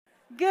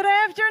Good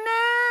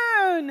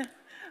afternoon.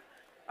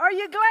 Are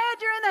you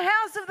glad you're in the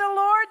house of the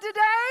Lord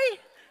today?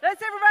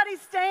 Let's everybody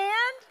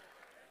stand.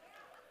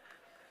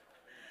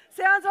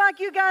 Sounds like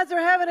you guys are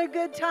having a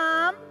good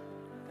time.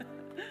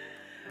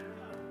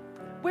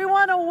 We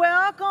want to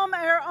welcome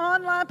our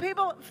online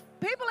people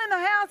in the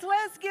house.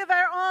 Let's give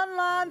our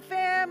online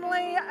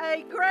family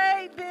a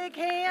great big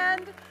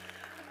hand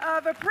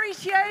of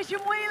appreciation.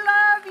 We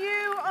love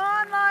you,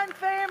 online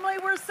family.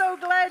 We're so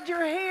glad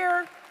you're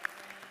here.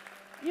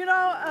 You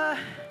know,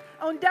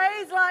 on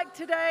days like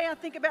today, I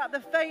think about the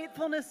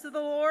faithfulness of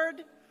the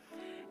Lord,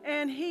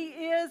 and He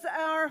is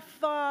our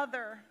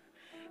Father.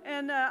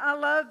 And I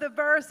love the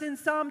verse in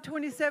Psalm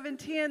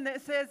 27:10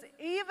 that says,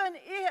 even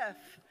if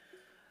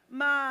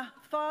my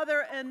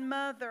father and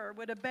mother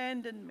would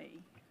abandon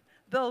me,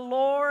 the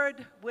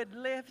Lord would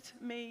lift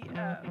me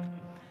up.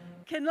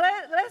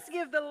 Let's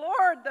give the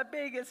Lord the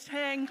biggest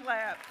hand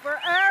clap for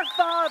our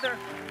Father.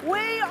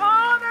 We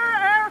honor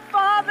our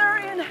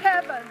Father in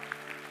heaven.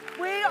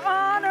 We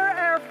honor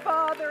our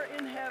Father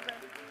in heaven.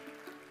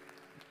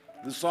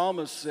 The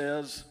psalmist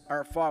says,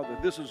 our Father.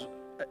 This is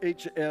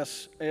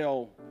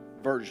HSL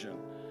version.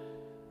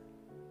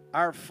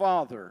 Our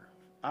Father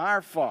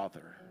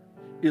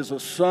is a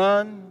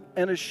sun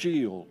and a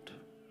shield.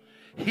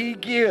 He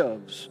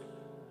gives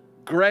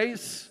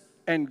grace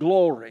and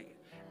glory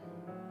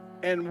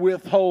and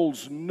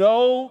withholds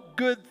no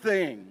good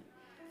thing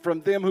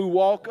from them who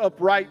walk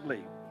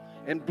uprightly.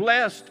 And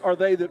blessed are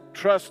they that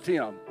trust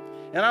Him.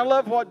 And I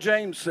love what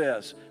James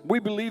says. We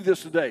believe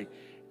this today.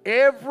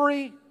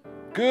 Every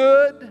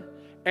good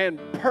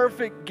and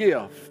perfect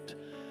gift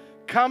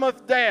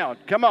cometh down.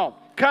 Come on.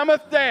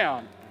 Cometh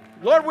down.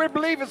 Lord, we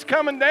believe it's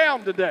coming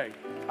down today.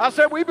 I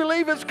said we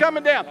believe it's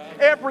coming down.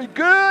 Every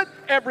good,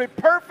 every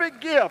perfect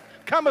gift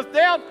cometh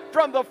down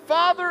from the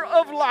Father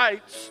of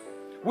lights,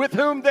 with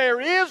whom there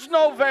is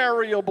no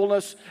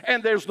variableness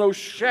and there's no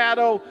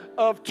shadow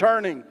of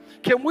turning.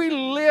 Can we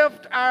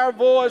lift our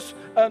voice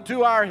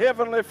unto our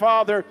Heavenly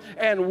Father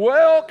and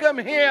welcome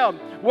Him,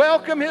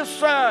 welcome His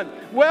Son,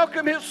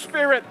 welcome His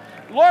Spirit.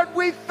 Lord,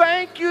 we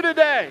thank You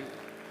today.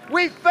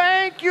 We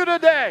thank You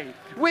today.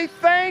 We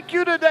thank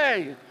You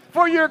today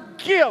for Your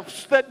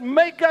gifts that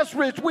make us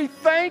rich. We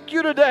thank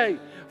You today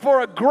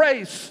for a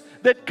grace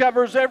that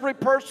covers every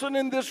person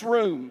in this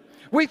room.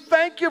 We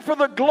thank You for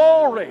the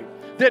glory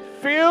that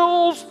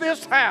fills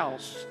this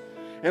house.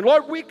 And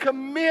Lord, we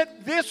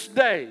commit this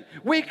day,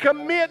 we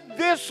commit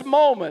this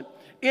moment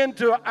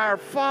into our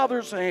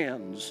Father's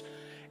hands.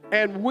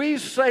 And we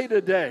say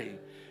today,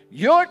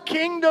 Your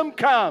kingdom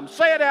come.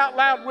 Say it out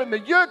loud with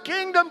me. Your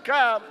kingdom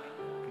come.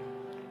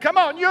 Come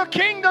on, Your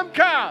kingdom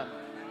come.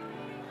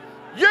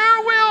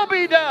 Your will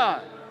be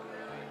done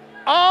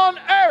on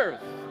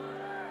earth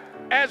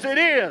as it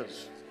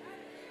is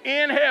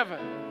in heaven.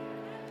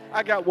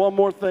 I got one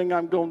more thing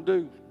I'm going to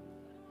do.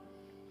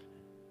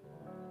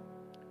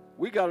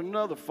 We got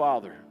another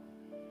Father.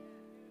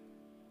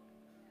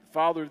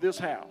 Father of this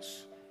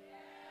house.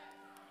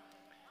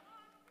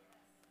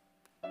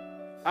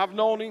 I've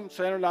known him,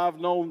 Sandra and I have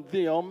known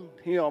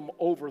him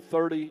over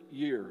 30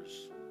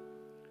 years.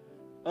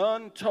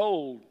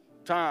 Untold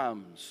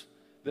times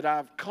that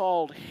I've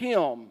called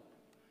him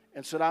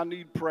and said, I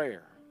need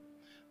prayer.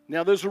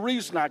 Now, there's a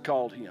reason I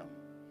called him.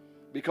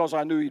 Because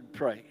I knew he'd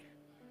pray.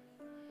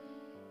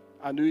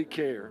 I knew he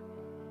cared.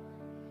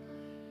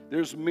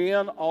 There's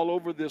men all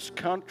over this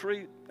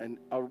country and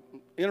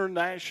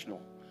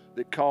international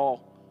that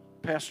call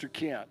Pastor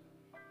Kent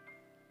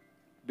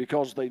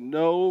because they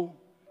know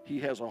he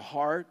has a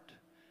heart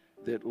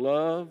that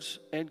loves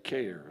and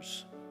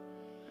cares.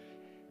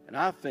 And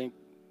I think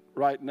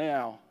right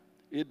now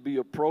it'd be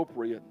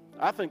appropriate.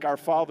 I think our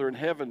Father in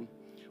heaven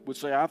would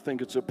say, I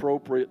think it's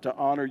appropriate to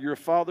honor your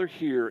Father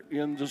here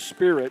in the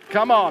Spirit.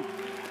 Come on.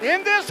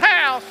 In this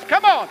house.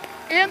 Come on.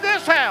 In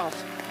this house.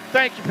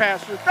 Thank you,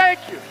 Pastor. Thank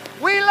you.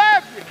 We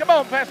love you. Come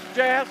on, Pastor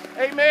Jazz.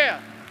 Amen.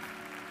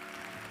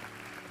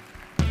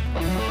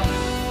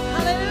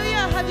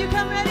 Hallelujah. Have you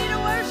come ready to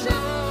worship?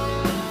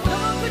 Come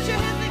on, put your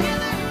hands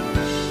together.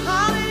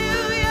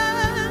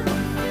 Hallelujah.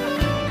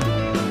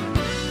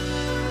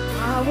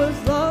 I was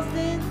lost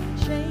in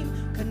shame,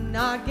 could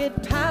not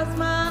get past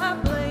my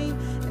blame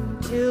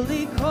until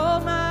He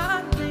called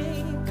my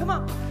name. Come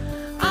on.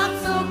 I'm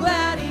so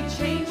glad He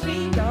changed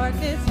me.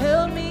 Darkness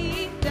held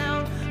me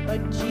down,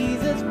 but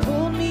Jesus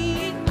pulled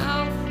me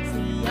out.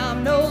 See,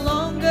 I'm no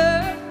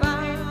longer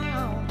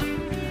bound.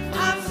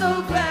 I'm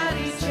so glad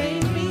He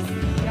changed me.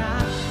 See,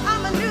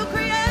 I'm a new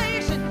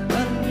creation,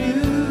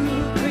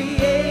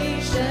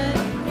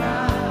 in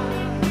Christ.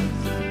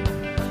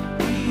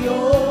 The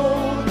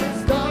old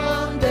is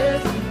gone,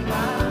 there's a new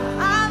life.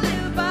 I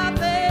live by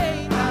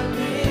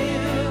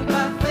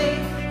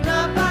faith,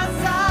 not by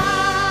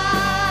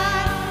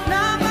sight,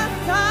 not by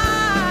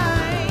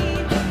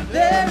sight.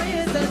 There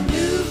is a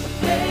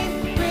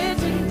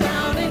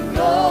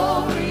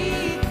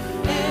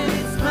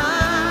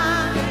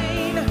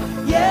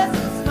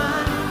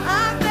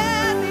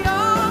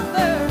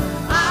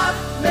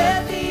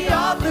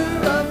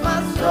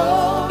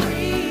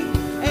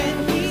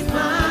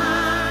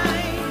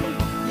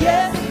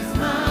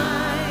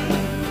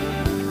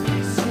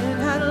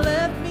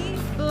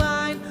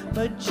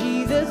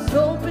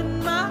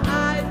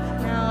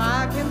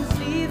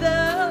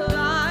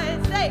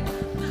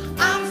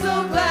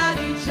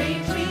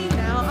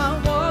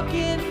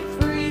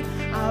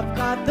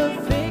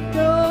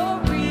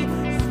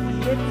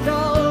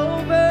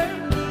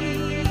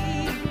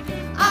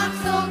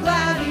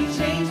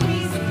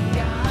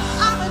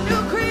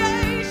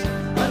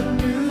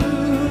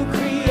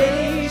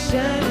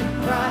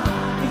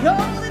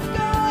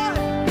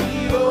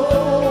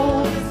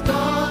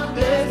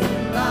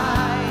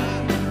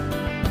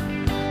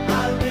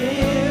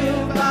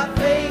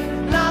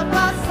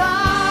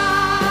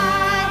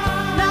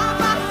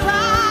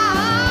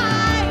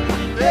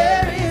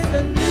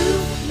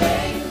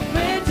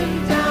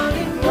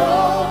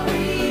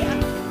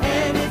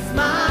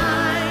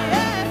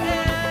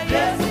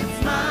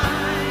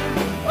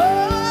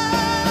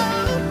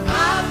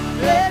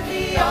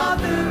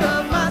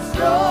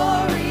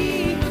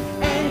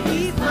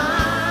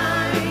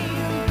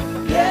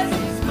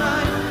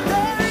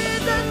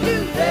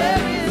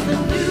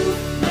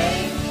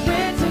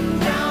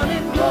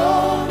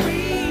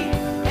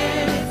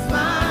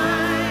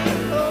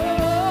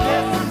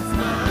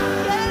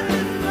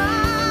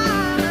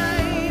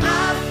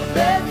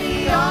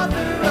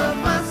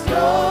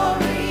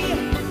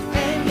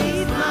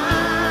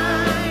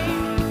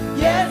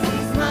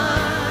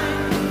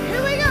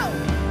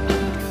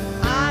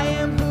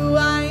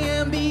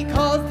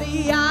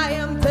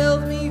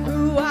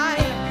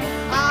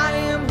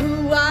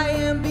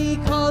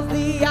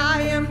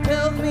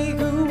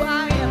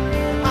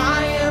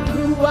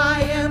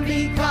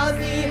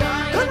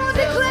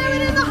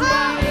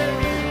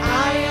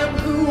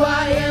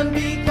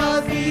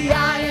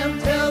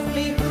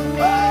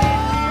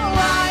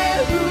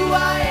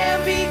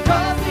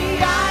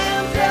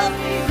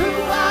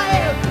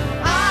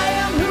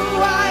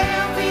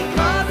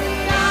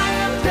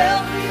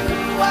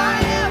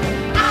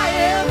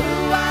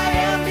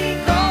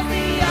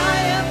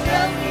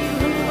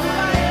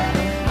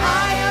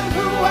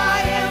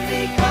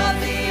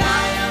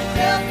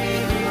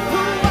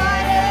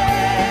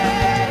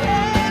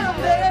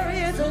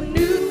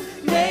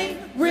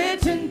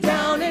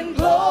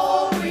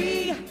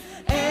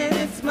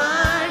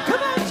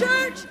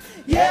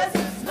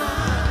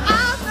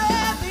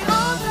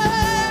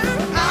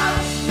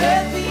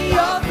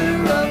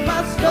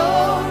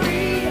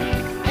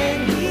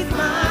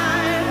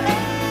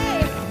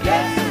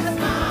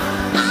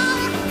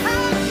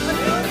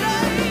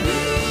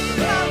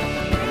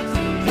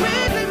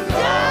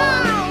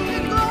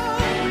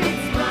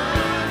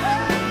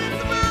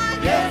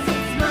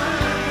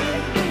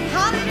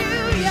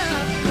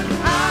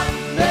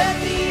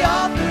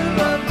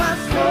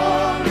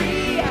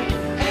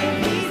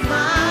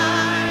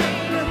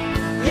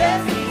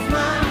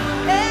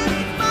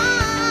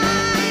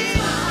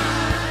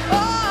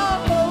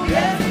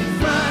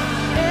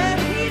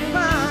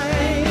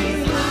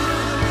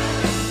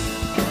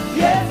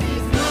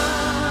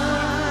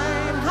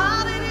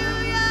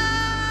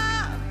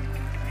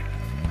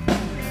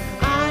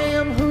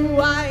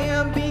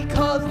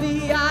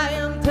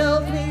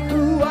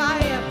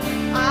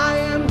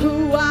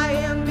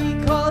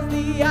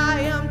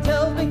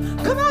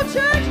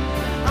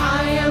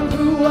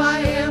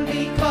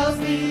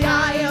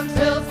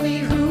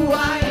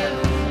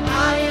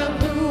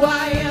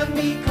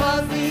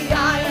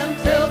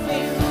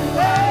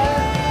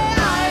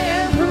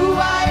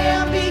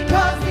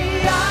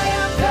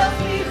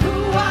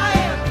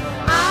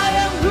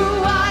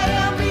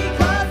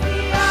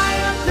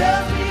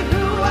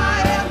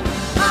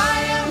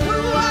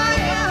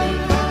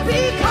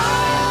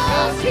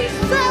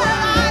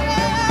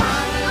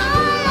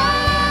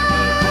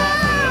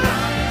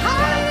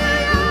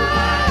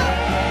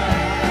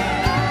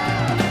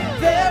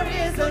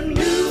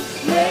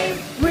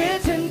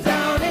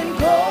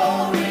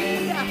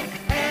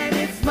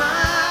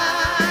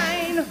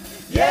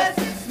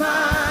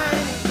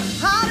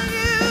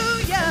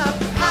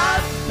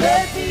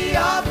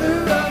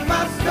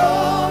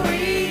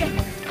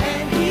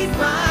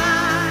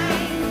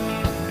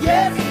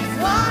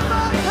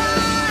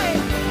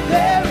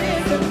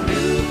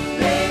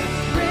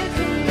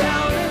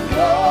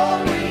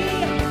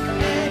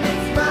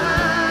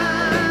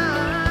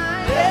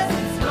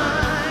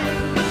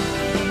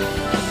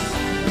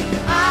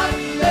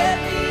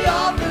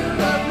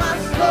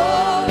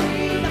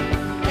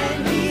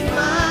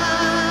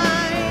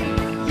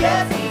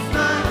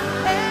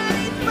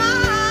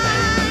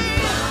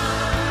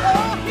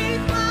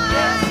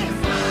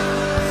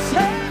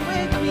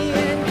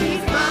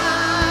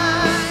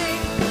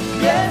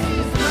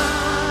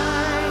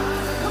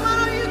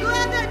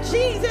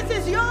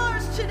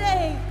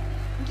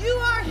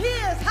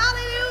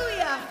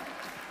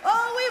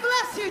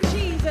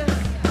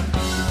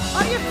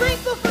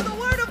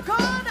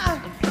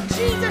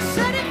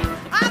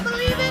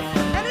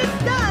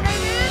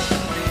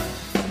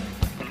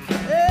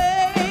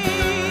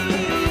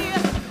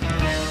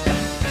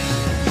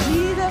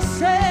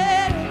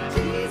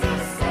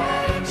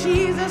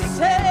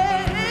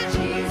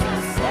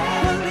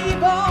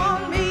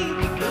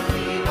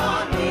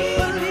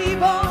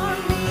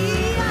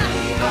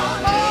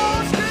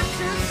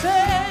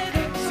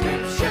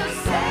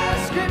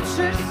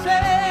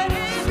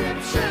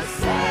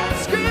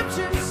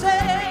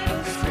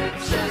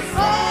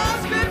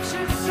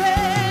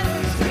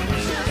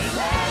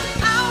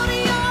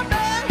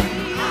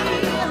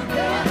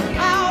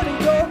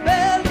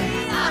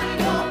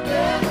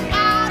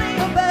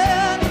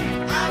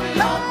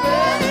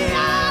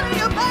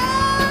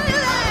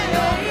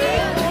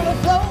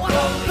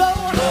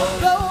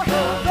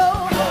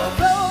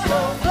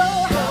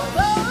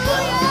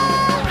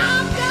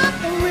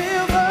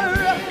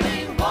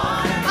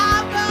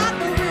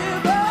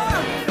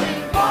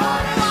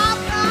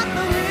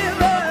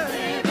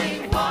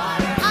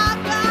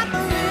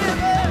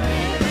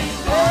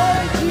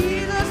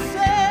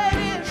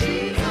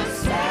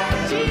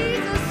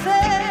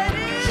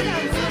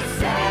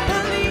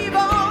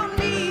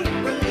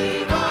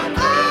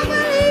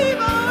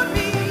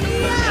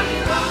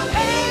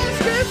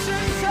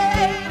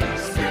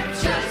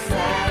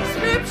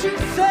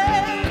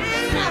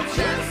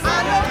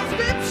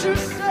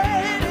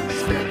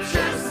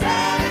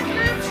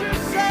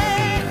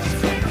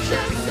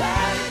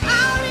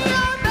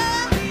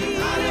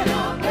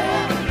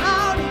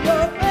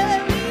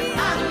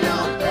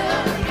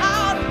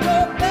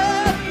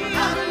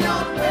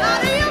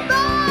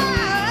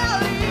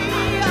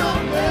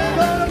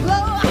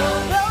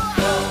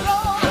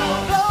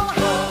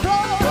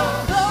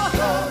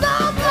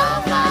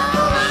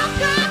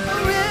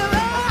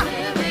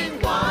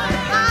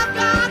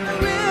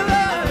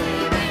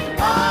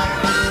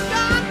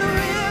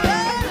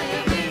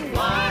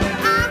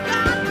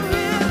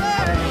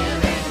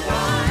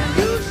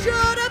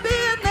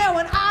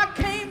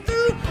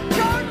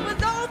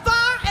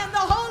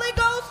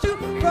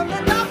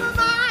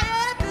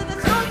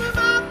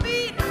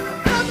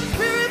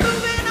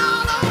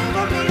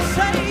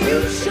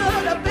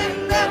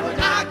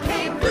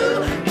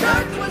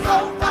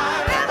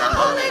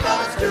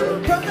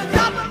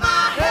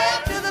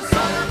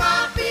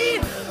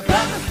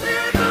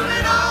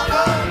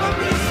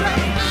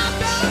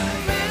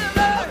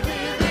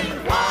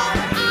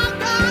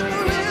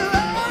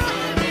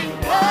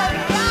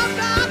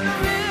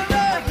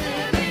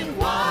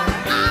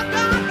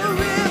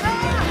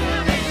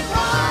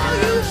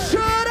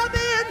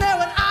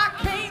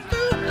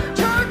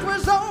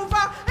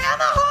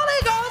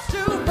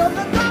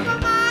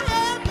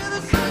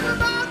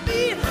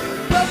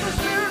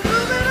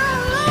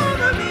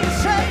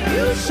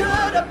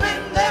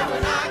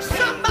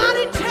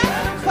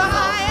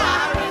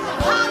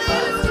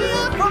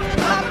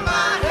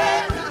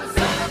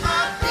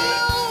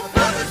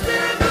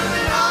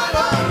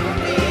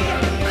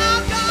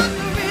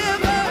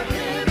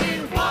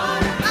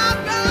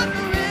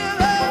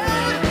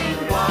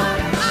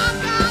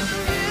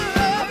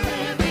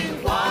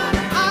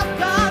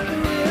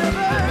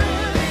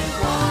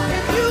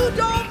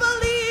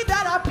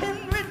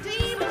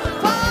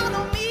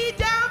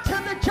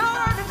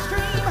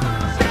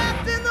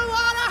Stepped in the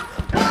water,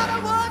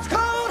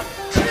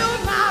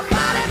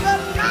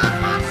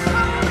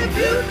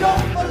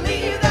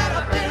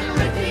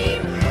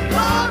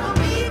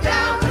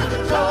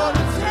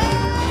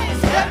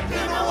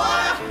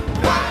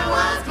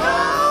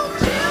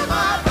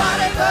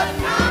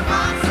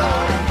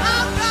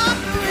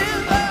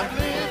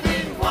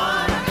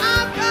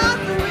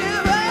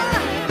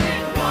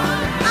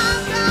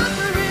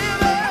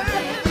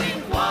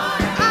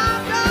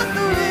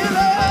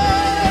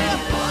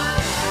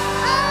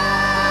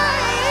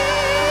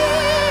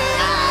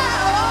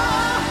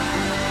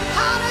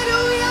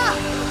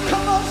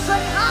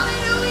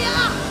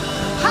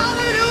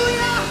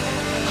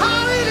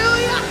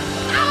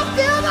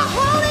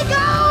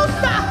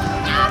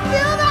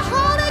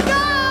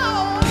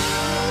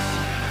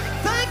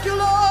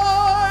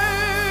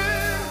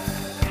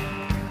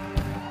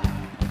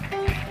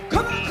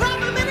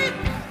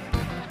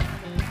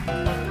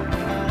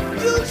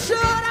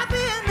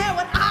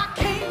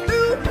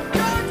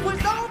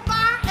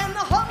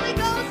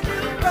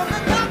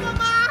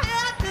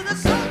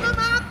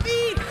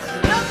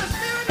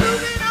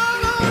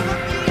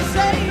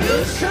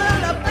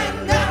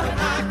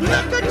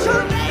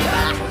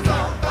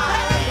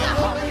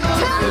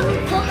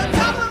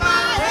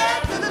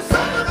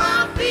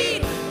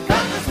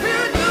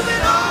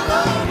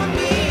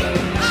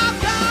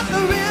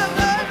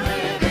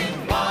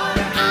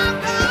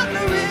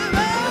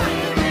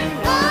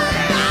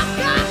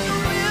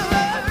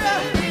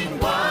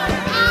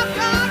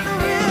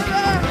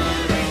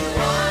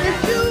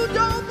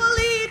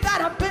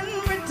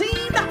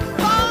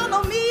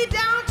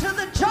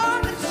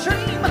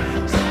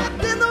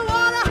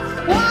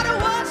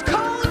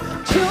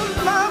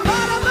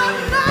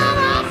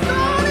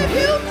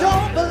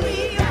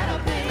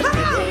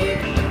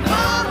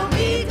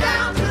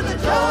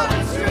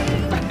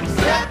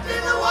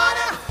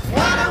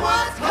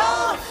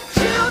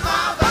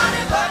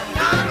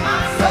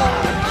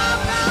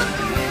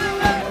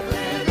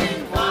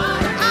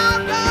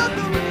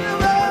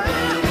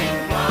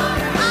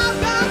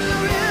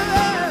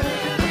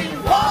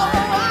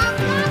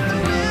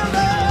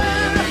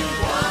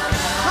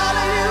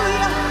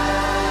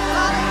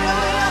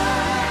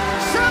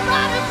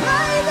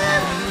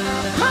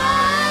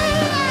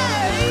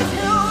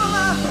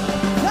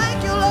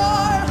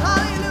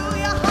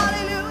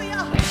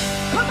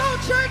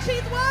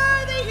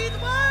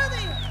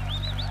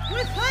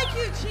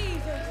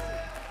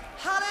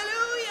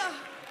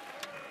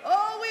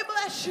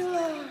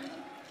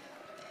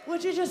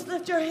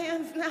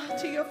 hands now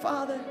to your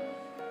Father.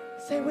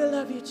 Say, we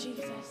love you,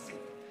 Jesus.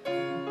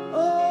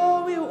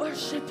 Oh, we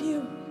worship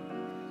you.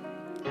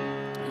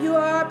 You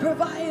are our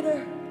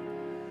provider,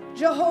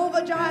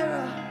 Jehovah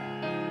Jireh.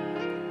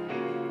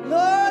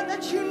 Lord,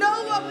 that you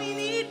know what we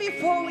need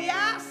before we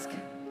ask.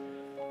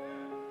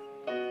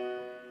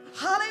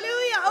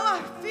 Hallelujah. Oh,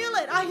 I feel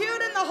it. I hear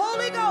it in the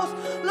Holy Ghost.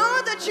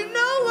 Lord, that you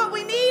know what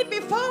we need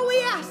before we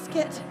ask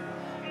it.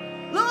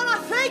 Lord, I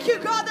thank you,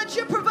 God, that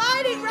you're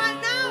providing right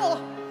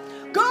now.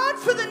 God,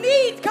 for the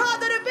needs, God,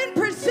 that have been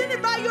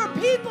presented by your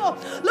people.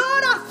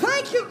 Lord, I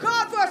thank you,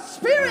 God, for a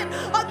spirit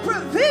of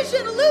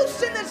provision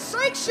loose in the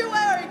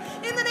sanctuary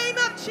in the name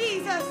of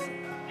Jesus.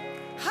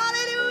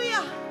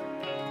 Hallelujah.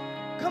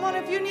 Come on,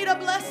 if you need a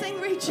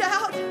blessing, reach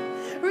out.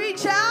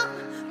 Reach out.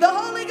 The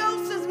Holy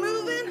Ghost is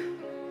moving.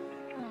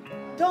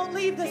 Don't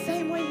leave the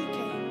same way you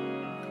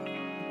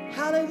came.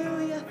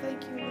 Hallelujah.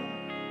 Thank you, Lord.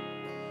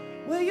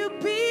 Will you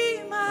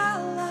be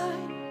my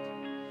light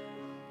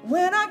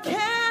when I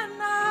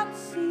cannot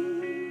see?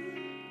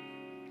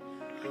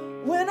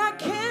 When I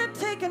can't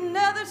take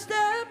another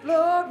step,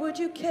 Lord, would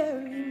you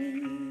carry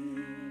me?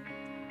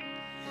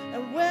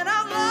 And when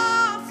I've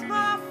lost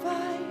my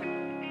fight,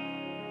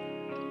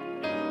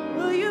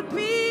 will you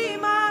be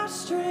my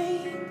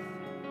strength?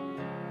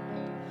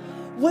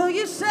 Will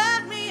you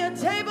set me a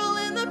table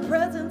in the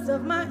presence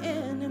of my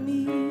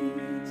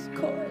enemies? Of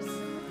course.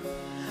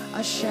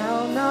 I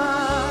shall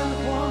not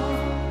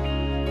want.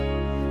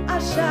 I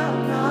shall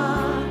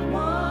not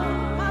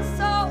want. My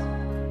soul.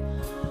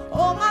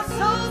 Oh, my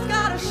soul's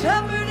got a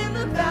shepherd in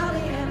the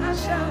valley, and I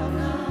shall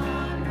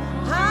not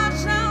want. I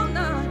shall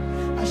not.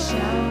 I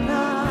shall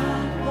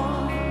not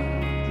want.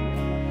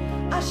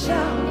 I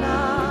shall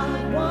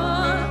not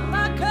want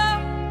my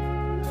cup,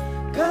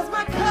 'cause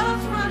my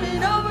cup's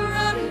running over,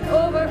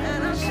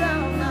 and I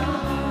shall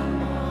not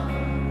want.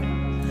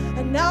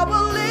 And I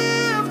will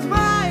lift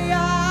my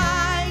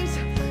eyes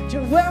to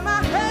where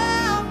my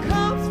help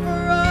comes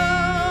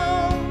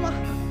from,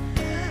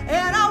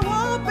 and I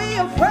won't be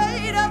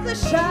afraid of the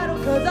shadow,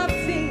 'cause I've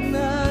seen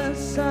the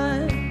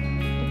sun.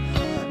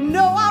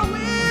 No, I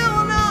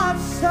will not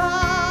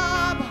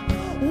stop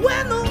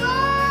when the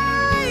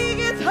way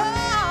gets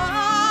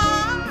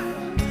hard,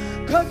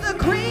 'cause the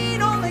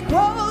green only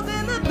grows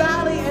in the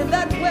valley, and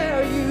that's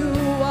where you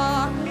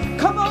are.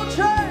 Come on,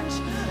 church.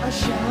 I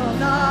shall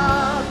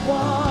not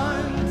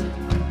want.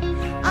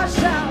 I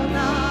shall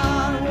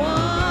not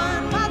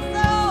want my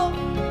soul.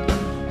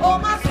 Oh,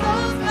 my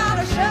soul's got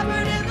a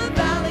shepherd in the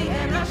valley,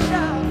 and I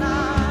shall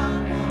not.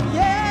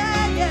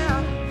 Yeah,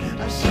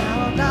 yeah. I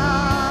shall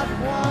not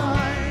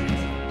want.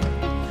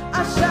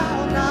 I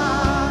shall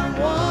not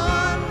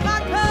want my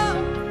cup,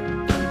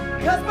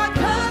 'cause my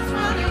cup's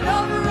running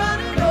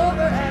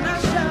over, and I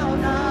shall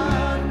not.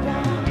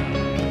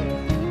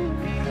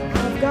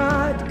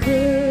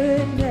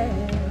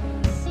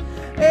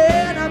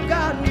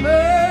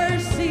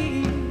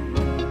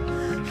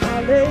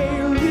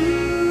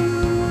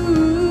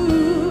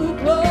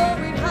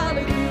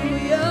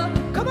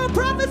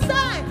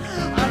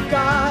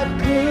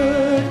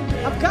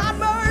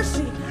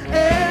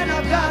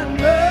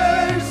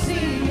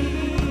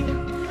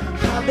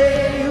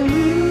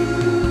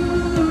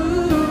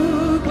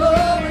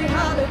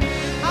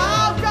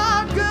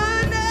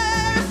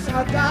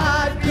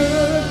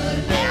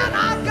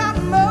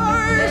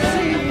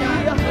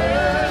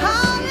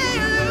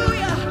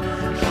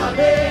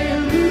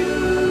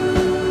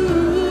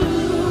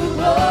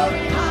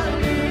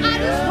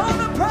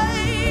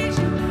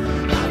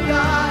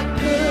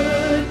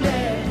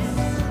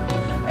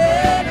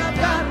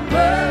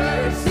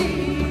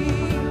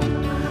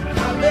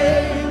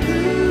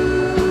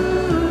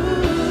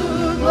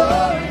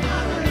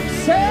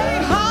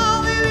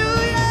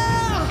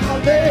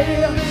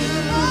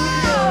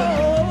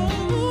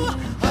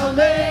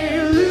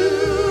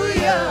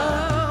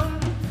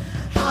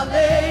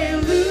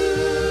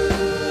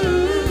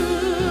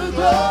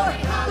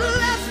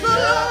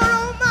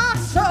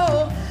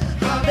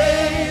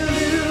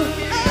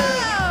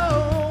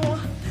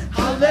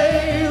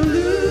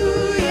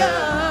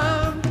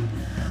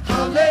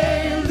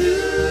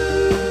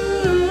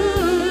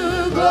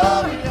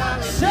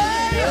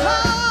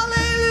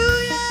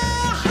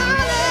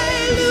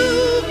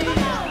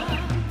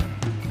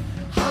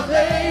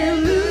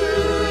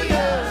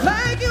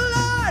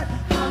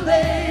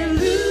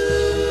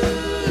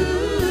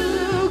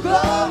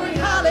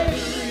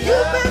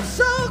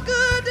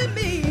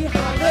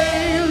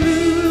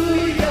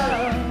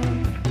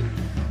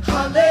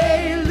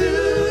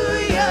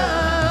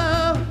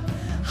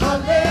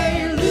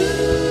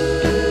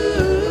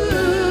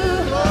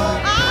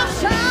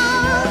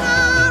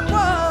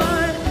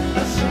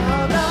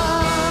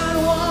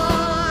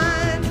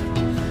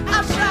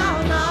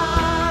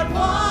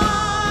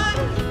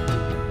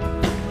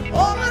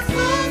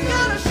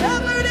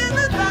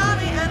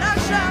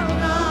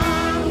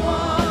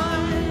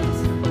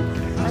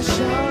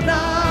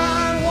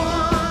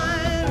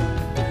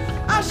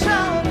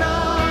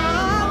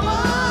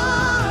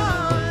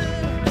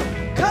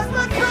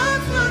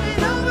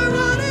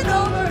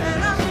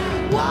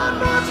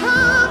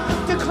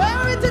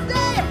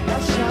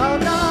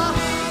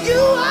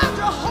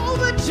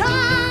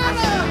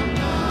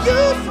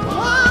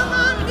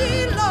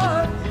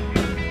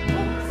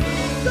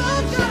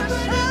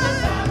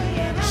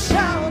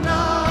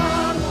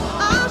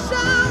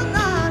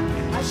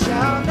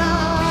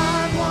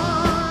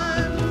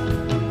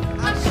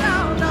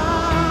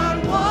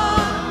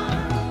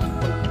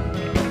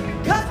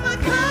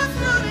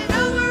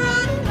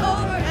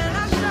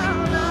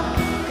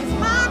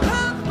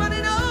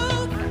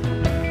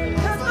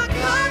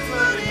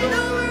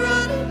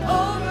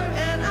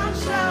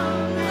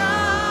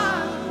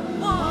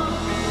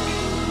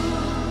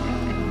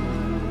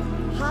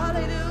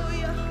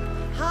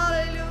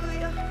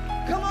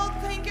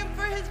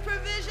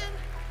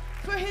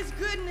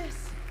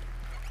 goodness.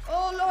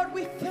 Oh, Lord,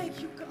 we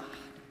thank you, God.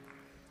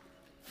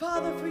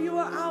 Father, for you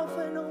are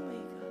Alpha and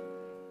Omega,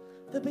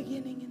 the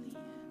beginning and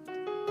the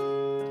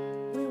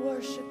end. We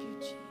worship you,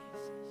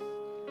 Jesus.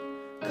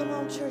 Come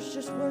on, church,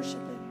 just worship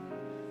him.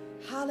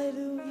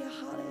 Hallelujah,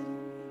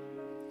 hallelujah.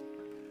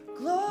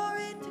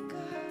 Glory to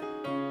God.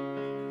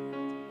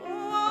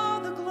 Oh,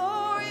 the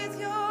glory is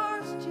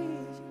yours,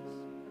 Jesus.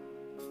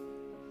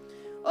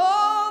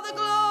 Oh, the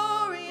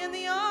glory and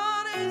the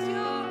honor is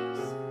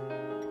yours.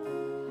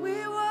 We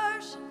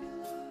worship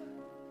you, Lord.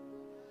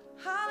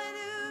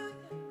 Hallelujah.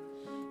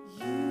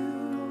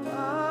 You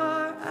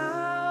are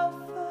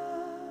Alpha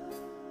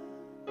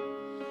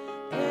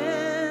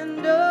and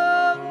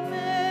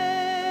Omega.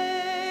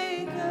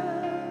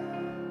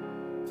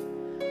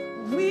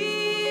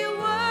 We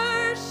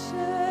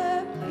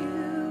worship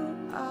you,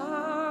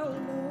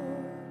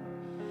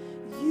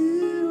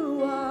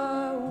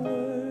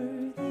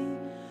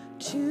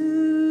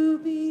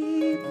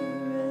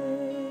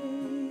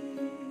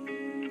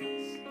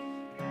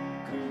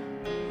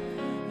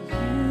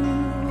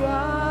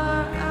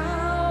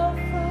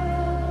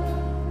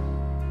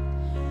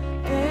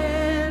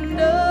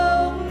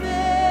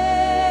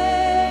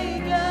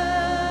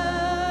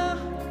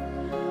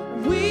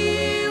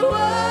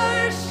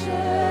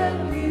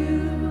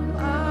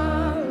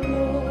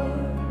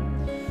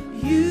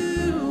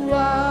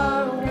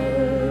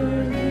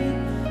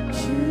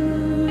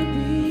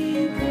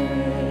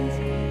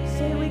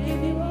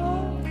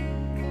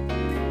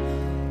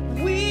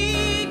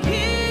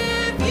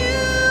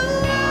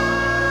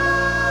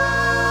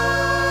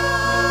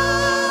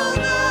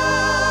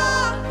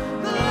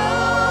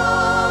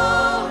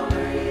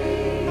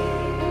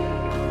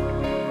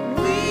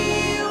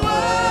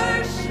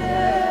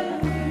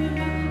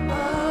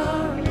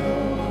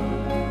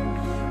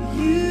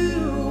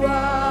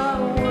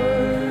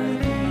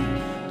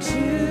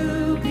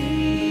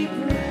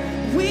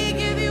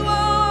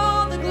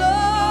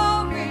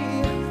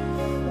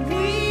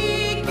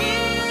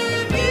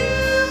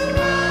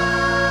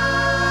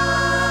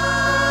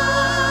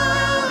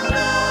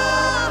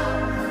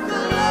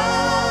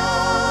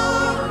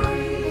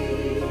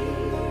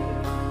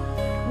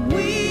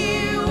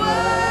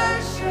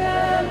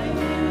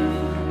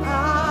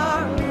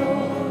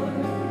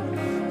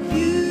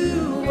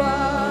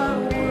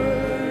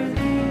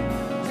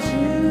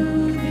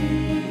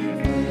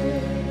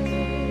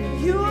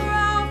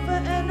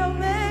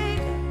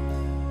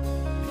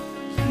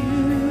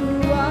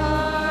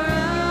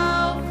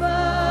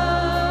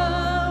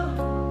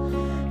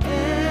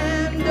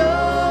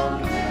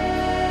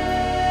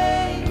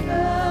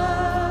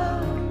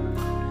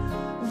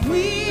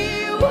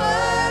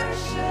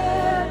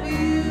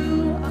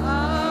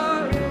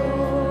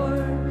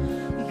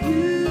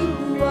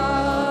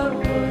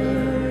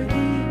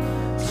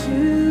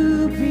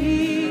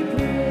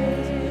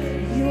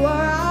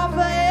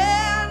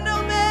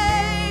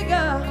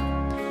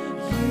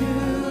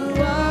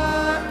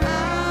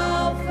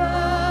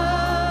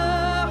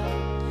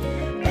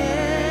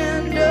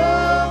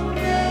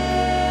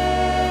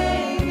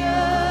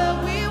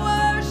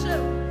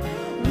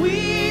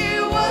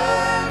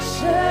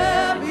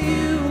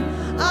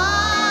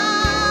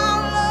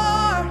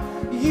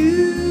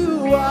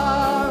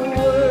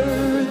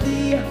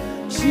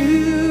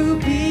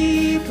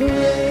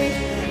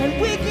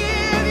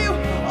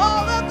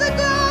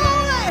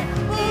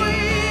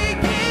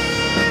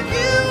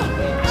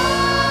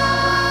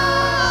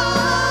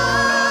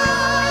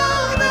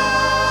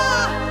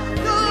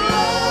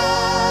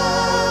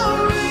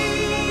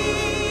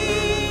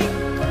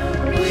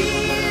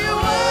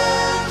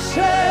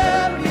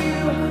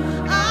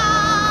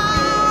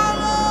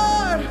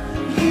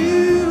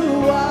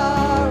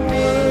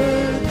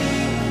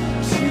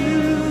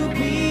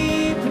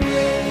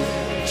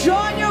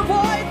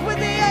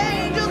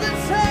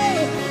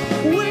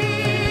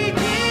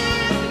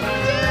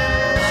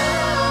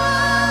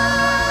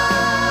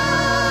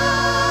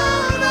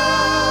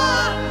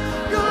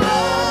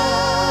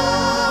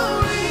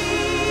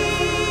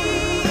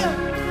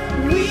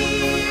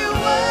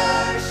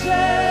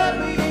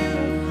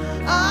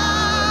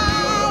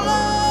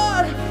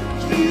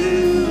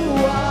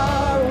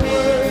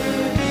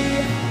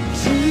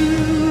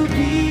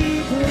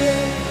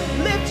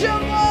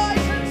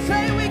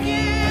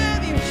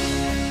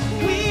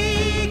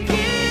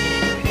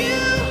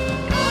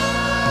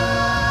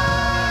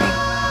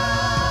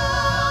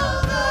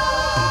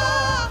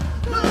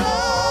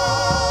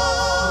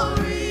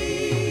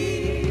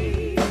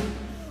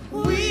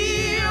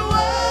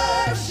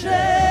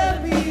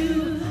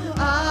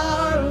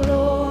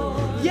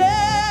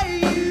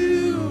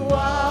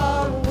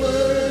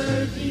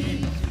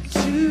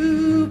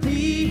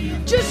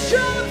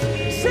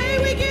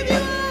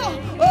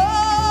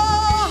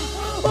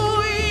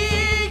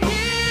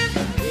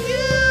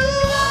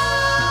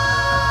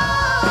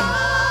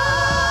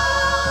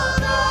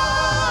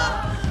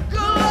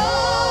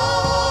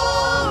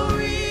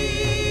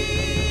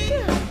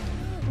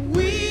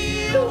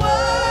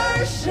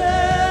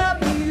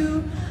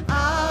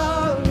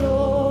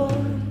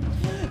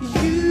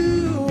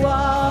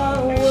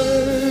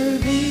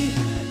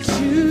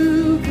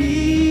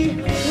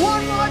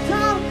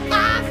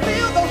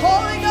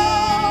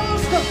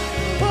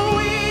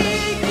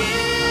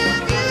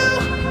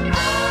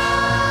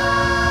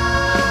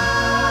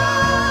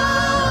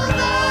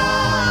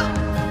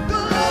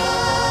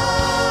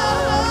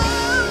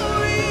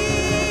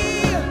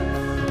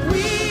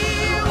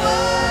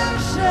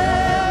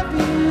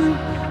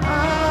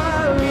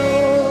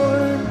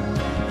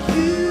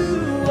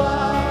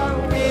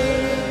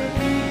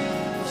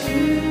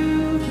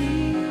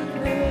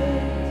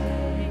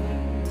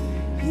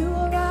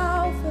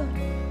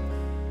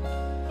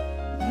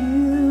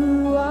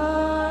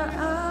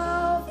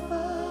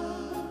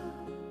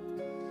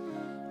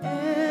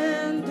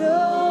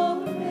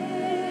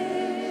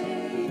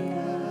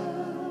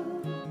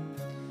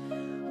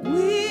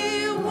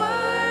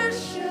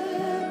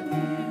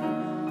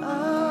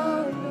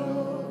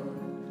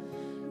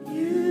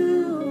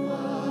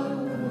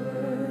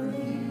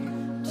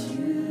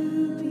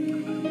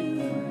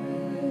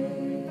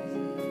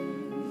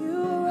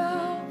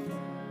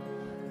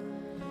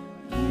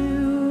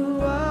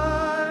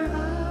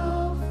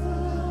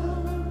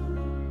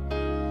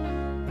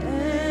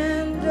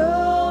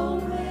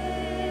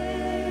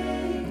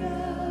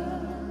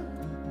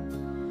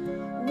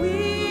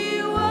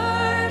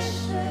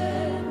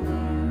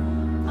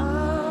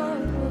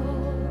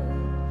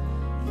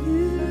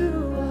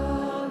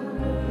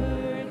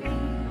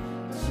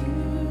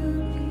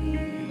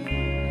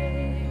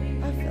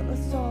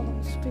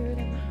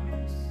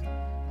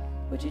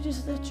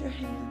 lift your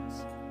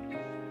hands.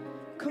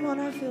 Come on,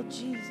 I feel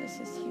Jesus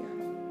is here.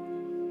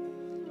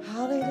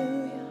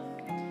 Hallelujah.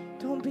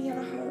 Don't be in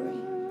a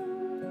hurry.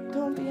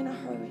 Don't be in a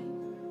hurry.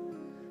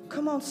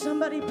 Come on,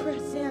 somebody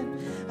press in.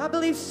 I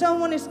believe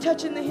someone is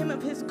touching the hem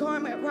of his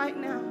garment right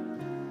now.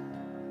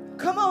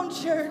 Come on,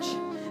 church.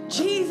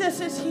 Jesus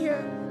is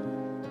here.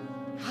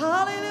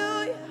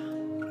 Hallelujah.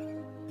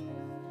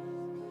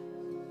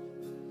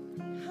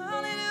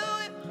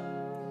 Hallelujah.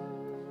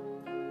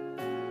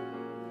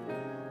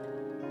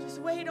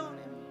 Just wait on him.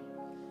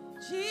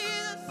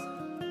 Jesus.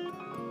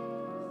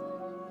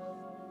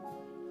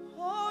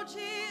 Oh,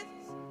 Jesus.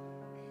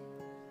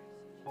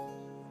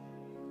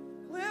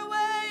 We're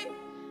waiting.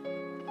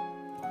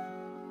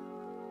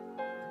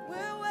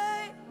 We're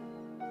waiting.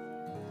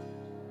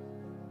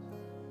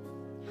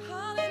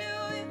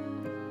 Hallelujah.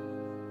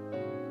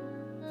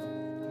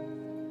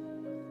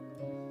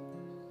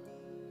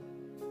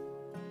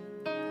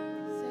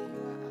 Say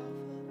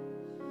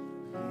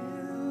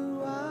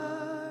you are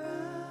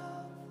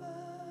Alpha.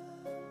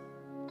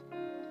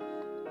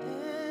 You are Alpha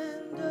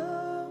and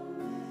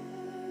Omega.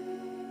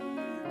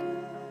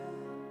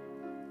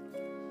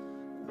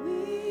 We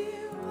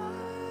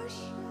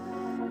worship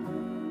you,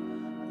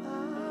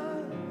 our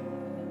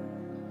Lord.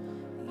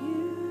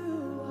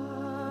 You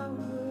are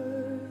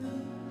worthy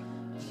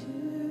to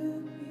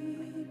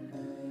be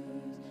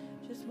praised.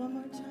 Just one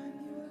more time.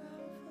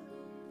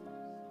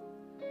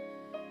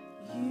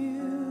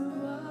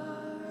 You are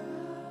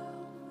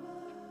Alpha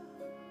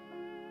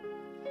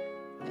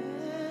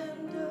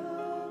and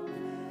Omega.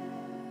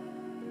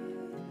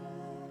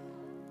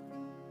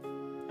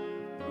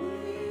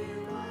 We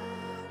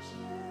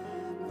worship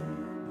you,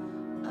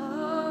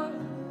 our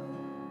Lord.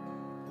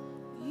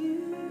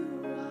 You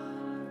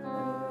are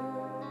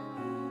worthy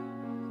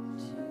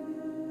to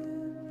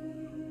be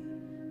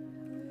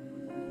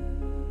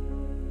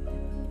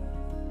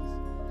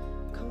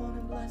praised. Come on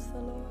and bless the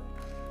Lord.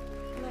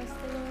 Bless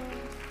the Lord.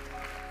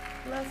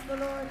 Bless the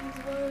Lord. He's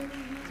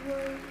worthy. He's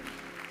worthy.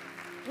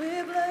 We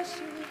bless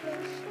you. We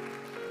bless you.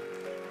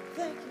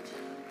 Thank you,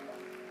 Jesus.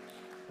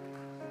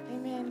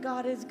 Amen.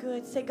 God is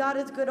good. Say, God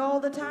is good all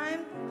the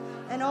time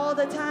and all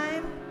the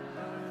time.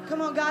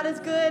 Come on, God is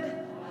good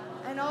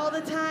and all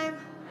the time.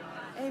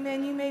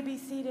 Amen. You may be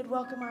seated.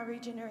 Welcome our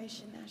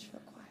Regeneration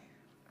Nashville choir.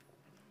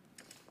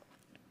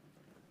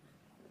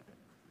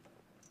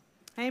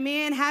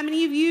 Amen. How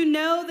many of you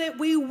know that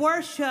we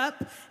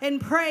worship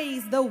and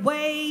praise the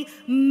way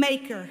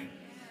maker?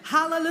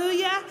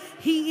 Hallelujah.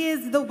 He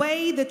is the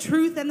way, the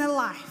truth, and the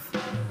life.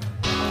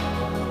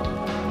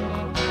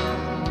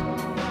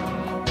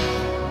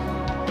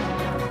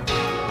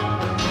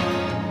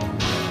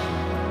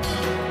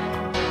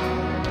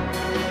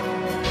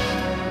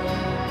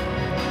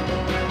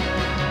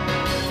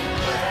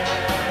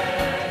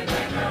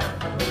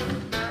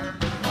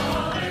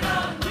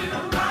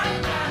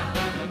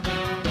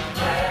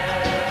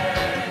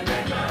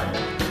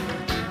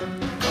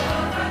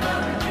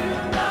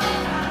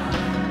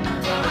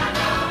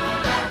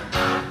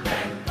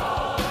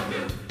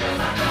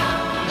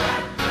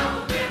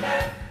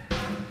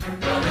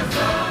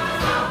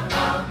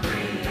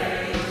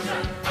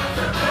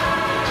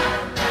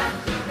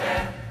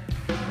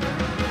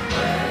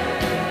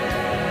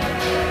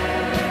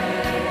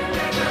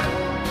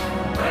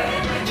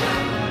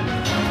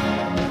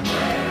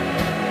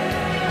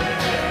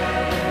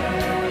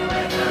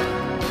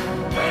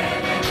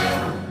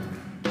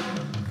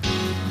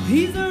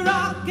 He's a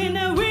rock in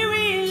a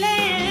weary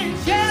land,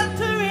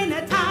 shelter in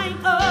a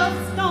time of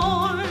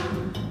storm.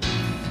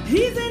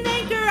 He's an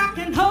anchor I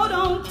can hold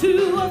on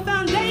to, a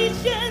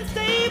foundation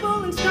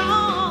stable and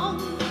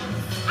strong.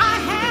 I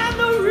have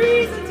no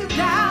reason to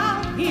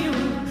doubt him.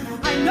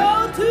 I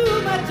know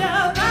too much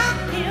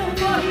about him,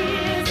 for he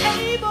is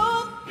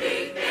able.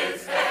 He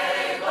is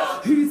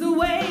able. He's a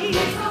way. He's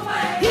a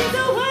way. He's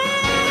a way.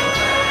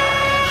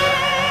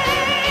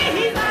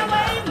 He's my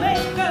way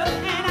maker,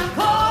 and I'm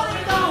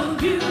calling on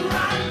you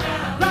right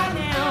now.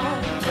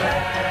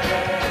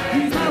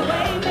 He's my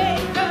way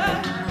maker.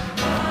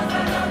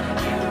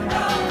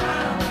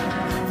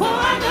 For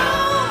I know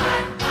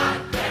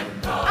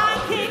I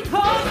can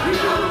call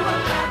you.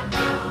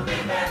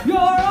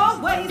 You're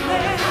always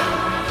there.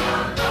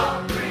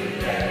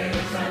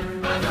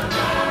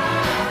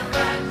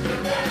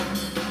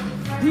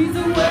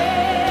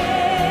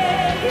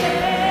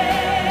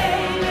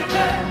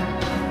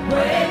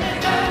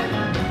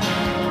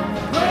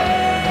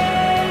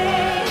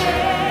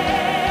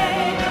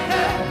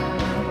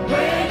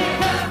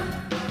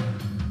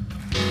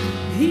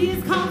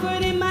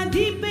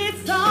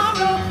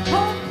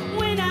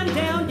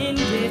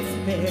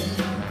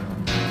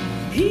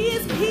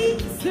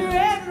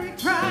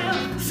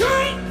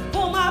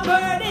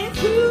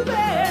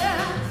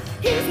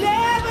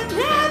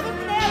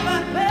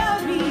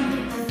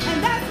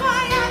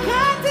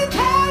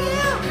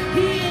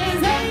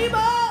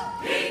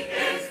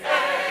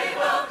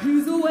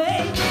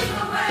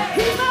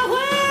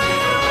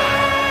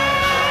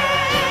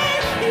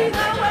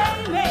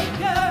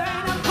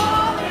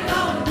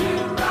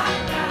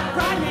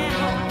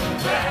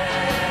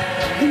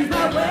 He's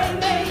my way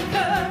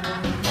maker.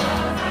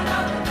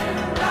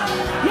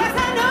 Yes,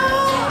 I know.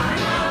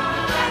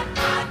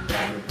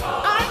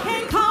 I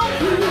can call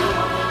you.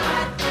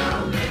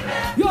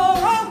 You're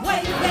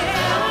always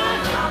there.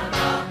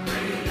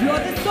 You're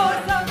the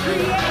source of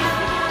creation.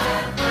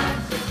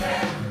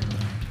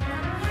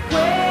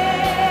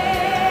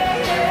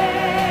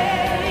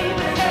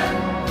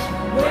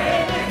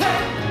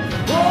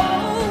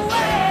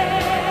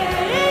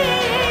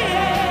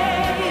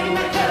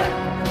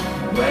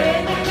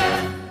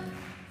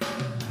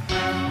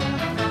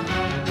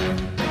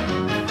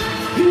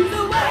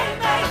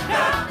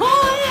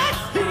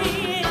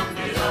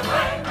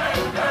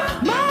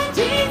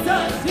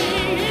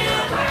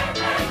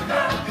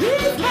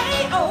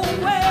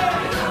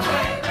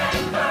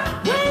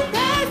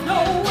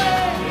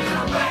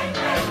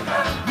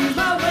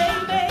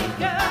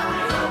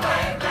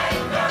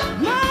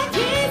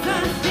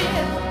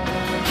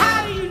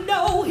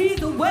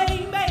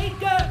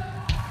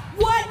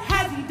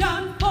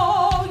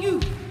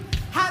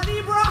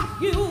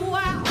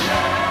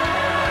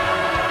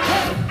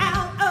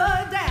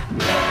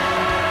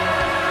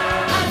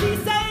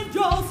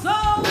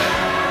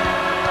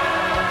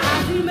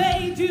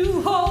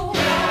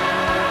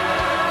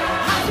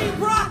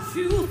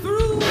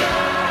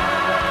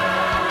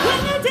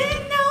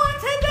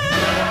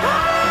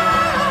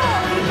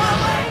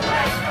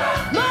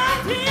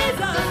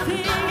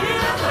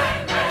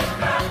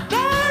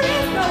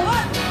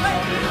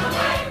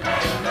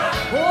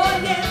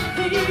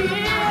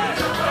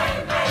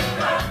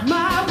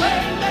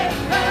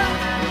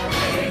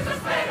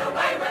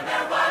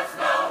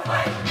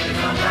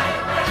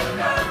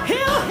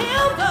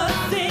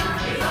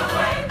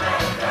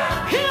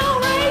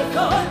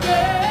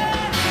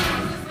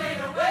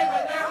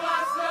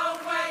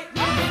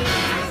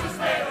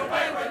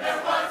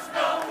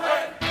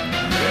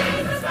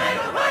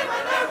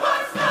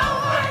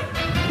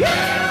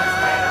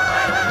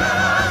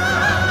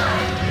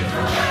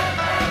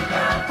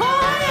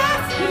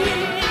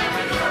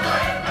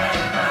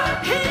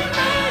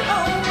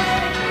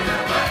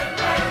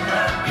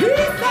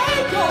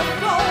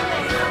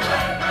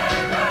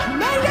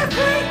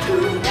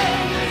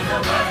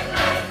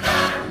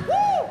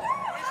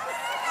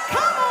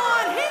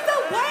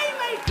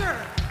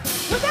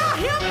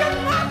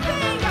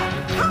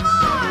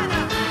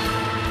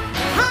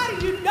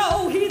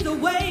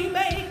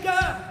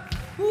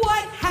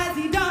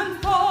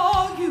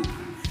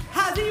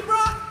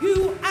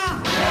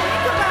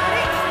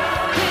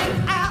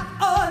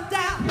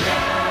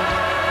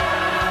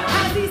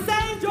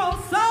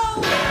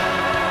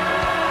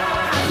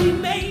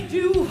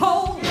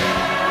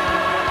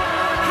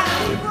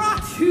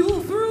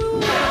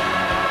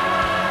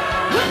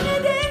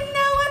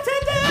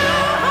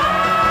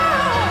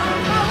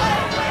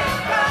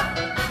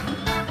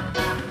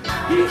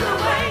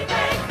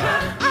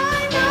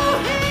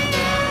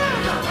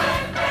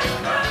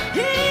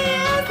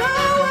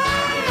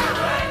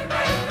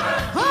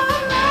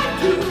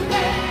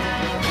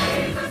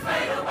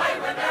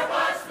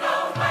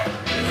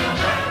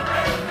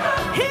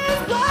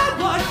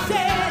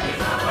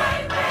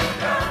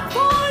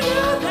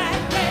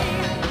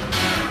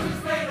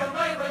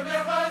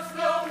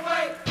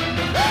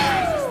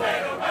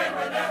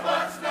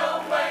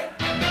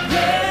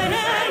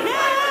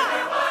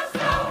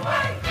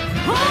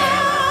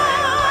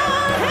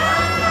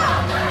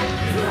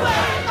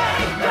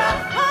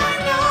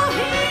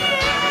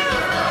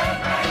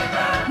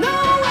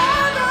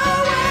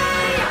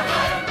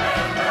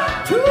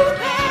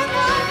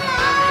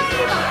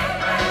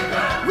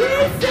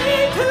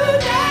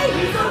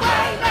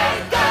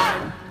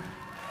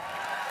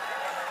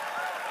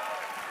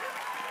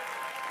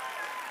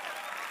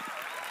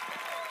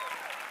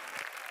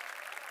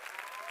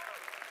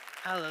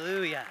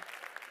 Hallelujah.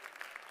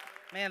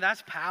 Man,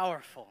 that's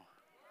powerful.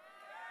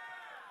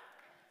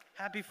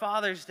 Happy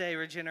Father's Day,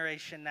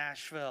 Regeneration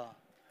Nashville.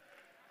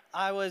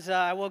 I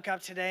woke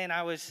up today and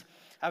I was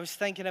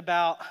thinking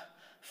about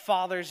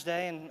Father's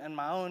Day and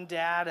my own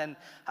dad, and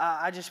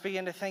I just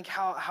began to think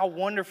how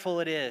wonderful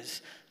it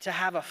is to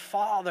have a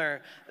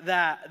father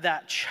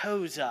that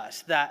chose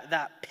us,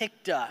 that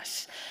picked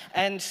us,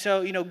 and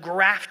so,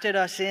 grafted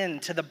us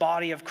into the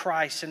body of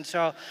Christ. And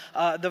so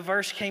the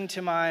verse came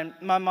to my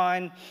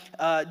mind,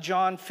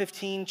 John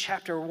 15,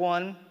 chapter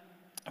 1,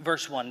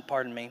 verse 1,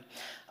 pardon me.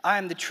 I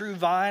am the true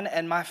vine,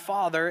 and my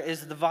Father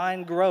is the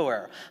vine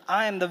grower.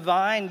 I am the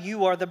vine,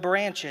 you are the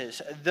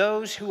branches.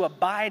 Those who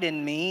abide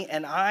in me,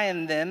 and I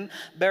in them,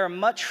 bear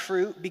much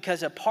fruit,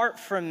 because apart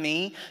from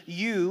me,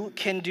 you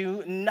can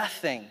do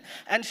nothing.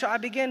 And so I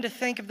began to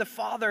think of the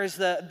Father as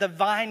the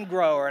vine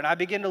grower, and I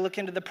began to look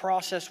into the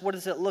process. What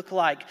does it look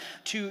like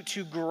to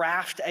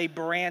graft a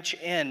branch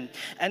in?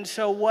 And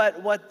so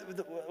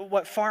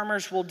what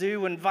farmers will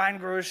do and vine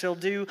growers will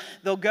do,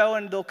 they'll go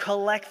and they'll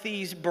collect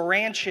these these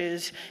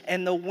branches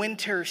in the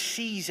winter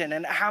season.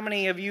 And how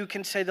many of you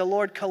can say the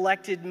Lord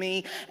collected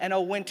me in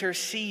a winter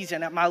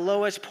season? At my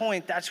lowest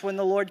point, that's when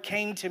the Lord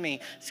came to me.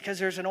 It's because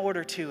there's an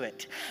order to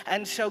it.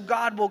 And so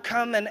God will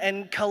come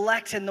and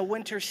collect in the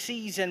winter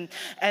season,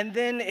 and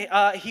then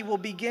he will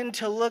begin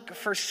to look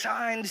for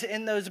signs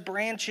in those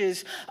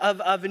branches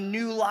of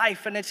new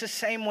life. And it's the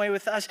same way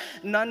with us.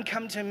 None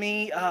come to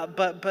me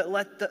but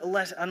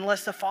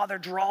unless the Father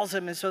draws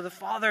them. And so the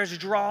Father is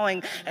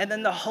drawing, and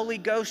then the Holy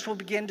Ghost will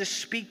begin to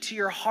speak to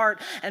your heart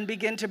and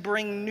begin to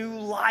bring new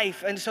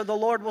life. And so the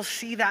Lord will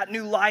see that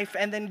new life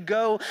and then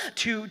go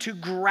to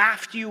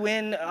graft you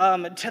in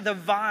to the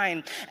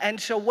vine. And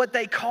so what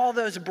they call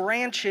those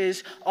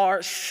branches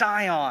are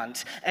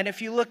scions. And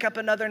if you look up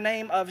another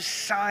name of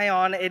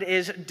scion, it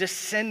is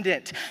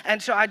descendant.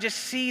 And so I just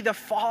see the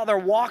Father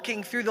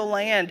walking through the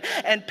land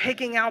and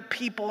picking out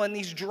people in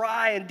these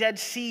dry and dead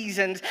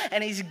seasons,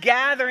 and he's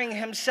gathering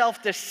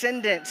himself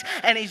descendants,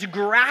 and he's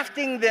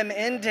grafting them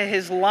into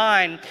his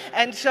line.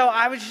 And so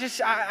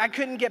I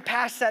couldn't get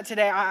past that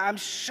today. I'm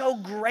so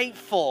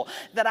grateful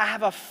that I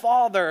have a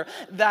Father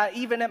that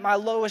even at my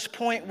lowest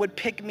point would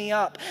pick me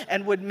up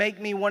and would make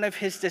me one of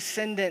his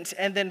descendants,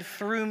 and then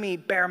through me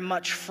bear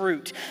much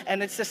fruit.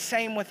 And it's the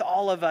same with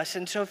all of us.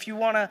 And so if you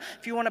want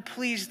to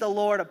please the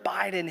Lord,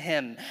 abide in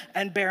him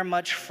and bear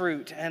much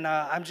fruit. And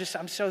I'm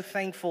so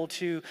thankful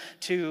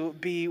to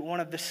be one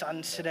of the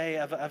sons today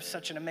of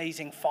such an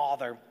amazing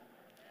Father.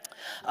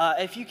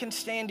 If you can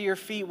stand to your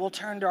feet, we'll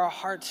turn to our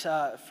hearts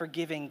for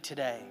giving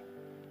today.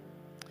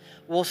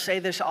 We'll say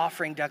this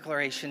offering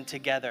declaration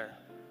together.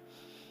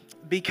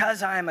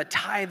 Because I am a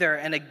tither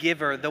and a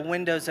giver, the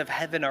windows of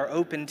heaven are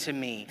open to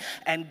me,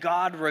 and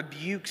God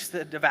rebukes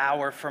the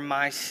devourer for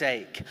my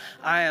sake.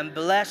 I am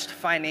blessed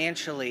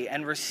financially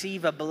and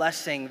receive a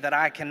blessing that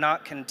I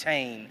cannot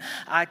contain.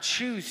 I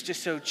choose to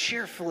sow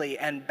cheerfully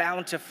and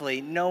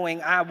bountifully,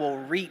 knowing I will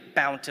reap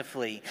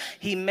bountifully.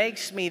 He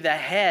makes me the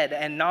head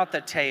and not the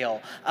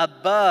tail,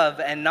 above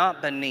and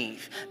not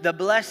beneath. The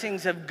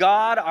blessings of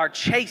God are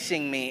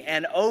chasing me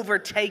and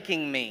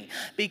overtaking me.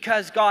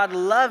 Because God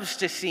loves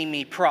to see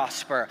me prosper,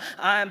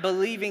 I am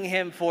believing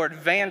him for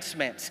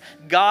advancements,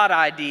 God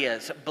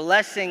ideas,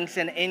 blessings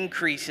and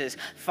increases,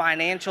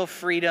 financial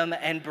freedom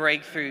and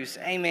breakthroughs.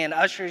 Amen.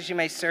 Ushers, you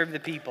may serve the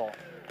people.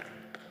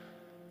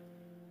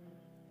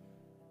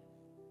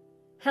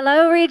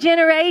 Hello,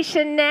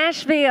 Regeneration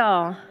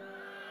Nashville.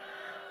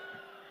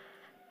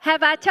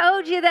 Have I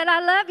told you that I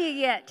love you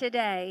yet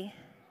today?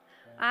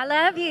 I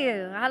love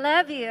you. I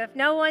love you. If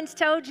no one's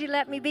told you,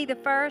 let me be the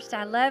first.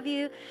 I love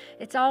you.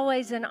 It's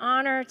always an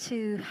honor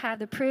to have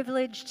the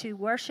privilege to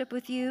worship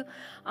with you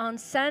on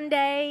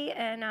Sunday.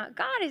 And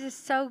God is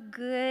just so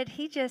good.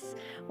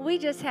 We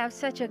just have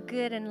such a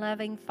good and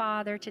loving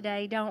Father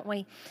today, don't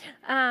we?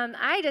 I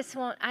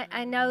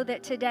know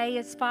that today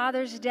is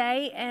Father's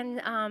Day,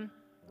 and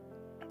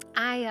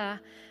I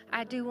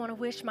do want to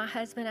wish my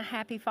husband a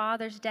happy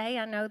Father's Day.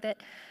 I know that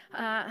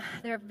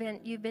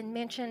you've been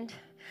mentioned,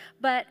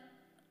 but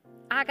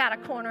I got a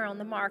corner on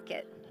the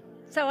market.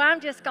 So I'm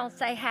just going to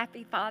say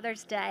happy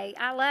Father's Day.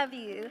 I love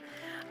you.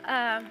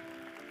 I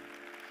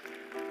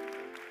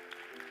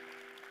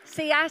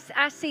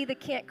see the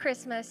Kent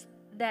Christmas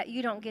that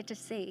you don't get to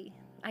see.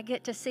 I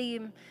get to see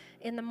him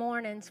in the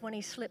mornings when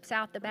he slips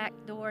out the back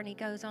door and he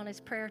goes on his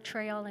prayer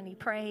trail and he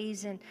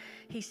prays and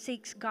he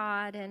seeks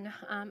God. And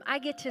I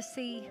get to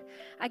see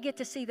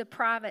the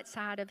private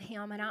side of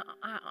him. And I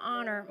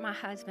honor my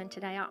husband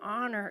today. I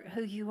honor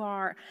who you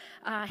are.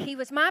 He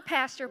was my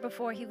pastor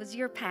before he was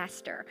your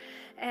pastor.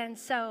 And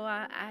so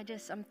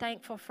I'm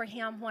thankful for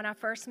him. When I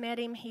first met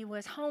him, he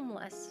was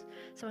homeless.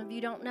 Some of you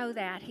don't know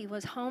that. He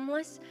was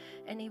homeless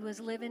and he was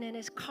living in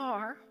his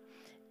car.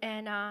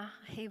 And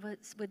he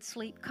would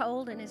sleep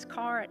cold in his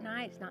car at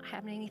night, not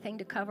having anything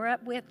to cover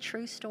up with.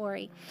 True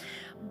story.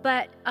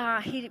 But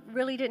he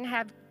really didn't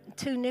have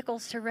 2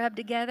 nickels to rub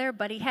together,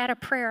 but he had a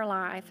prayer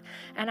life.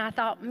 And I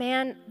thought,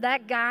 man,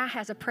 that guy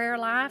has a prayer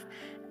life,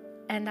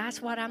 and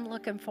that's what I'm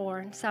looking for.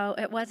 And so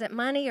it wasn't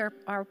money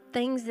or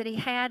things that he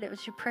had. It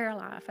was your prayer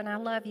life. And I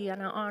love you,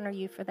 and I honor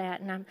you for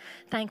that. And I'm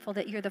thankful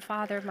that you're the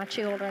father of my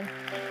children.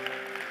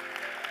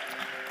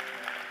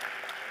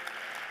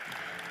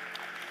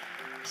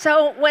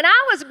 So when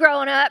I was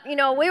growing up,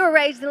 we were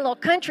raised in a little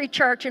country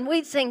church, and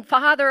we'd sing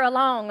Father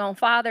Along on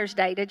Father's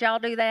Day. Did y'all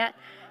do that?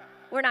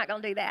 We're not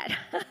going to do that.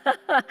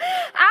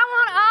 I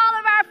want all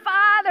of our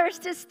fathers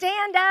to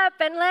stand up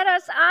and let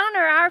us honor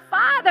our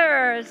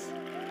fathers.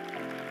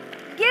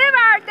 Give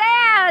our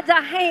dads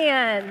a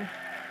hand.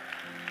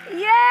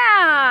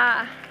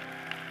 Yeah.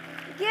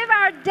 Give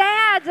our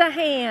dads a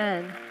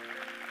hand.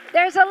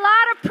 There's a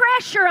lot of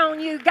pressure on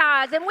you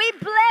guys, and we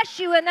bless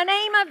you in the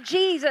name of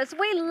Jesus.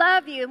 We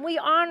love you, and we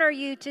honor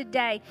you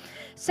today.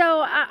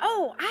 So,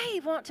 I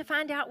want to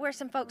find out where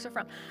some folks are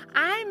from.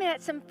 I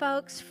met some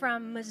folks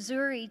from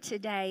Missouri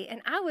today,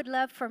 and I would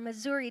love for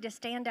Missouri to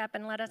stand up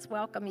and let us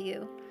welcome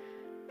you.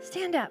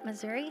 Stand up,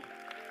 Missouri.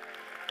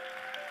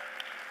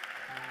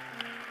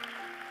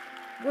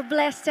 We're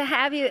blessed to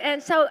have you.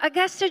 And so,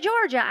 Augusta,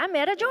 Georgia, I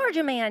met a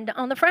Georgia man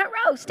on the front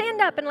row.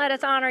 Stand up and let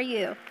us honor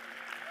you.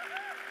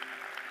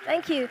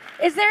 Thank you.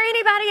 Is there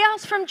anybody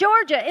else from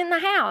Georgia in the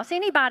house?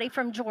 Anybody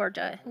from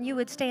Georgia? You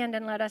would stand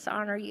and let us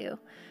honor you.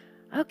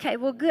 Okay,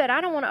 well, good. I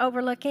don't want to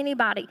overlook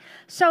anybody.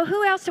 So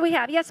who else do we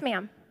have? Yes,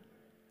 ma'am.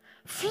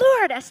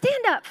 Florida.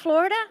 Stand up,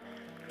 Florida.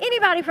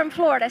 Anybody from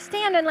Florida,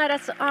 stand and let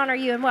us honor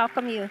you and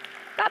welcome you.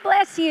 God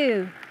bless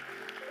you.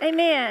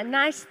 Amen.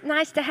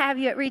 Nice to have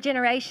you at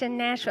Regeneration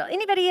Nashville.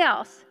 Anybody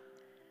else?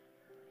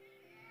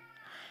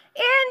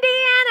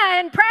 Indiana,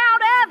 and proud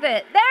of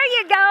it. There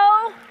you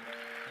go.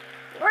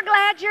 We're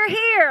glad you're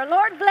here.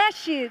 Lord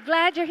bless you.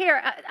 Glad you're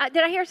here.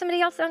 Did I hear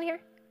somebody else on here?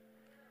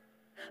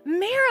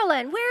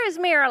 Maryland. Where is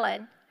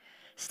Maryland?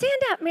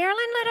 Stand up,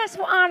 Maryland. Let us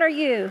honor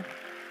you.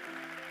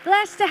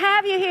 Blessed to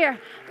have you here.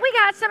 We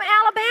got some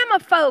Alabama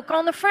folk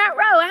on the front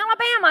row.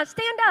 Alabama,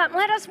 stand up and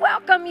let us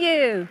welcome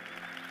you.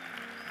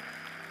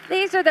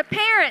 These are the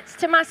parents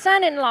to my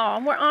son-in-law,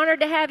 and we're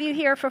honored to have you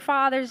here for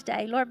Father's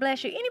Day. Lord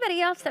bless you.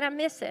 Anybody else that I'm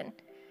missing?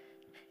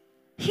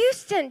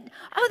 Houston.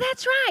 Oh,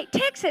 that's right.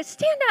 Texas,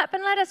 stand up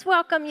and let us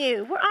welcome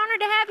you. We're honored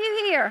to have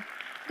you here.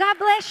 God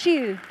bless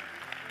you.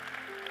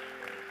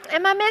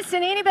 Am I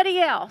missing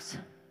anybody else?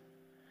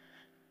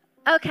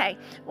 Okay,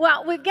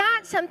 well, we've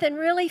got something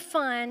really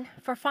fun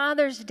for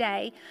Father's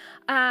Day.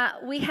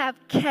 We have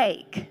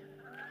cake.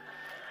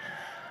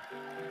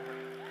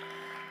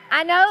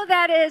 I know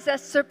that is a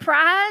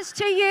surprise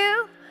to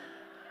you.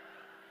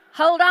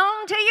 Hold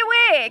on to your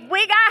wig.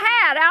 We got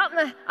hat out in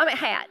the,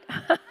 hat.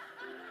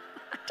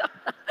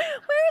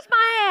 Where's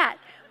my hat?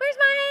 Where's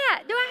my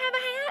hat? Do I have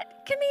a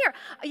hat? Come here.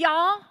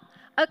 Y'all,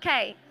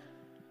 okay.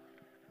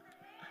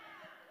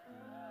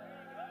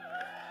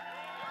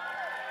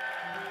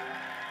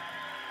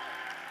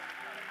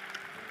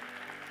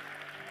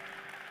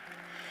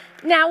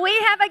 Now, we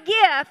have a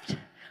gift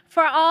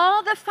for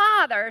all the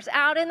fathers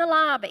out in the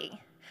lobby,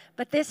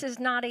 but this is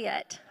not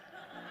it.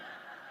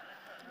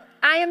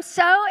 I am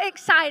so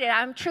excited.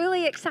 I'm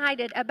truly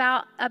excited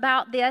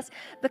about this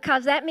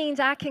because that means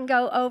I can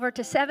go over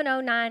to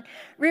 709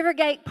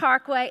 Rivergate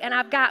Parkway and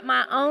I've got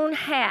my own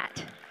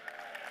hat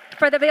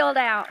for the build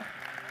out.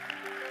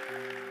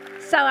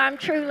 So I'm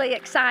truly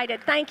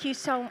excited. Thank you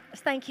so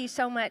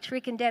much,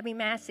 Rick and Debbie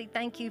Massey.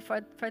 Thank you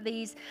for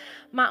these,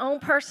 my own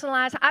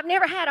personalized. I've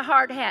never had a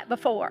hard hat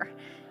before.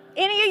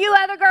 Any of you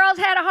other girls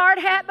had a hard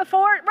hat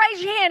before?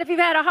 Raise your hand if you've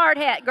had a hard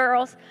hat,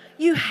 girls.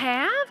 You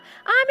have?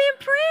 I'm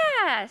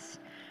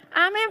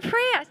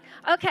impressed.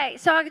 Okay,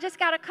 so I just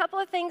got a couple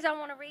of things I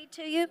want to read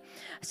to you.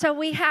 So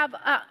we have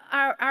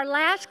our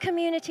last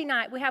community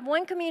night. We have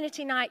one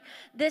community night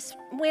this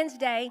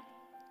Wednesday,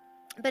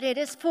 but it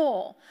is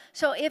full.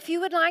 So if you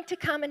would like to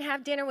come and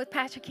have dinner with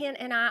Pastor Ken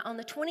and I on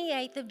the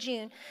 28th of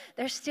June,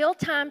 there's still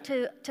time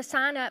to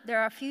sign up. There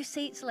are a few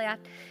seats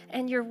left,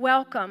 and you're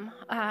welcome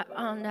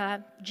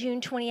on June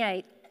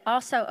 28th.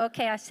 Also,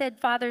 okay, I said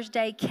Father's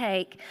Day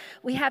cake.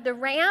 We have the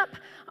ramp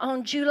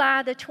on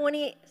July the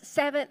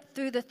 27th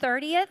through the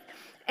 30th.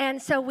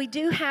 And so we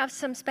do have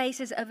some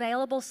spaces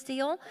available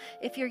still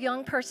if your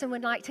young person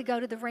would like to go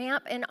to the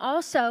ramp. And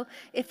also,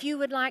 if you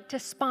would like to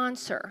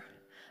sponsor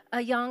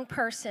a young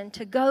person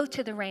to go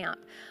to the ramp.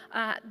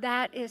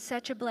 That is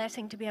such a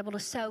blessing to be able to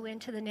sow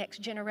into the next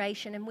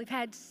generation. And we've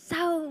had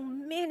so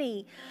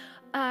many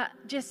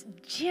just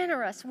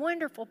generous,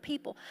 wonderful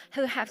people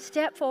who have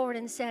stepped forward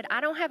and said,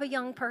 I don't have a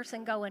young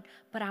person going,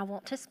 but I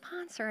want to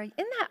sponsor. Isn't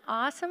that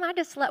awesome?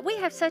 We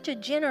have such a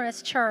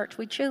generous church.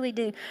 We truly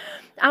do.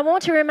 I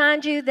want to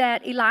remind you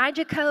that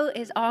Elijah Co.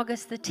 is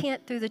August the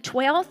 10th through the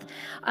 12th.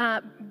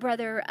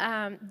 Brother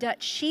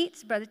Dutch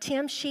Sheets, Brother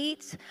Tim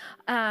Sheets,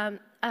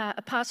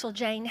 Apostle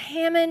Jane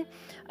Hammond,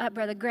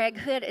 Brother Greg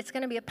Hood. It's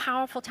going to be a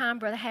powerful time.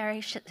 Brother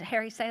Harry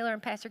Saylor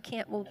and Pastor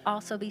Kent will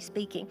also be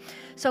speaking.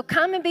 So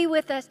come and be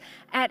with us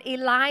at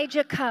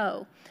Elijah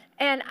Co.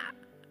 And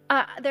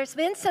there's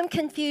been some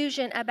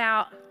confusion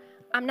about,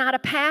 I'm not a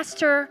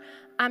pastor,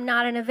 I'm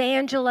not an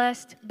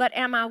evangelist, but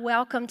am I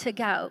welcome to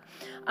go?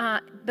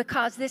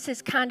 Because this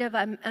is kind of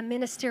a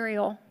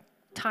ministerial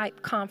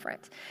type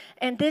conference.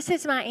 And this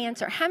is my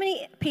answer. How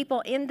many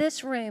people in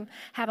this room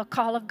have a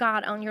call of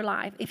God on your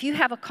life? If you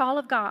have a call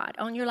of God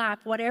on your life,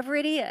 whatever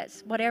it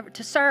is, whatever,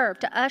 to serve,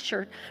 to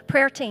usher,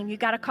 prayer team, you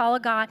got a call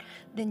of God,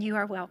 then you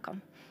are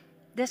welcome.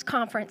 This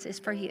conference is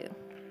for you.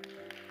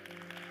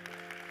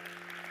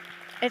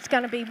 It's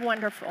going to be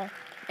wonderful,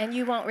 and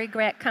you won't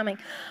regret coming.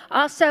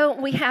 Also,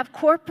 we have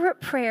corporate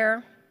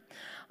prayer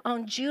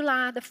on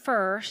July the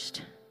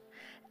 1st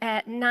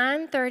at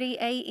 9:30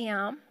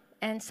 a.m.,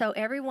 and so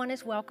everyone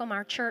is welcome.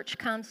 Our church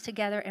comes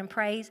together and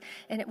prays,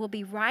 and it will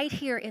be right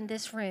here in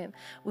this room.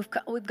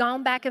 We've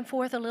gone back and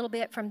forth a little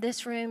bit from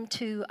this room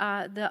to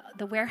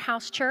the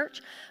warehouse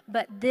church,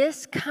 but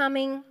this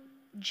coming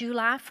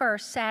July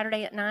 1st,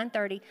 Saturday at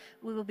 9:30,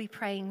 we will be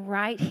praying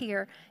right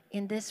here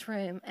in this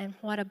room, and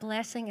what a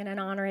blessing and an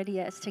honor it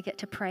is to get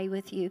to pray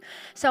with you.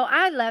 So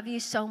I love you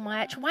so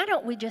much. Why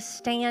don't we just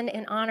stand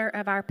in honor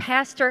of our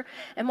pastor,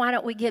 and why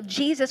don't we give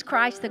Jesus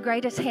Christ the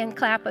greatest hand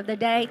clap of the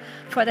day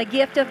for the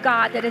gift of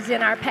God that is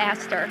in our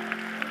pastor.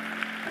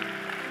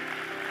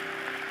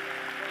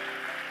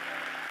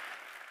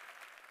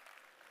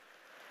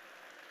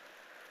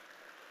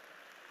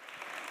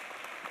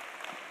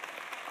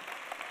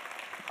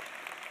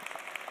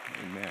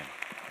 Amen.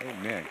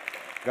 Amen.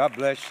 God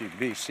bless you.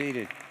 Be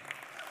seated.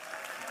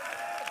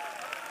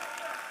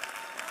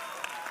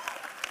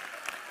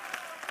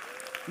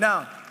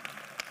 Now,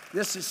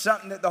 this is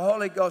something that the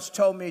Holy Ghost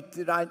told me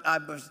that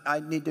I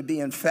need to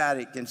be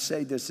emphatic and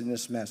say this in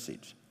this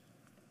message.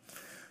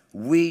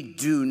 We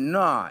do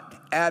not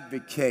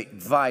advocate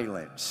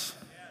violence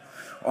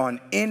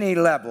on any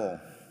level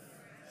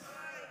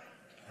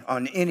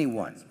on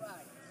anyone.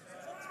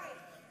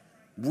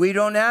 We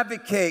don't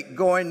advocate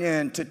going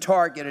in to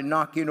Target and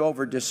knocking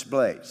over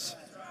displays.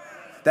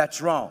 That's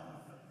wrong.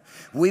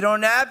 We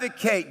don't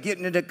advocate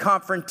getting into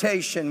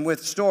confrontation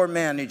with store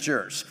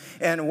managers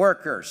and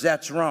workers.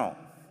 That's wrong.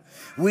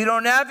 We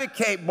don't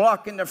advocate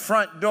blocking the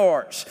front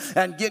doors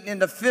and getting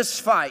into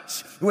fist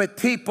fights with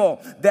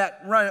people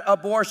that run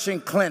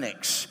abortion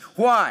clinics.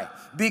 Why?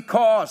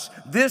 Because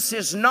this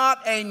is not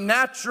a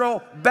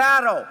natural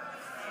battle.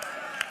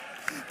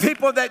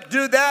 People that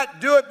do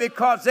that do it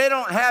because they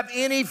don't have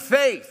any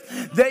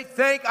faith. They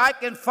think I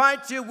can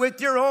fight you with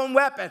your own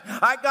weapon.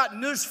 I got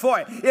news for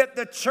you. If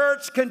the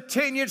church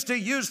continues to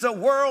use the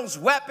world's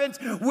weapons,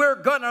 we're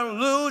going to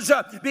lose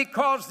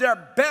because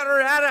they're better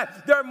at it.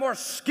 They're more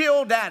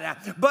skilled at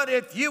it. But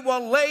if you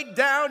will lay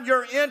down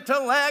your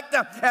intellect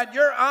and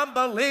your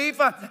unbelief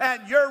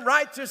and your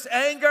righteous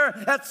anger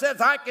that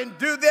says I can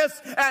do this,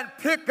 and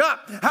pick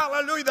up,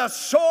 hallelujah, the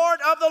sword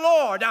of the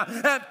Lord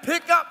and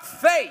pick up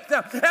faith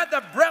and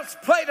the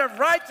breastplate of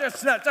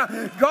righteousness.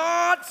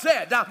 God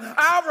said,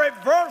 I'll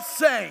reverse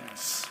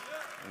things.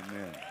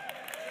 Amen.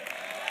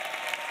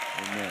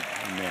 Amen.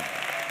 Amen.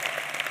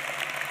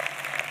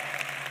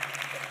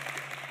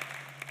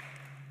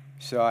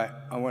 So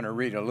I want to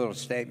read a little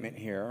statement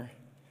here.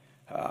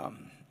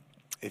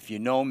 If you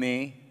know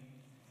me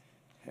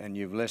and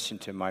you've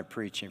listened to my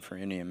preaching for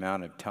any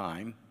amount of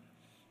time,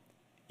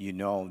 you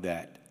know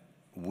that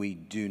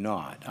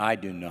I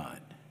do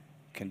not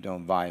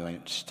condone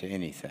violence to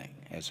anything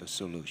as a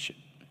solution.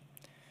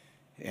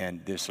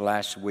 And this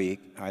last week,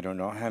 I don't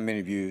know how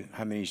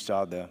many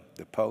saw the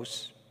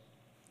posts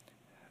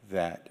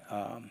that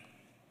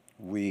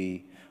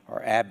we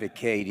are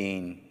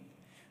advocating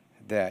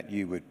that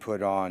you would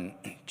put on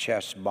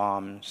chest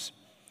bombs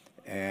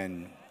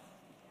and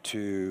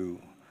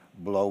to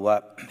blow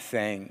up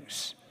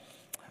things,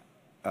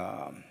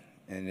 and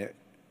it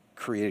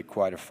created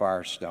quite a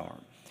firestorm.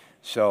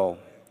 So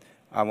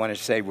I want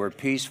to say we're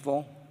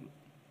peaceful,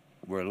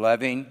 we're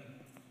loving,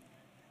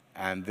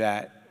 and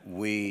that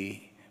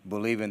we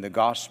believe in the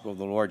gospel of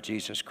the Lord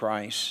Jesus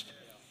Christ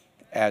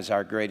as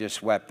our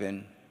greatest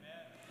weapon.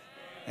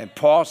 And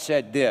Paul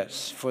said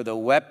this, for the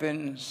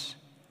weapons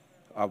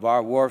of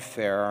our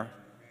warfare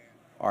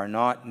are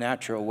not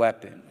natural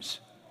weapons,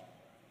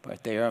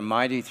 but they are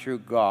mighty through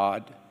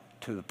God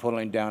to the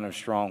pulling down of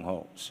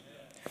strongholds.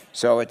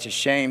 So it's a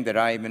shame that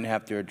I even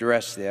have to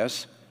address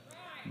this,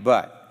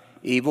 but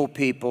evil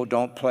people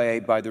don't play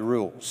by the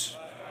rules.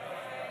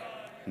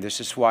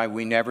 This is why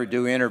we never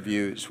do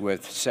interviews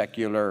with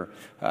secular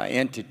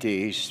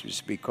entities,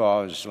 just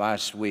because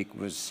last week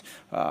was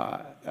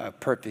a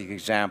perfect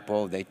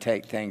example. They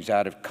take things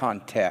out of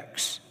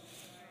context,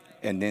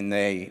 and then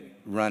they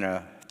run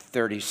a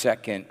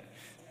 30-second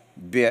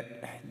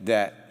bit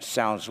that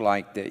sounds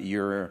like that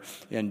you're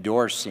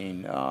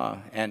endorsing,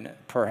 and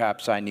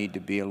perhaps I need to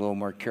be a little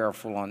more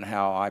careful on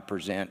how I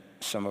present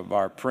some of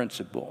our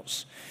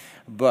principles.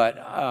 But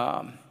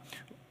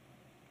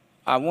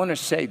I want to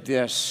say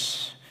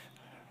this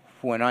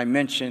when I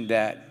mentioned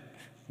that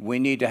we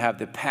need to have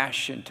the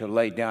passion to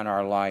lay down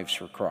our lives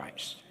for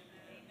Christ.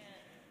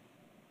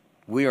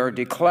 We are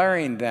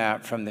declaring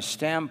that from the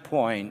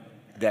standpoint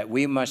that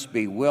we must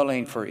be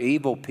willing for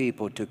evil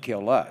people to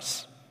kill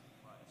us,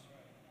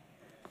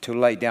 to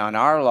lay down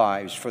our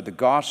lives for the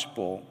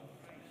gospel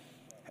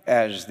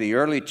as the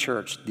early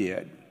church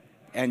did.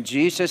 And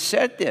Jesus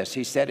said this.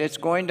 He said, it's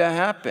going to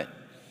happen.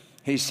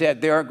 He said,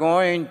 they're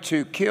going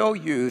to kill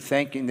you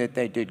thinking that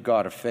they did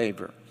God a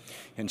favor.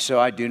 And so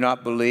I do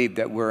not believe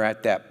that we're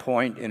at that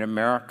point in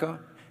America.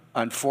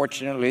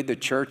 Unfortunately, the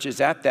church is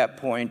at that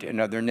point in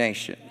other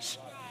nations.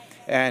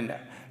 And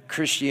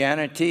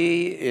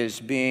Christianity is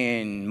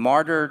being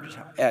martyred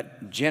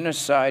at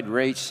genocide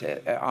rates,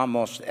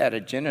 almost at a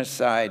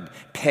genocide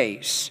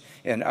pace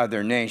in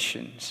other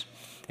nations.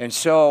 And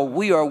so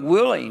we are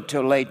willing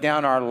to lay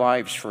down our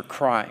lives for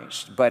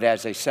Christ, but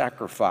as a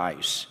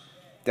sacrifice,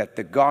 that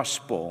the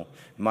gospel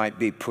might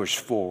be pushed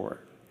forward.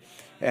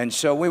 And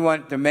so we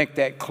want to make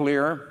that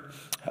clear.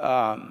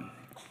 I'm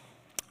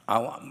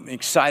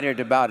excited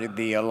about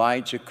the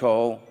Elijah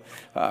Cole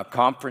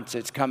conference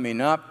that's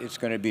coming up. It's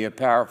going to be a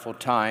powerful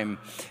time.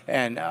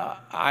 And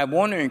I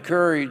want to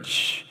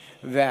encourage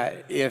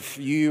that if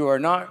you are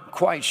not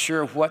quite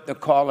sure what the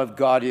call of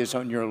God is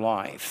on your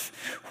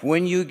life,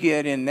 when you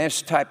get in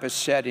this type of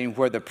setting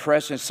where the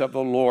presence of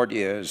the Lord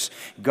is,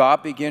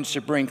 God begins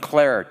to bring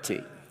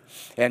clarity.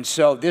 And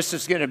so this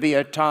is going to be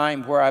a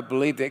time where I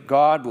believe that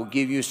God will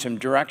give you some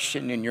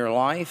direction in your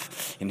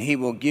life, and He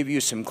will give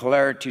you some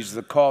clarity to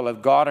the call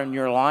of God in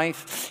your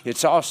life.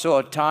 It's also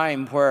a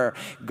time where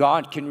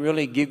God can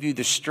really give you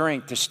the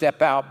strength to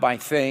step out by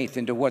faith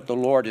into what the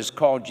Lord has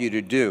called you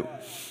to do.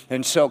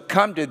 And so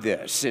come to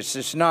this.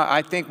 It's not,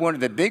 I think one of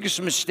the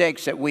biggest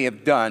mistakes that we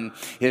have done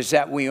is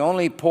that we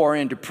only pour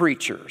into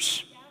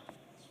preachers.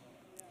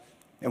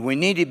 And we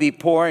need to be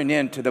pouring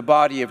into the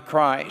body of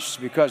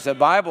Christ, because the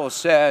Bible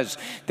says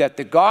that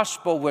the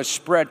gospel was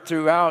spread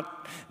throughout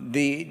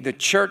the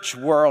church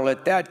world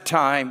at that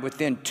time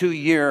within 2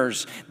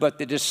 years, but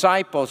the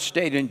disciples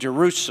stayed in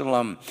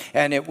Jerusalem,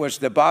 and it was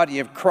the body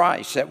of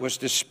Christ that was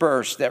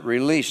dispersed, that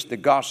released the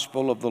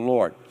gospel of the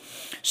Lord.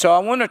 So I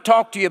want to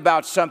talk to you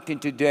about something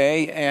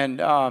today,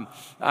 and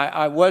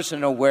I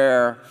wasn't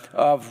aware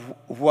of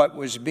what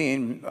was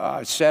being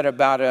said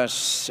about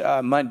us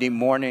Monday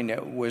morning.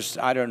 It was,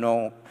 I don't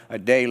know, a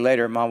day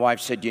later, my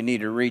wife said, you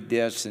need to read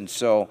this, and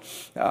so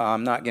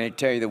I'm not going to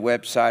tell you the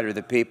website or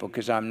the people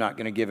because I'm not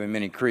going to give them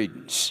any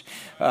credence.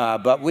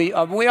 But we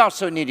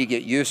also need to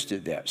get used to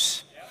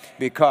this.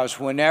 Because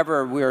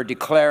whenever we're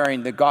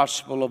declaring the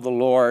gospel of the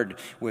Lord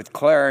with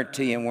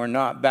clarity and we're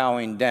not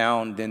bowing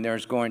down, then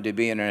there's going to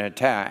be an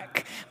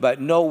attack. But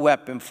no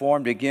weapon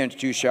formed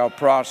against you shall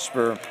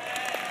prosper.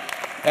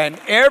 And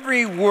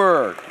every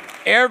word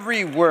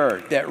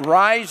that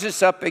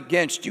rises up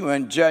against you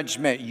in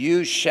judgment,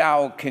 you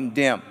shall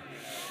condemn.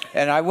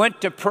 And I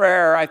went to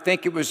prayer, I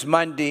think it was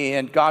Monday,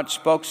 and God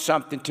spoke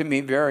something to me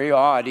very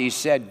odd. He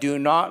said, do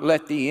not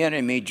let the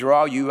enemy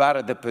draw you out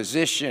of the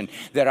position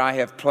that I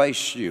have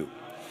placed you.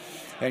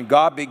 And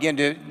God began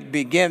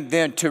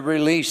then to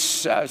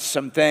release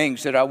some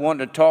things that I want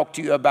to talk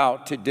to you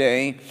about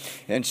today.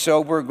 And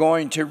so we're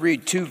going to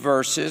read 2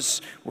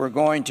 verses. We're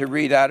going to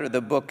read out of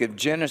the book of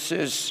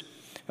Genesis,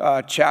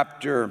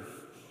 chapter,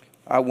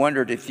 I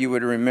wondered if you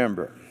would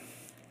remember.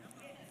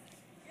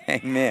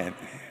 Amen.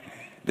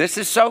 This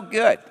is so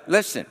good.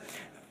 Listen,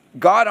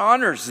 God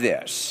honors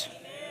this.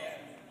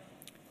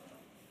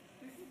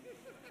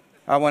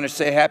 I want to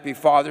say happy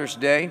Father's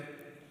Day.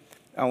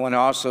 I want to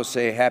also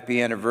say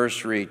happy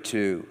anniversary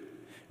to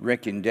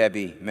Rick and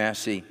Debbie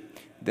Massey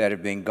that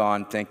have been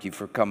gone. Thank you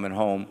for coming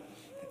home.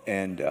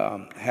 And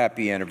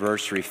happy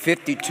anniversary.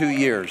 52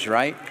 years,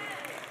 right?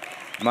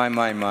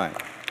 My.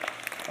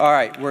 All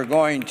right, we're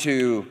going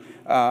to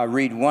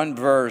read one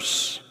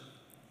verse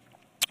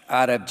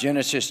out of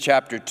Genesis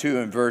chapter 2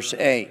 and verse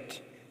 8.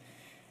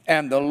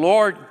 And the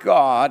Lord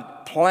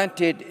God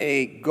planted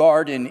a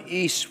garden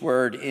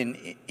eastward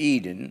in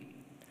Eden,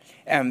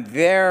 and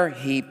there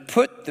He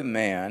put the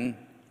man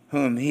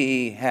whom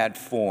He had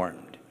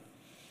formed.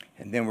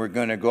 And then we're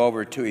going to go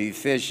over to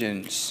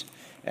Ephesians,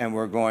 and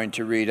we're going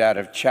to read out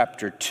of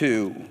chapter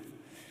 2.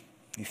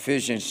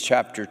 Ephesians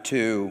chapter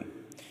 2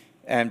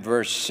 and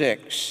verse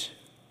 6.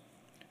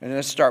 And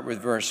let's start with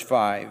verse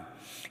 5.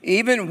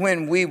 Even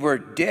when we were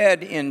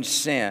dead in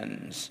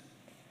sins,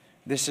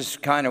 this is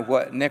kind of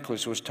what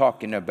Nicholas was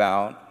talking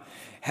about,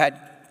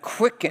 had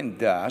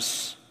quickened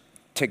us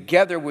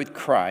together with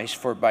Christ,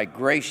 for by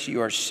grace you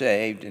are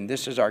saved, and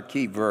this is our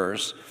key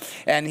verse,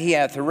 and He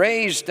hath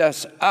raised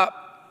us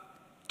up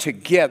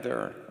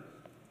together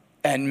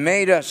and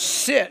made us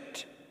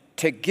sit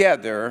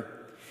together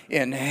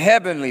in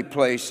heavenly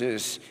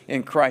places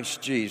in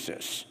Christ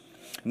Jesus.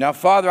 Now,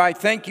 Father, I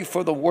thank you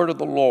for the word of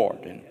the Lord.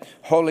 And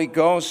Holy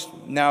Ghost,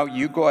 now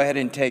you go ahead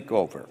and take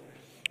over.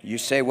 You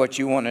say what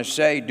you want to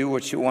say, do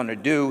what you want to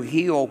do,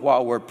 heal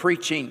while we're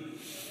preaching.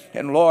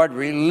 And Lord,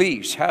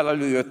 release,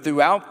 hallelujah,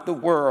 throughout the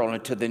world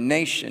and to the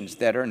nations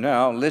that are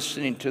now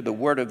listening to the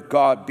word of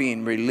God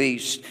being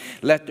released.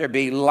 Let there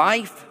be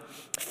life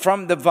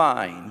from the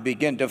vine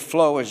begin to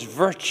flow as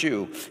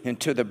virtue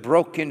into the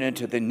broken,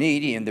 into the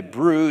needy, and the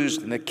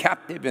bruised, and the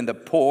captive, and the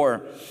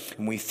poor.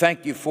 And we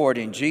thank you for it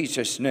in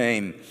Jesus'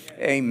 name.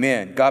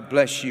 Amen. God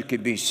bless you. You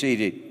can be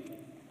seated.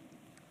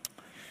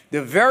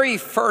 The very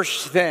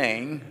first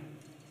thing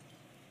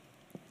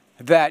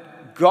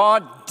that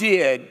God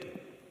did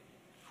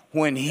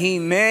when He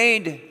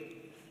made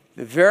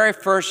the very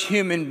first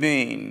human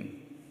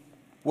being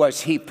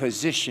was He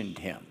positioned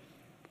him.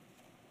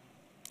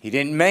 He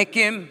didn't make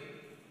him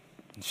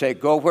and say,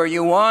 go where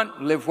you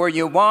want, live where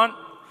you want.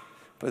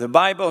 But the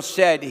Bible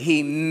said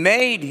He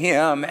made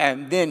him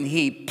and then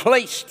He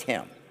placed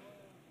him.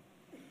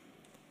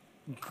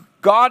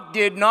 God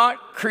did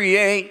not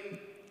create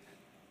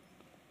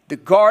the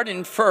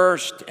garden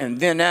first and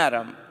then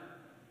Adam,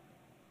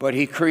 but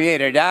He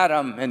created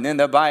Adam, and then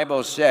the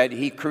Bible said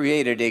He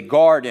created a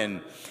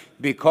garden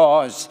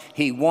because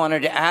He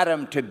wanted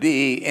Adam to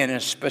be in a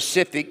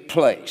specific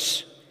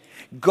place.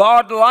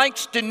 God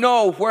likes to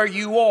know where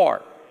you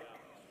are.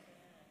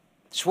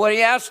 That's what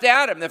He asked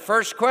Adam. The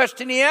first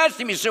question He asked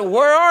him, He said,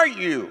 where are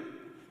you?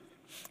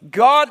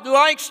 God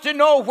likes to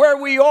know where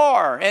we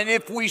are. And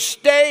if we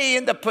stay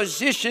in the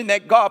position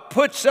that God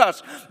puts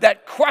us,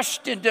 that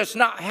question does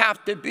not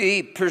have to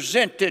be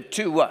presented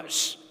to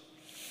us.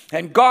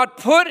 And God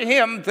put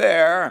him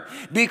there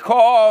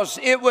because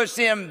it was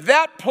in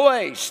that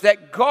place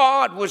that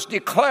God was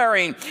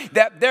declaring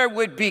that there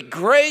would be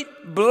great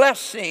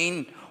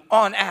blessing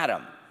on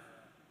Adam.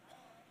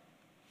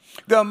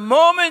 The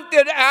moment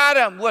that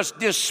Adam was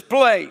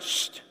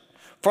displaced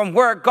from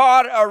where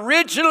God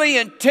originally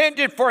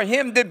intended for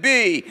him to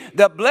be,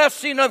 the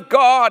blessing of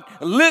God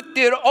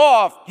lifted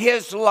off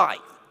his life.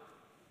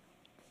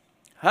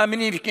 How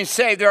many of you can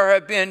say there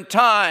have been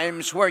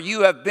times where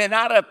you have been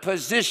out of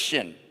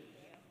position?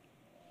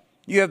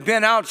 You have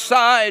been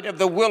outside of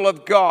the will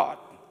of God.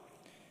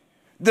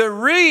 The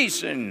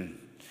reason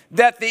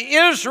that the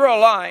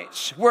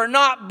Israelites were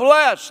not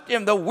blessed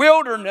in the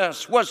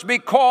wilderness was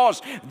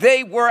because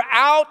they were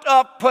out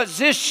of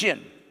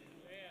position.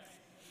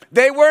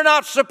 They were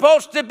not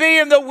supposed to be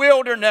in the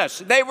wilderness.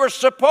 They were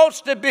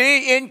supposed to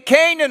be in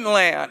Canaan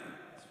land.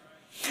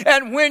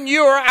 And when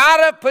you are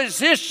out of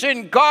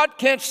position, God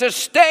can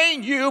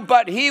sustain you,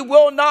 but He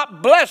will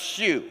not bless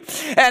you.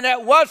 And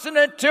it wasn't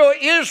until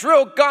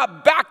Israel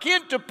got back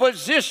into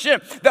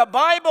position, the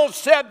Bible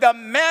said the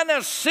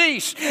manna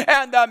ceased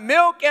and the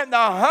milk and the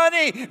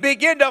honey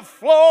began to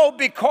flow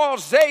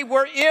because they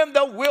were in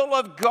the will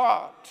of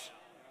God.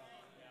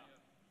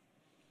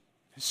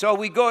 So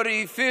we go to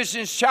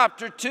Ephesians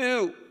chapter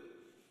 2.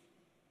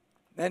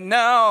 And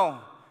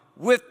now,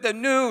 with the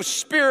new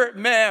spirit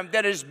man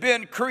that has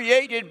been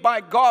created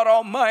by God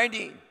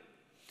Almighty,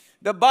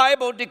 the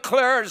Bible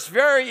declares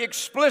very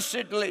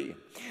explicitly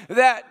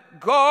that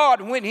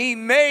God, when He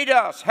made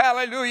us,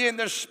 hallelujah, in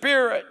the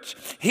Spirit,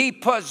 He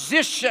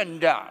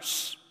positioned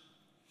us.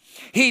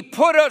 He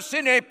put us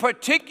in a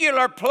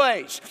particular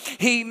place.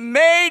 He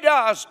made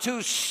us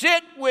to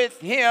sit with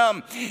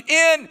Him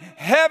in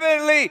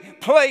heavenly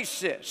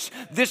places.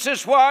 This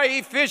is why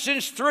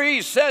Ephesians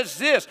 3 says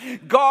this: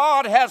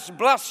 God has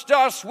blessed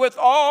us with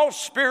all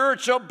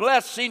spiritual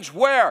blessings.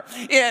 Where?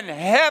 In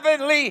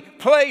heavenly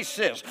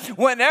places.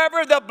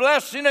 Whenever the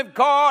blessing of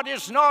God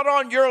is not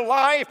on your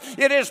life,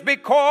 it is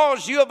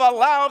because you have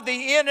allowed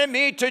the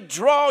enemy to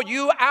draw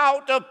you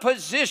out of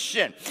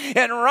position.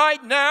 And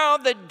right now,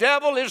 the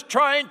devil is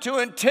trying to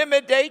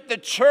intimidate the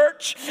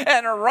church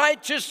and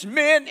righteous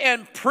men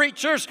and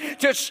preachers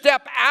to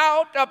step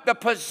out of the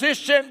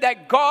position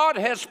that God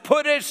has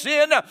put us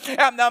in.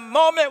 And the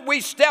moment we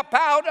step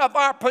out of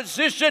our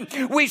position,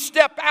 we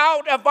step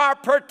out of our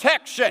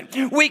protection.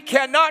 We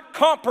cannot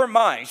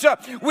compromise.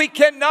 We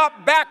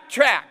cannot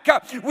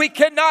backtrack. We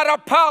cannot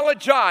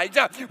apologize.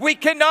 We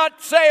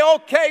cannot say,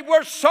 okay,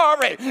 we're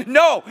sorry.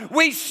 No,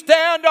 we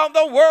stand on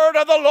the word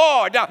of the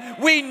Lord.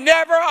 We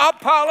never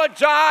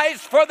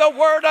apologize for the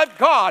word of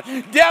God.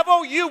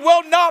 Devil, you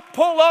will not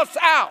pull us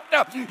out.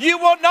 You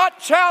will not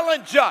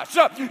challenge us.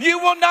 You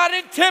will not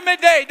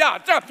intimidate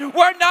us.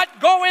 We're not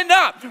going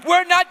up.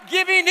 We're not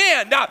giving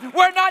in.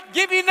 We're not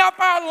giving up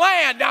our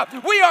land.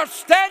 We are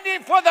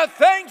standing for the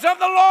things of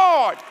the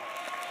Lord.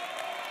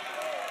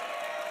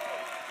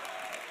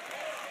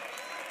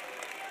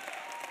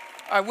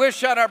 I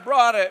wish I'd have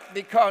brought it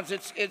because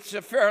it's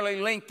a fairly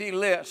lengthy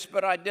list,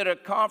 but I did a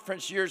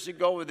conference years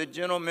ago with a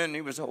gentleman.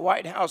 He was a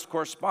White House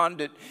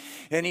correspondent,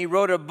 and he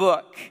wrote a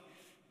book,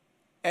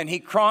 and he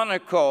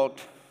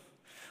chronicled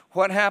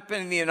what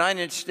happened in the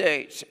United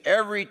States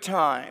every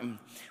time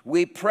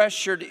we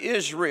pressured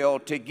Israel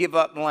to give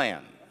up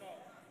land.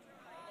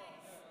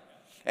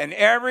 And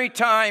every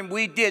time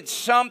we did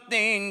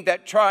something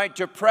that tried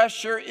to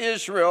pressure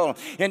Israel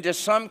into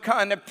some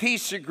kind of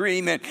peace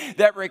agreement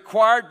that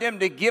required them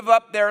to give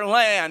up their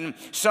land,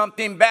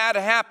 something bad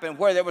happened,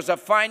 where there was a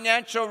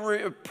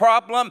financial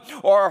problem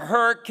or a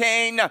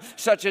hurricane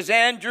such as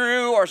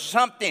Andrew or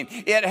something.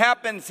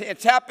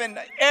 It's happened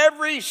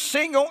every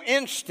single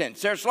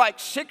instance. There's like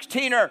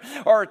 16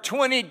 or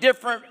 20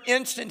 different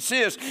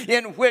instances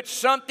in which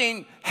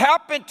something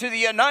happened to the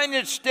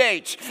United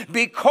States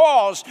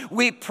because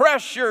we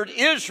pressured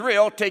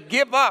Israel to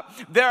give up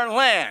their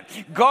land.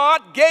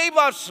 God gave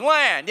us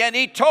land, and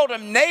He told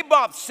him,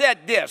 Naboth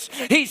said this.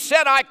 He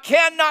said, I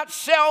cannot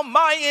sell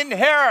my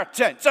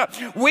inheritance.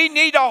 We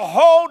need to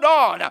hold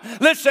on.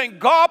 Listen,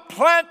 God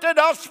planted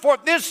us for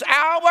this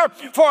hour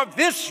for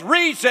this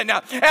reason.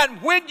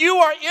 And when you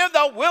are in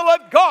the will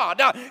of God,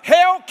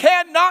 hell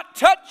cannot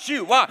touch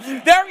you.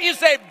 There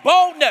is a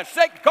boldness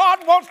that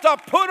God wants to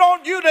put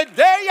on you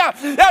today,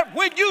 that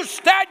when you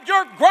stand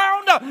your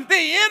ground, the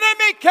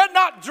enemy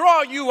cannot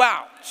draw you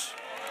out.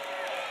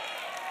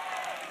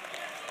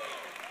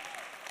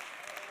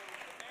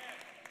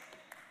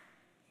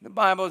 The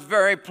Bible is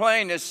very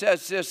plain. It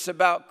says this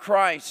about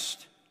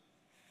Christ.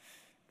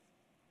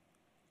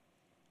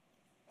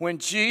 When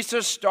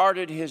Jesus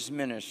started His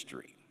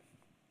ministry,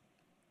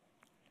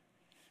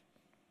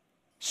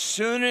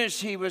 soon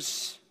as He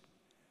was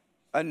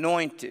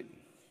anointed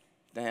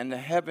and the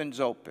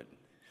heavens opened,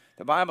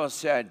 the Bible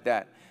said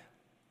that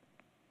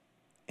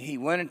He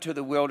went into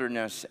the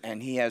wilderness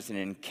and He has an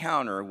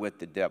encounter with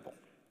the devil.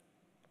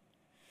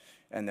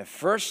 And the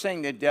first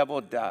thing the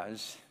devil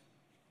does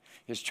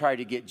is try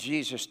to get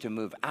Jesus to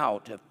move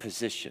out of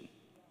position.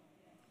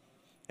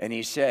 And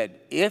he said,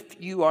 if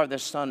you are the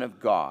Son of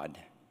God,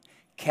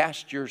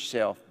 cast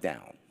yourself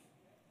down.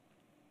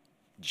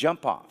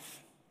 Jump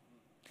off.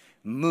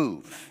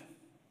 Move.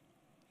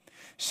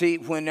 See,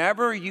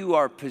 whenever you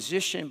are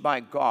positioned by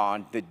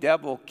God, the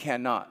devil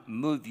cannot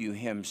move you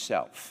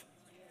himself.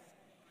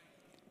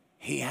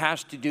 He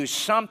has to do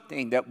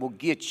something that will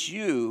get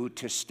you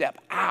to step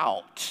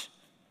out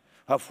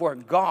of where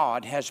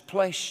God has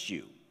placed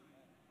you.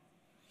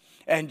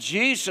 And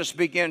Jesus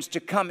begins to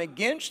come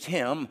against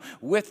him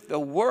with the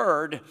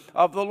word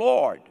of the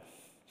Lord.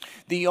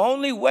 The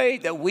only way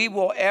that we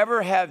will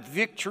ever have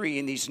victory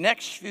in these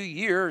next few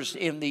years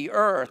in the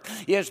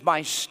earth is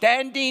by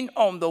standing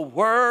on the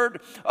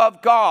word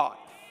of God.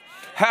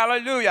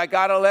 Hallelujah. I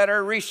got a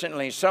letter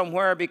recently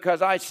somewhere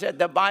because I said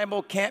the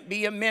Bible can't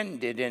be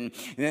amended.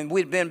 And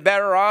we'd been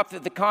better off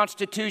if the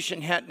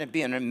Constitution hadn't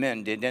been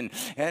amended.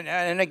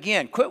 And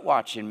again, quit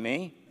watching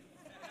me.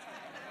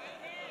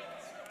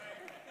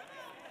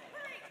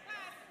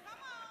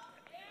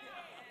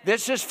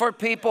 This is for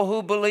people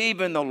who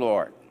believe in the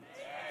Lord.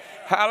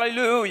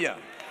 Hallelujah.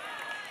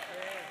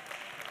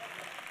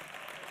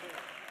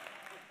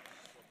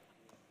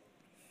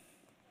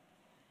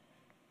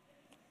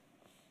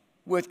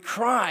 With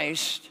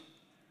Christ,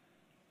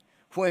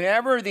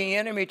 whenever the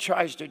enemy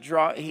tries to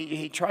draw,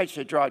 he tries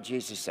to draw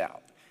Jesus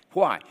out.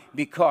 Why?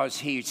 Because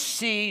he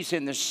sees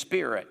in the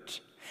spirit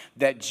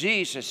that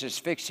Jesus is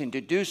fixing to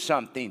do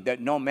something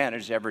that no man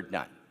has ever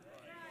done.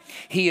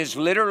 He is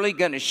literally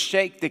going to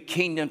shake the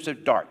kingdoms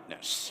of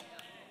darkness.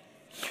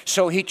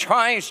 So he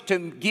tries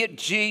to get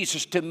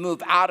Jesus to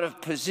move out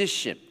of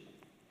position.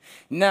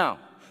 Now,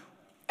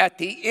 at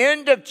the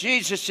end of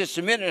Jesus'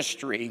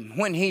 ministry,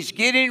 when he's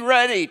getting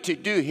ready to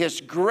do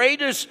his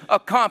greatest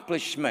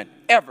accomplishment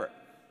ever,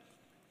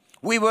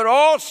 we would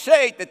all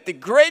say that the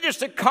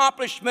greatest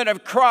accomplishment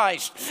of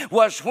Christ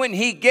was when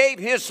he gave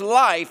his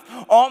life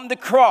on the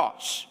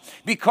cross.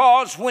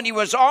 Because when he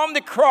was on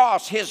the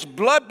cross, his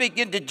blood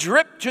began to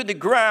drip to the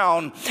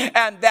ground,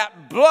 and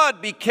that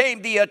blood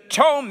became the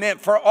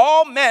atonement for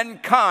all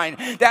mankind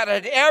that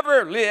had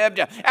ever lived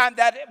and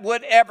that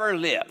would ever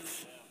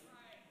live.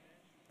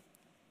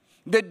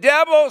 The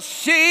devil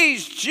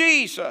sees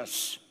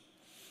Jesus,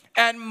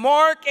 and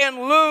Mark and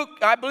Luke,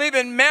 I believe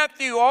in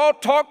Matthew, all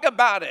talk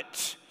about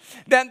it.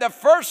 Then the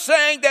first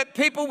thing that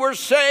people were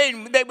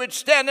saying, they would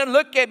stand and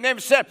look at him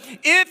and say,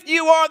 if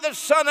you are the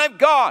Son of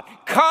God,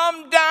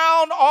 come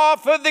down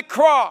off of the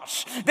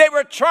cross. They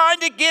were trying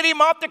to get him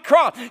off the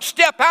cross.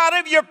 Step out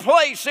of your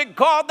place that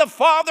God the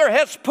Father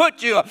has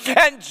put you.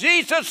 And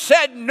Jesus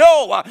said,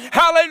 no,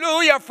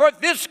 hallelujah, for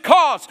this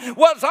cause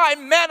was I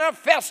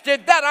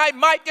manifested that I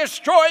might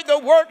destroy the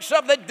works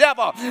of the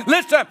devil.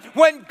 Listen,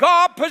 when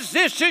God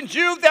positions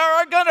you, there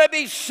are going to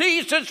be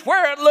seasons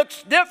where it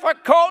looks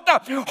difficult.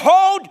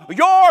 Hold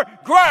your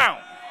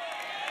ground.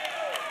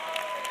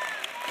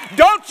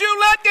 Don't you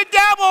let the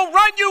devil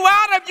run you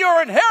out of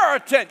your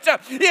inheritance.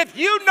 If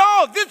you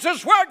know this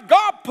is where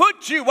God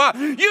put you,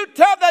 you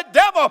tell the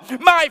devil,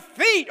 my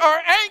feet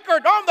are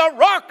anchored on the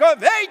rock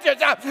of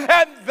ages,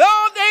 and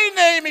though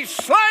they may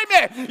slay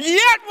me,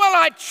 yet will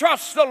I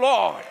trust the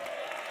Lord.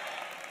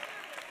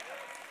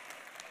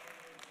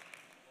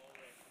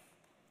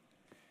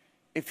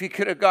 If he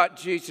could have got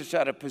Jesus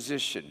out of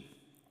position,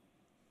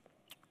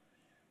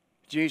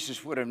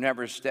 Jesus would have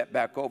never stepped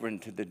back over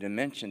into the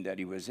dimension that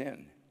he was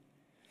in.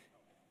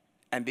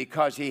 And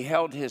because he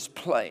held his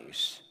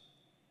place,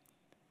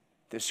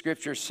 the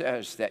scripture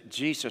says that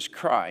Jesus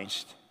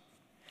Christ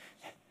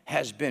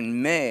has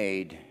been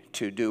made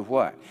to do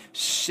what?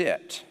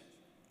 Sit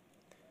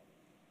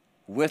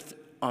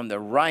on the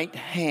right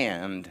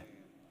hand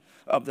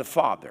of the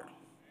Father.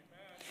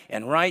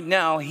 And right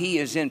now he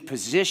is in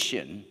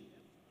position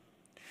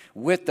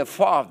with the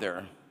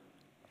Father,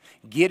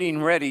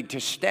 getting ready to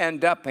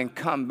stand up and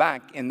come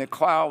back in the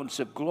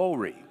clouds of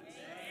glory.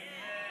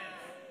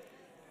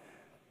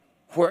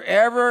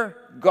 Wherever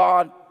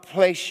God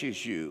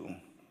places you,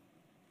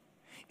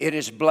 it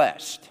is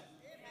blessed.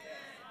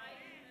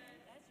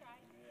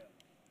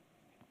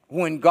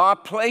 When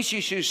God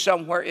places you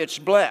somewhere, it's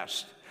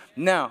blessed.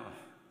 Now,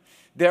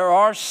 there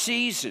are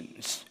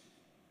seasons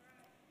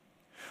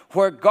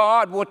where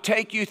God will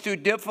take you through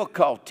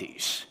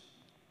difficulties,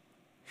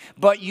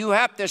 but you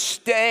have to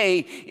stay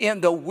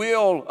in the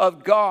will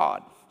of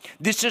God.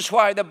 This is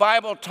why the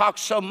Bible talks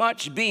so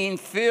much being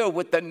filled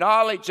with the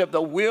knowledge of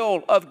the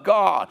will of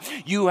God.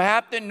 You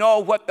have to know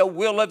what the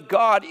will of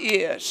God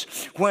is.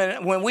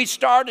 When we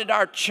started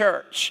our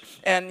church,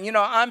 and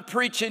I'm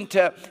preaching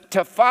to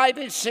 5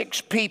 and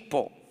 6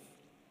 people.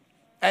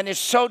 And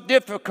it's so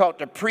difficult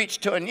to preach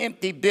to an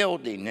empty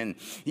building. And,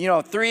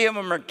 3 of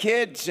them are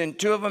kids and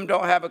 2 of them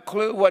don't have a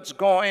clue what's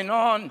going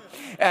on.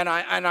 And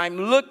I'm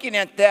looking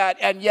at that,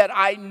 and yet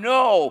I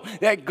know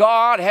that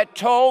God had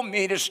told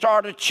me to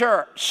start a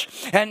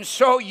church. And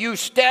so you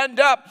stand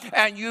up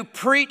and you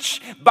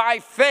preach by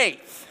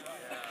faith.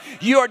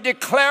 You are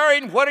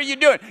declaring, what are you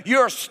doing?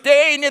 You're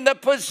staying in the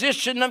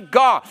position of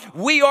God.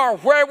 We are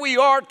where we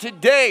are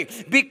today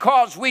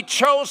because we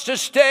chose to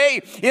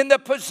stay in the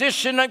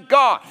position of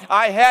God.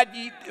 I had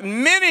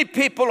many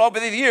people over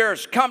the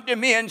years come to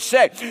me and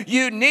say,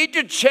 you need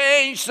to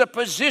change the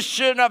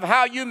position of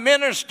how you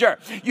minister.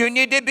 You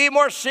need to be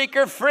more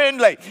seeker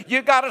friendly.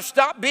 You got to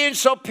stop being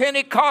so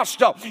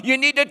Pentecostal. You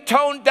need to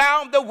tone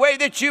down the way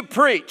that you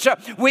preach.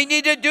 We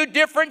need to do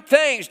different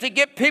things to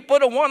get people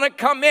to want to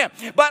come in.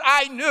 But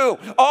I knew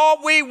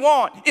all we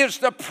want is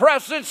the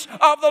presence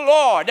of the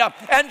Lord.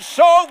 And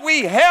so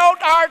we held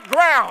our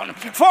ground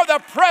for the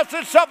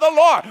presence of the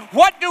Lord.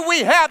 What do we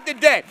have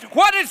today?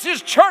 What is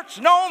this church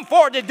known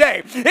for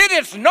today? It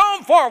is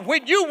known for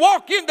when you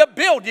walk in the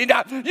building,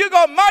 you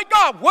go, my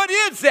God, what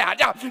is that?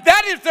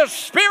 That is the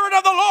Spirit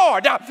of the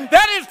Lord.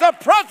 That is the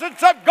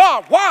presence of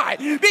God. Why?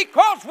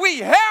 Because we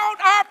held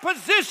our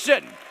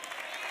position.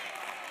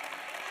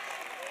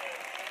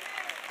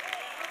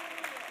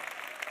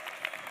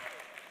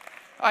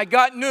 I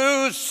got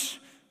news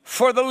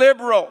for the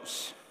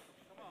liberals.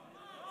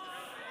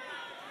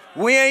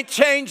 We ain't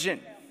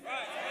changing.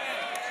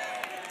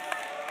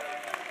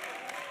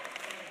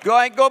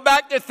 Go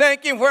back to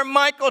thinking where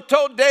Michael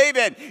told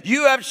David,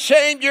 you have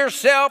shamed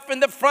yourself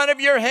in the front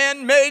of your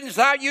handmaidens,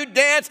 how you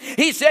dance.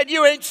 He said,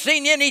 you ain't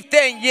seen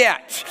anything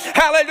yet.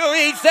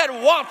 Hallelujah. He said,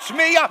 watch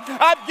me.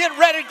 I'm getting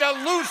ready to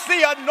loose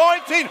the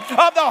anointing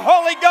of the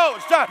Holy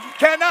Ghost.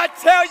 Can I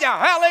tell you,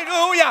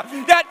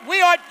 hallelujah, that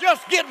we are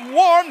just getting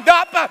warmed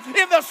up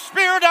in the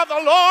Spirit of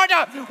the Lord.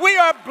 We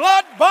are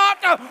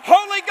blood-bought,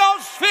 Holy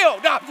Ghost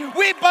filled.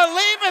 We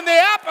believe in the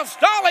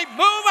apostolic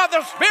move of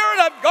the Spirit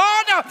of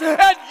God,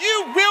 and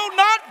you will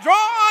not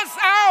draw us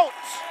out.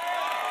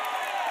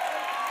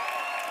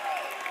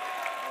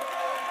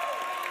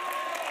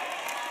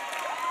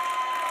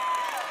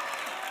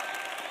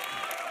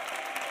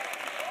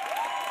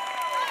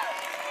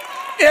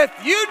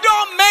 If you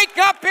don't make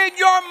up in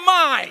your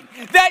mind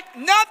that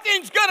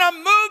nothing's going to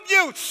move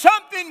you,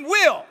 something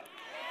will.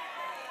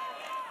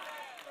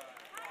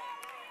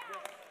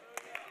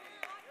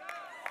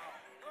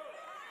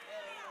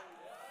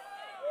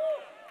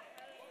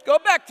 Go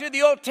back to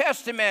the Old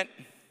Testament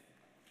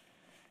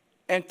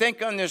and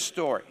think on this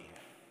story.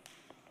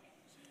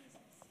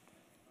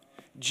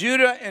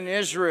 Judah and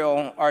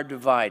Israel are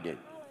divided.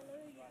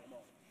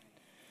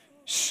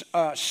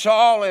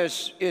 Saul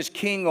is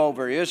king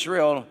over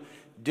Israel.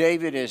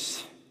 David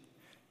is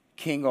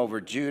king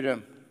over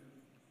Judah.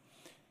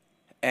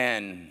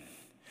 And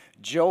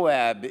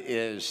Joab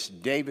is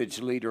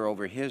David's leader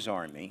over his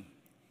army.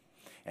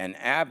 And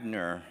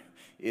Abner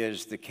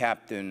is the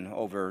captain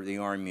over the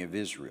army of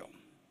Israel.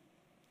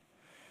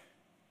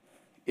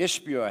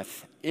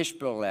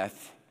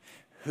 Ishbosheth,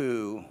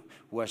 who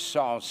was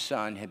Saul's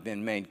son, had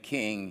been made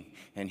king,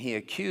 and he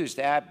accused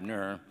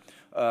Abner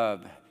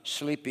of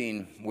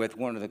sleeping with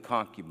one of the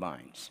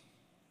concubines.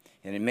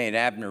 And it made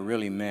Abner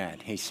really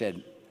mad. He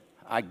said,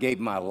 I gave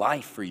my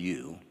life for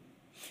you.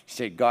 He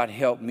said, God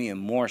help me, and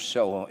more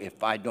so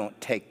if I don't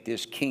take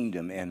this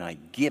kingdom and I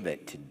give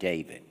it to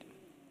David.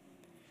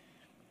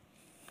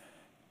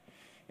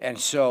 And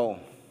so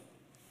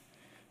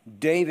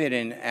David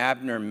and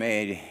Abner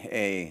made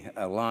an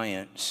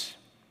alliance.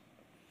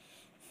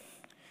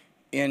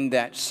 In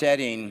that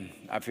setting,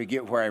 I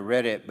forget where I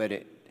read it,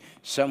 but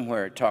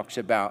somewhere it talks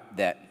about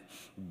that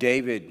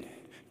David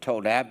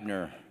told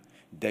Abner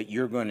that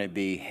you're going to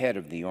be head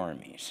of the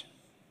armies.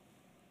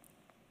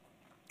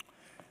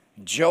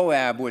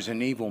 Joab was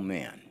an evil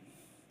man.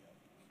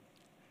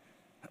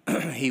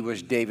 He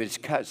was David's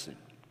cousin.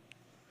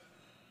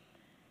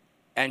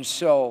 And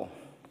so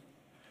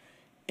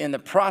in the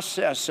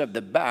process of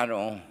the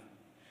battle,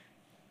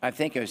 I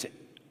think it was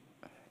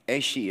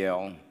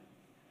Ashiel,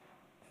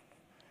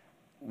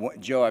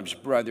 Joab's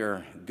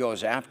brother,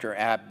 goes after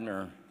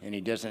Abner, and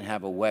he doesn't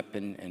have a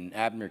weapon, and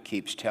Abner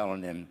keeps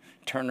telling him,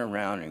 turn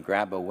around and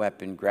grab a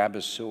weapon, grab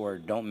a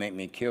sword, don't make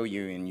me kill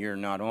you and you're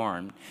not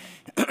armed.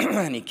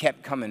 And he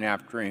kept coming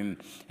after him,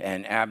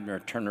 and Abner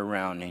turned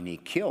around and he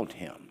killed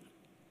him.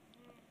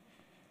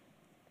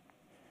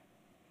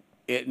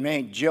 It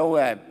made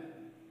Joab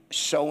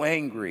so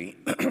angry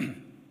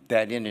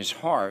that in his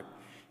heart,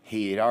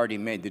 he had already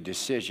made the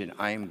decision,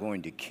 I am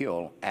going to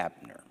kill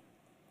Abner.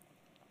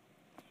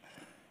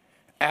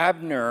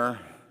 Abner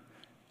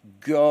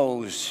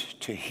goes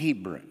to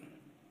Hebron,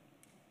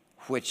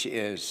 which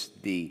is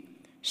the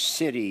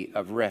city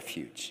of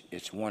refuge.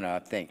 It's one of, I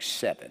think,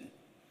 7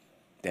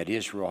 that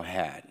Israel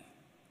had.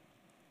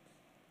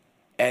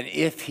 And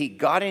if he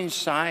got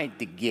inside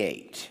the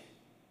gate,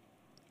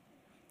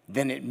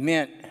 then it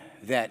meant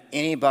that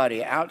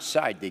anybody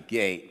outside the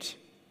gate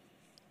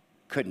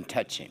couldn't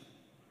touch him.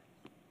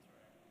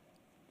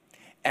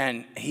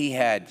 And he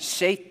had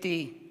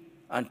safety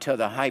until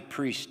the high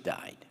priest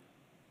died.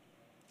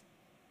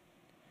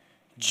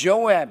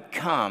 Joab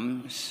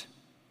comes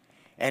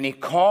and he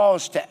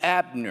calls to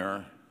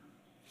Abner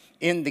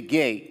in the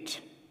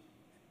gate,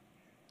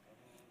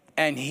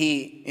 and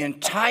he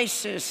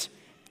entices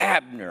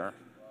Abner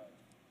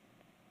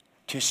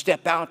to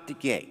step out the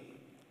gate.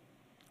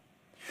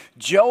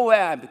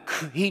 Joab,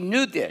 he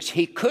knew this.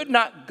 He could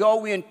not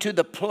go into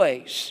the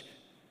place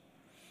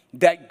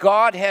that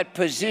God had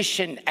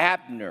positioned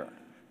Abner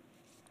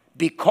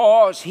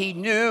because he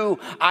knew,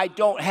 I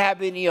don't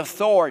have any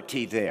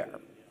authority there.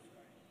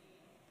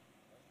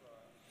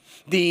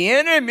 The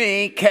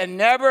enemy can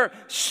never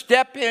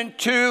step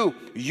into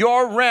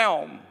your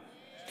realm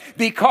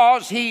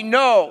because he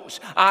knows,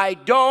 I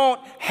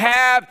don't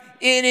have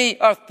any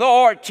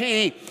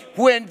authority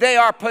when they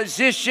are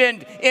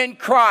positioned in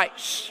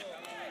Christ.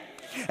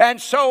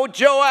 And so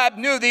Joab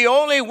knew the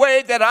only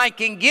way that I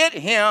can get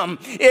him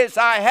is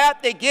I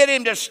have to get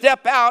him to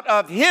step out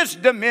of his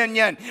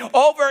dominion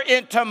over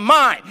into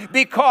mine,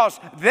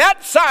 because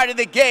that side of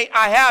the gate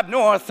I have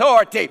no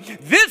authority.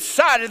 This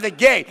side of the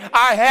gate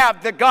I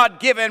have the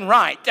God-given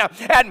right.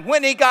 And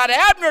when he got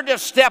Abner to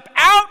step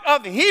out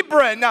of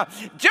Hebron,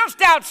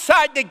 just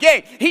outside the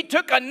gate, he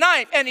took a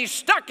knife and he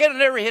stuck it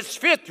under his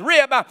fifth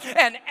rib,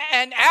 and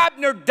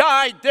Abner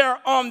died there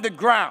on the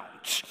ground.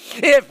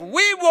 If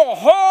we will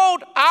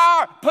hold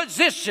our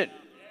position,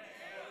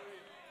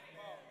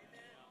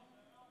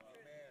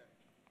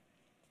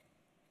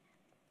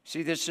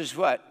 see, this is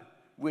what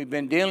we've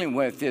been dealing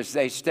with, is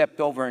they stepped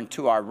over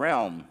into our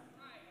realm,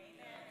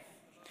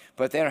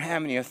 but they don't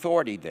have any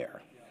authority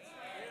there.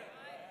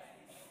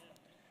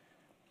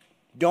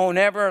 Don't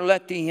ever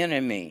let the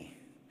enemy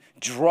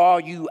draw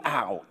you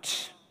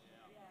out.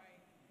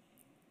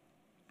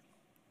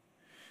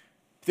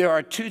 There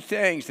are two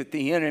things that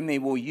the enemy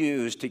will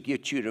use to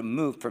get you to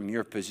move from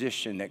your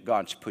position that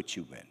God's put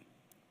you in.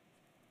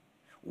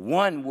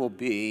 One will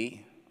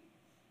be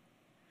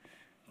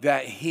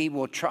that he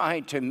will try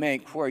to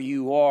make where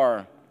you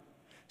are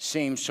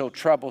seem so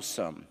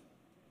troublesome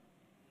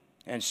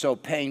and so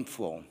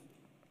painful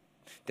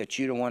that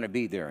you don't want to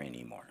be there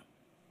anymore.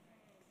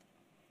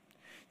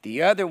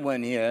 The other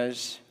one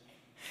is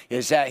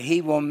that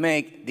he will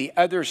make the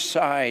other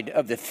side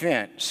of the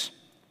fence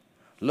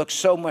look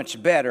so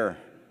much better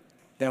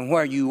than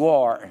where you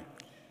are,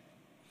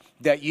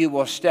 that you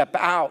will step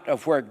out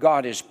of where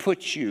God has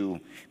put you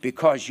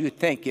because you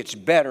think it's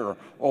better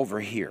over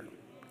here.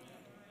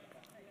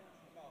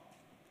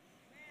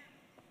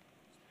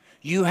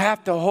 You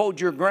have to hold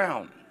your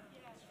ground.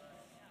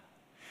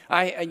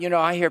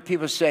 I hear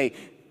people say,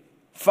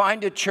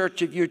 find a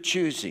church of your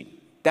choosing.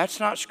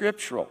 That's not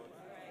scriptural.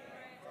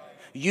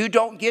 You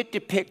don't get to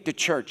pick the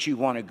church you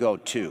want to go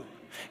to.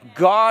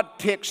 God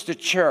picks the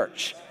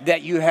church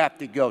that you have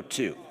to go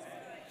to.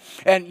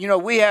 And,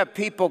 we have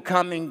people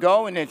come and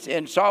go, and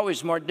it's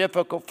always more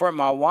difficult for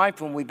my wife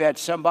when we've had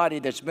somebody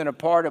that's been a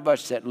part of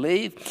us that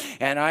leave.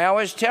 And I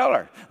always tell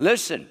her,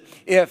 listen,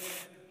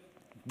 if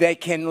they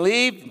can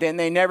leave, then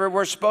they never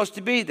were supposed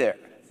to be there.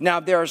 Now,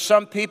 there are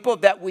some people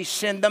that we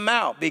send them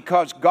out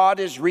because God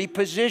is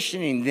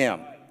repositioning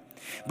them.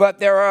 But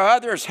there are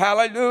others,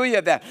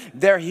 hallelujah, that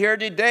they're here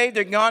today,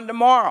 they're gone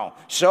tomorrow.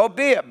 So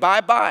be it,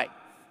 bye-bye.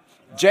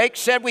 Jake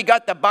said we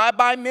got the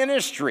bye-bye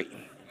ministry.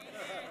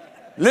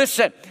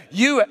 Listen,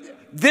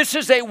 this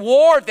is a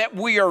war that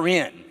we are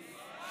in.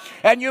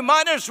 And you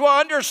might as well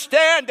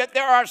understand that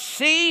there are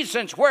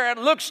seasons where it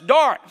looks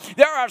dark.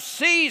 There are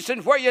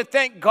seasons where you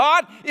think,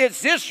 God,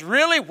 is this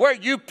really where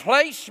you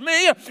place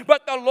me?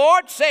 But the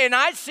Lord's saying,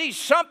 I see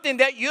something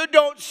that you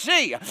don't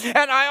see.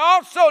 And I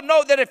also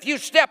know that if you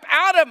step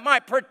out of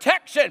my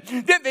protection,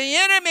 then the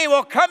enemy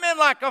will come in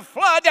like a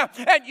flood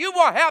and you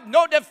will have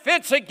no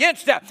defense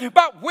against it.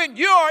 But when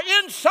you are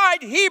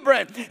inside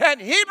Hebron,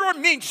 and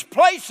Hebron means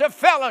place of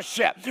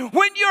fellowship,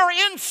 when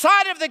you're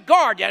inside of the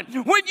garden,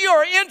 when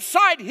you're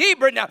inside Hebron,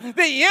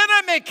 the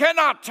enemy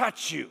cannot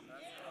touch you.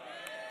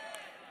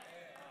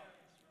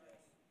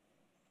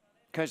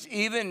 Because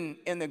even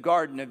in the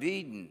Garden of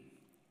Eden,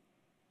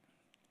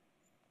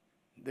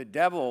 the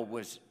devil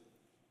was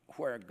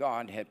where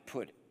God had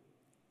put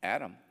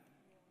Adam.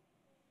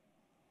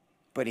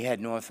 But he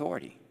had no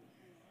authority.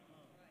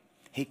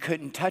 He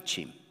couldn't touch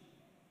him.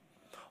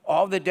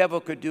 All the devil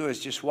could do is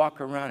just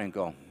walk around and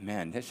go,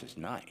 man, this is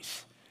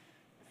nice.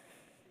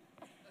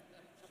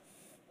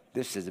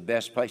 This is the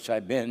best place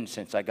I've been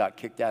since I got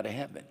kicked out of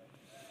heaven.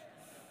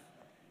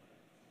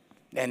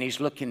 And he's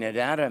looking at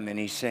Adam and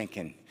he's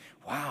thinking,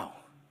 wow,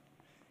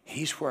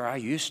 he's where I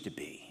used to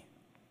be.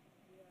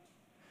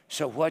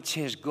 So what's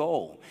his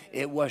goal?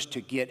 It was to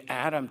get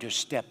Adam to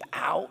step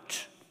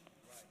out.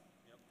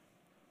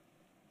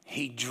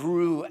 He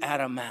drew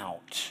Adam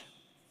out.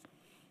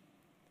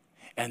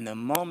 And the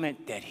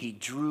moment that he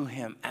drew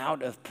him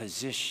out of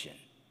position,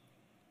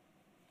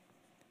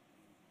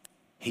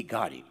 he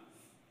got him.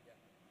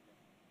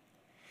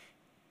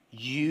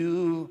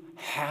 You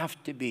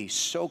have to be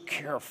so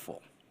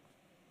careful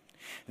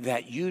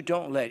that you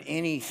don't let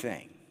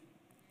anything.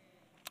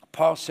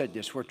 Paul said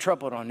this, we're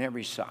troubled on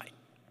every side.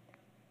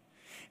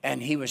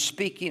 And he was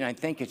speaking, I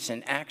think it's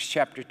in Acts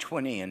chapter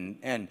 20,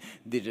 and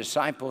the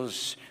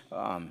disciples,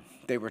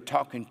 they were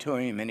talking to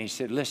him, and he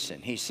said,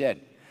 listen, he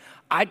said,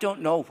 I don't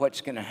know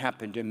what's going to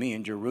happen to me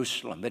in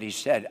Jerusalem, but he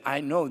said,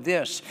 I know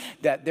this,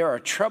 that there are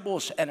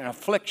troubles and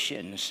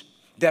afflictions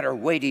that are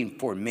waiting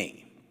for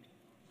me.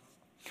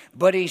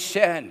 But he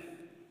said,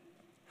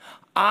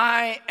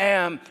 I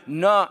am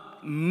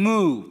not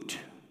moved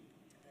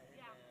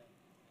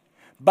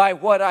by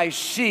what I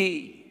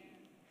see.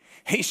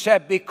 He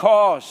said,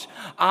 because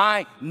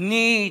I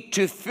need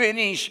to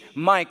finish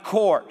my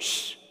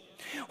course.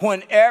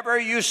 Whenever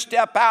you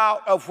step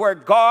out of where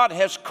God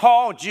has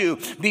called you,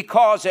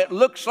 because it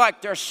looks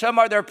like there's some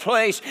other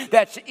place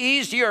that's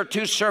easier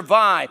to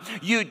survive,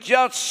 you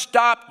just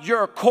stop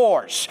your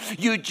course.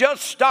 You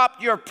just stop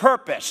your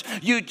purpose.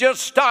 You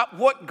just stop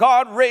what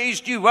God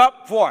raised you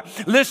up for.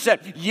 Listen,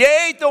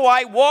 yea, though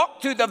I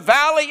walk through the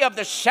valley of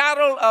the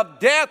shadow of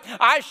death,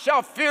 I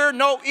shall fear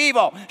no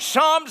evil.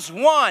 Psalms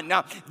 1,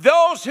 now,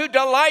 those who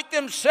delight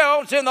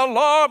themselves in the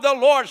law of the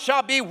Lord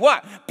shall be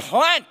what?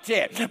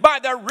 Planted by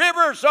the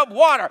rivers of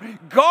water.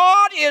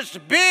 God is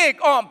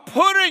big on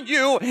putting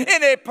you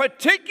in a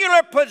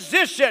particular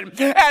position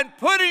and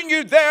putting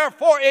you there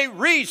for a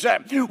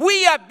reason.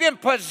 We have been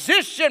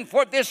positioned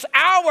for this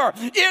hour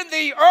in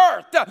the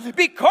earth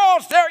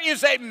because there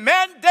is a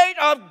mandate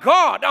of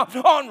God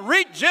on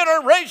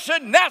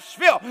Regeneration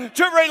Nashville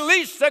to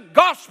release the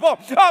gospel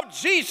of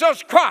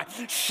Jesus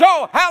Christ.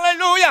 So,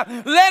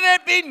 hallelujah, let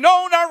it be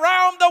known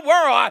around the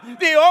world.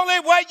 The only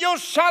way you'll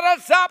shut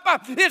us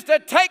up is to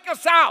take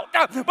us out.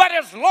 But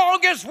as long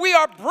as we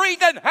are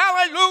breathing,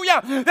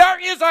 hallelujah, there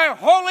is a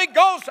Holy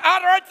Ghost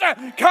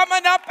utterance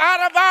coming up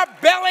out of our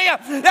belly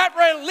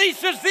that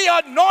releases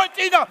the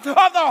anointing of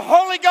the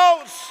Holy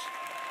Ghost.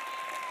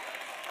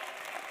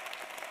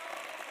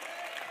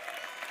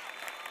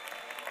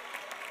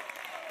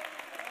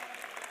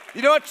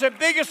 You know, it's the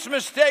biggest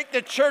mistake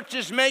the church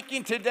is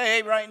making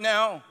today right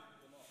now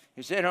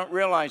is they don't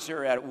realize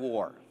they're at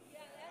war.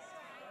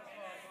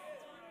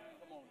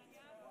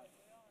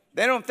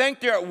 They don't think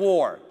they're at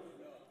war.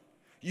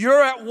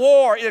 You're at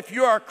war if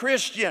you're a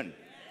Christian.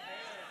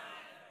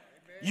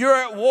 You're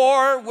at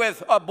war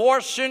with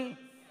abortion.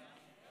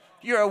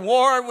 You're at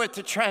war with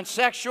the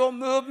transsexual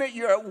movement.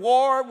 You're at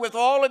war with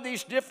all of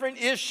these different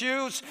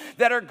issues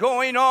that are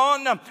going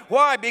on.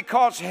 Why?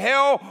 Because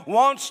hell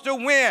wants to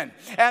win.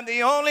 And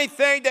the only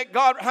thing that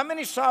God... How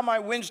many saw my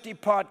Wednesday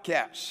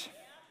podcast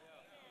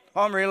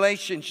on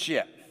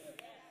relationship?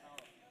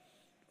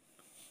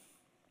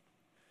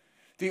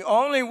 The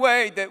only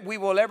way that we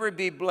will ever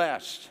be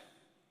blessed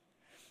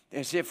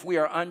is if we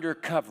are under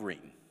covering.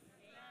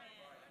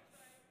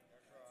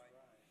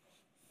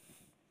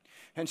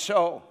 And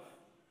so,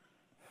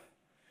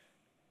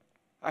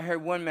 I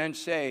heard one man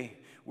say,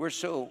 we're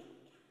so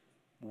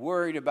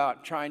worried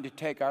about trying to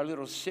take our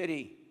little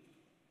city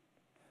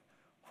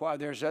while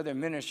there's other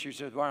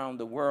ministries around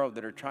the world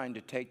that are trying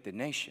to take the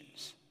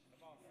nations.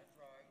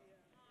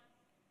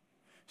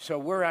 So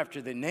we're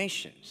after the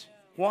nations.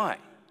 Why?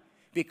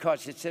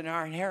 Because it's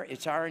our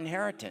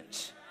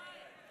inheritance.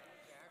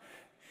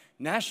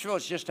 Nashville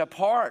is just a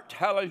part.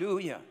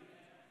 Hallelujah.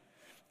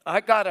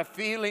 I got a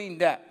feeling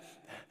that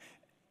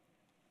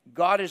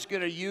God is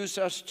going to use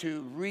us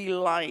to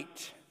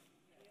relight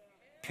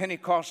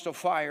Pentecostal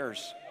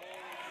fires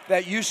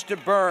that used to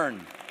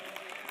burn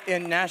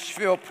in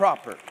Nashville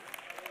proper.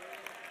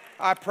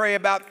 I pray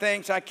about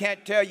things I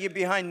can't tell you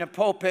behind the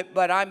pulpit,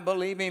 but I'm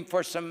believing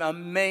for some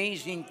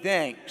amazing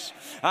things.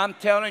 I'm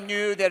telling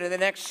you that in the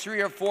next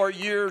 3 or 4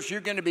 years, you're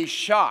going to be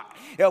shocked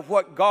at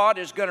what God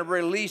is going to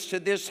release to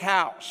this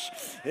house.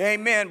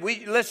 Amen.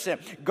 Listen,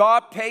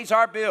 God pays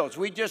our bills.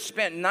 We just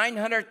spent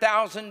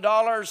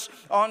 $900,000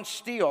 on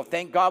steel.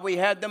 Thank God we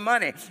had the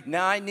money.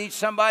 Now I need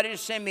somebody to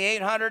send me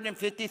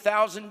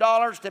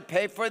 $850,000 to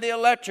pay for the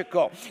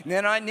electrical.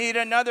 Then I need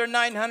another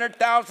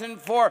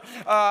 $900,000 for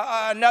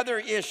another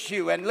issue.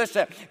 And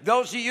listen,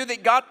 those of you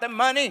that got the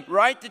money,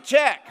 write the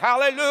check.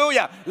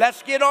 Hallelujah.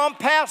 Let's get on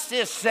past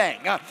this thing.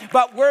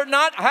 But we're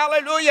not,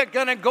 hallelujah,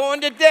 going to go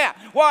into debt.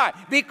 Why?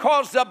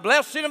 Because the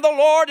blessing of the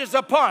Lord is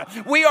upon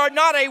us. We are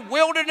not a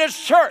wilderness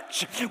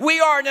church. We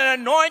are an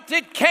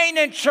anointed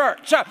Canaan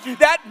church.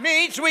 That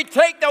means we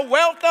take the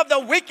wealth of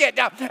the wicked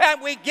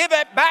and we give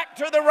it back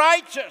to the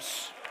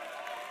righteous.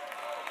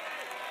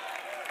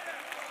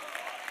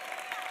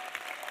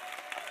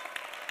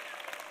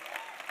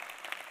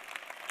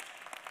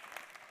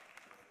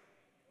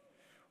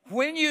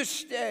 When you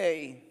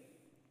stay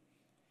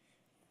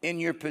in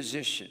your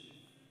position,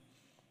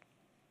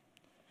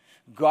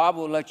 God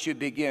will let you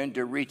begin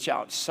to reach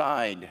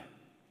outside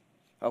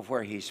of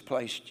where He's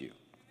placed you.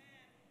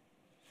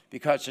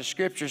 Because the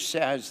scripture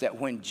says that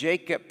when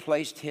Jacob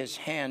placed his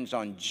hands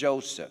on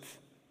Joseph,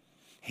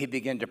 he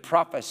began to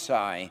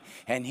prophesy,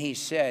 and he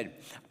said,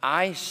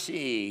 I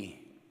see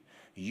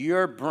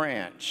your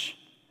branch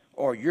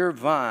or your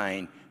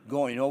vine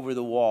going over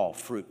the wall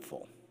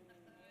fruitful.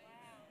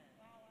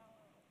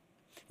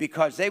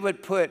 Because they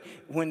would put,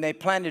 when they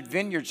planted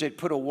vineyards, they'd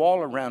put a wall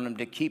around them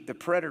to keep the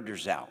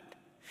predators out.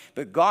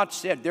 But God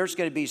said there's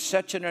going to be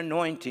such an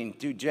anointing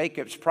through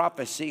Jacob's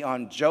prophecy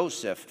on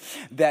Joseph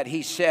that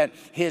he said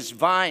his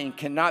vine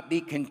cannot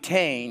be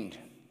contained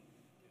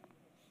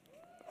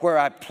where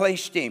I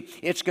placed him.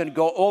 It's going to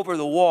go over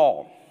the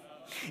wall.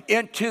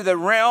 into the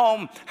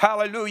realm,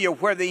 hallelujah,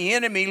 where the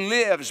enemy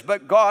lives.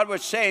 But God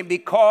was saying,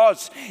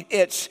 because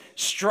its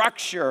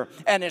structure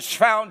and its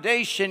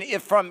foundation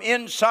is from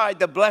inside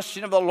the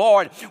blessing of the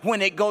Lord,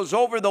 when it goes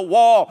over the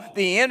wall,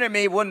 the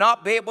enemy will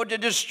not be able to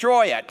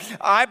destroy it.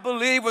 I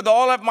believe with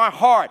all of my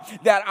heart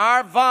that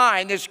our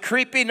vine is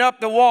creeping up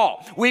the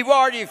wall. We've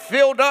already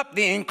filled up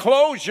the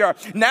enclosure.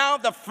 Now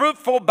the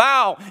fruitful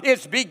bough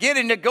is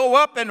beginning to go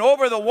up and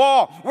over the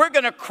wall. We're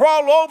going to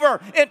crawl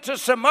over into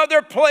some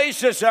other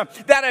places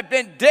that have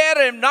been dead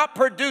and not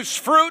produced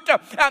fruit,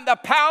 and the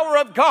power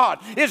of God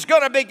is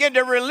going to begin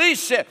to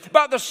release it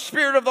by the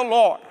Spirit of the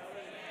Lord.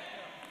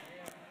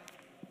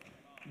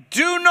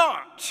 Do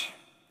not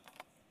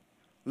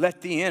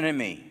let the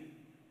enemy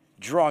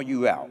draw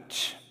you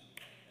out.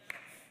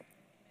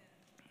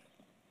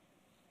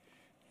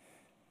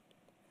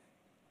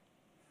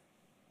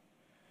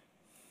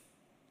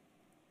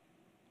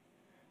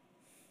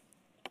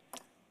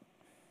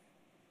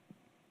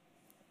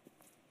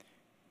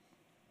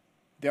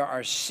 There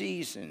are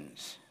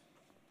seasons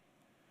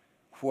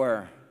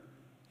where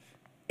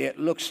it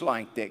looks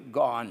like that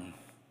God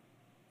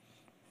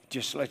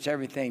just lets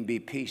everything be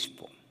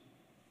peaceful.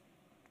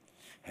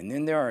 And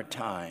then there are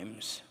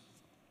times,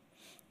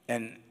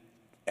 and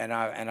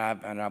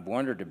I've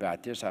wondered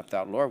about this. I've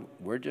thought, Lord,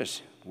 we're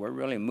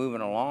really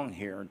moving along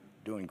here,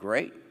 doing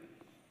great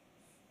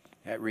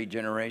at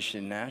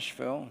Regeneration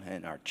Nashville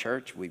and our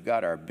church. We've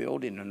got our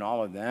building and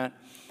all of that.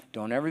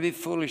 Don't ever be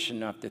foolish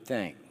enough to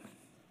think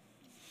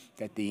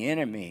that the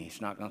enemy is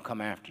not going to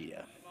come after you.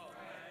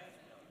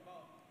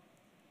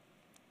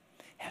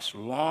 As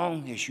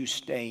long as you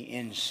stay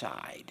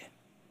inside.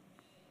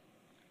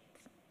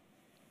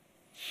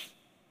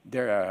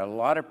 There are a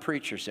lot of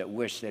preachers that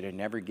wish they had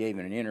never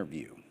given an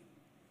interview,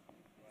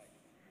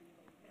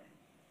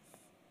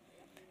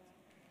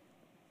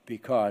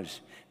 because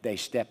they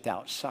stepped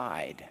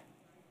outside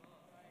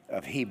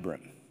of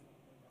Hebron,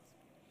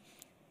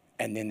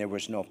 and then there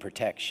was no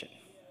protection.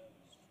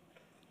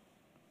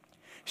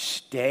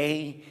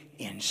 Stay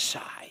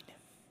inside.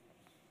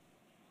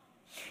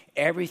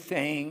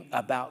 Everything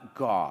about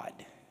God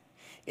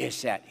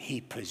is that He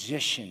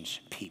positions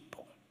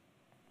people.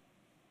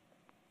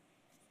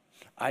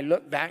 I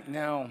look back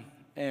now,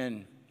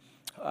 and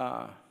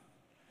I've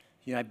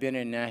been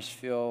in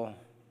Nashville.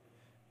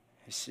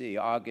 Let's see,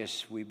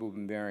 August, we've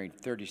been married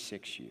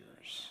 36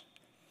 years.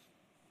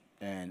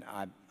 And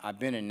I've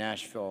been in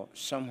Nashville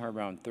somewhere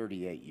around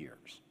 38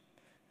 years.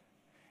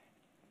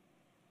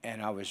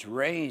 And I was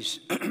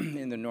raised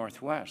in the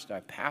Northwest.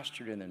 I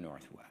pastored in the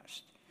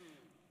Northwest.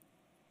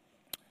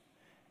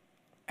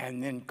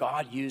 And then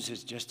God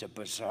uses just a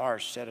bizarre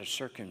set of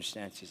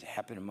circumstances that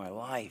happened in my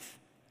life.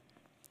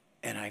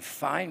 And I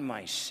find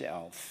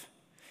myself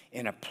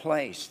in a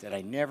place that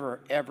I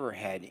never, ever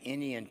had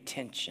any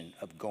intention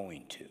of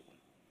going to.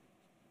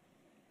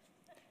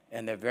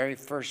 And the very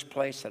first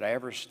place that I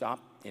ever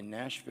stopped in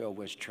Nashville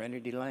was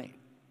Trinity Lane.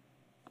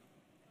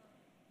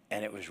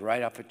 And it was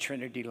right off of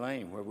Trinity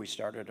Lane where we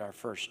started our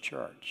first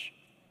church.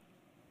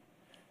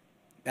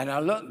 And I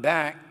look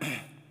back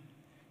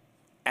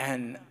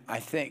and I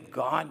think,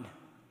 God,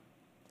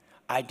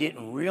 I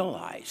didn't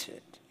realize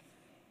it,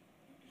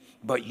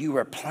 but you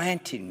were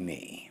planting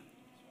me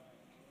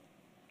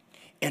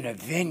in a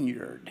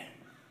vineyard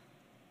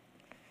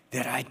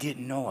that I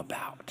didn't know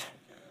about.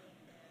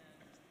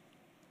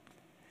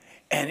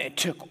 And it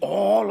took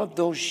all of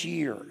those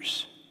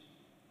years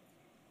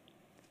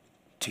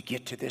to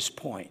get to this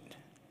point.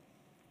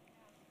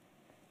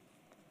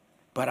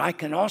 But I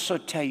can also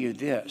tell you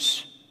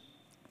this.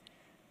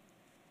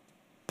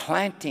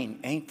 Planting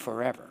ain't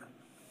forever.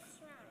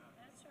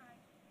 That's right.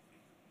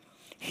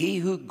 He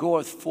who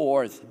goeth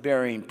forth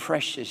bearing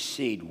precious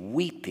seed,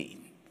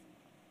 weeping,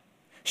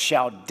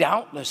 shall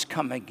doubtless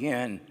come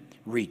again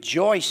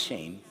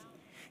rejoicing,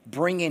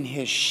 bringing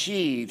his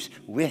sheaves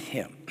with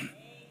him.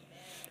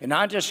 And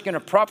I'm just going to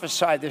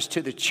prophesy this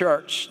to the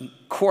church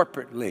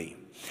corporately,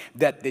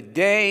 that the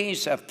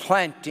days of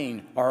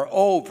planting are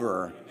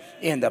over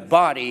in the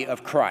body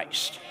of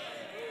Christ.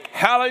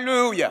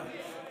 Hallelujah.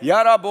 The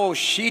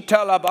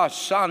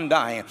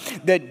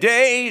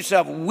days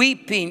of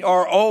weeping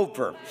are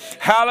over.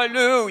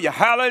 Hallelujah.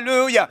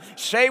 Hallelujah.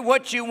 Say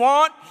what you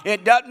want.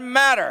 It doesn't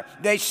matter.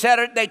 They said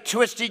it. They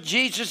twisted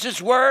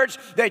Jesus' words.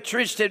 They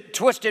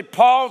twisted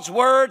Paul's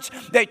words.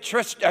 They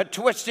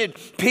twisted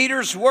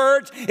Peter's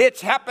words.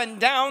 It's happened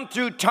down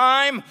through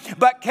time.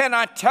 But can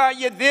I tell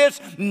you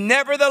this?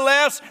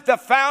 Nevertheless, the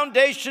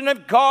foundation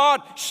of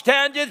God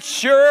standeth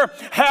sure,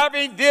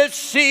 having this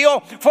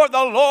seal, for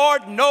the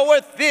Lord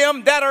knoweth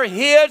them that are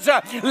his.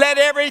 Let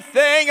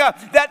everything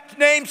that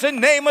names the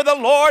name of the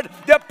Lord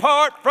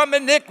depart from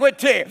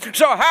iniquity.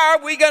 So how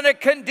are we going to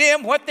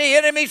condemn what the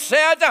enemy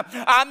says?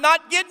 I'm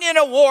not getting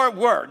into war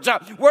words.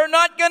 We're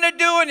not going to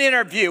do an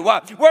interview.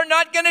 We're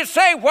not going to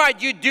say, why'd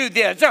you do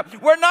this?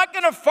 We're not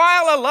going to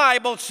file a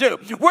libel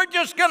suit. We're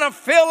just going to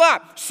fill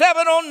up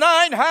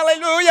 709,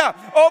 hallelujah,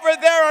 over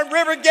there on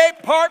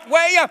Rivergate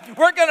Parkway.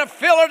 We're going to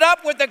fill it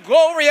up with the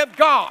glory of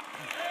God.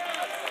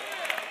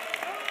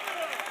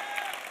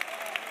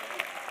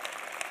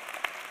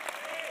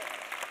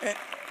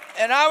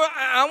 And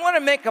I want to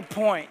make a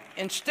point.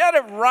 Instead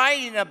of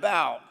writing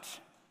about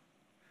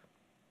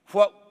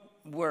what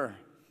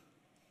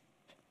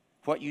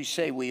you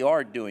say we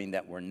are doing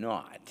that we're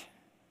not,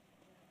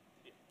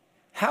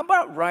 how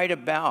about write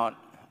about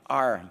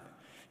our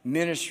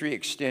ministry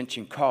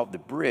extension called The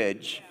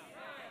Bridge,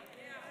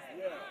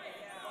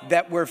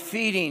 that we're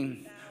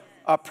feeding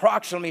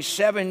approximately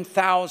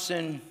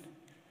 7,000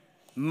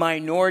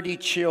 minority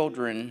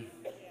children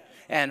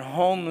and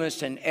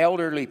homeless and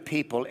elderly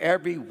people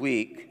every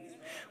week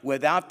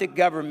without the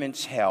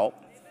government's help.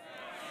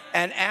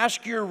 And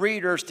ask your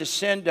readers to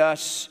send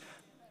us,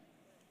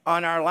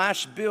 on our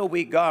last bill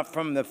we got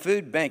from the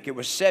food bank, it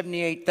was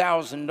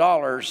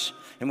 $78,000,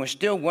 and we're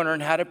still wondering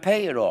how to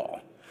pay it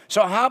all.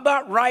 So how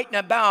about writing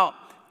about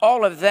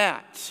all of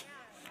that?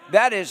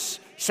 That is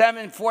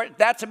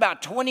that's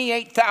about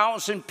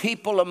 28,000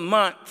 people a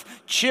month,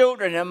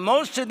 children, and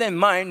most of them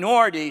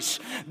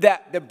minorities,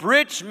 that the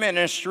Bridge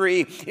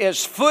Ministry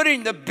is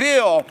footing the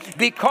bill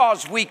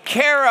because we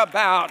care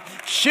about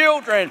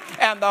children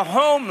and the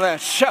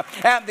homeless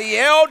and the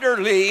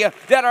elderly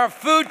that are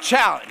food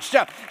challenged.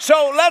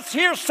 So let's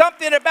hear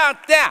something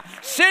about that.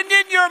 Send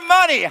in your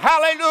money,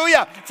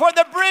 hallelujah, for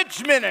the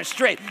Bridge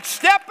Ministry.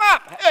 Step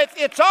up.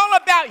 It's all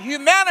about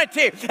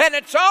humanity and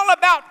it's all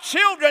about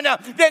children.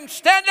 Then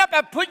stand up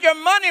and put your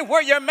money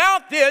where your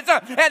mouth is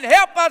and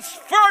help us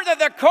further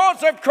the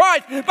cause of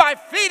Christ by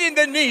feeding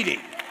the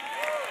needy.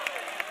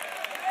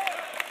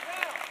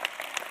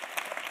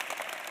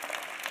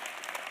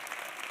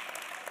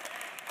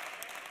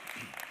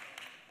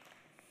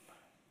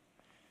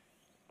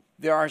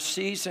 There are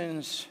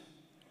seasons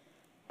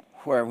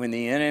where when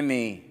the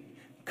enemy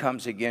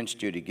comes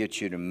against you to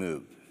get you to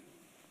move,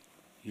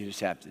 you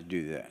just have to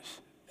do this.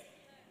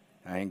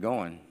 I ain't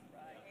going.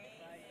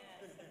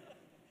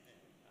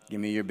 Give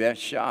me your best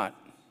shot.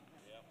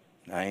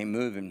 I ain't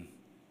moving.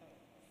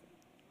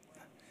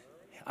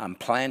 I'm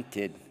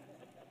planted.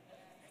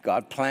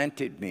 God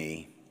planted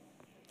me.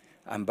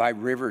 I'm by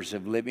rivers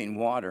of living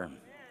water.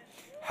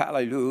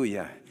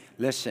 Hallelujah.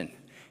 Listen,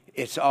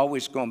 it's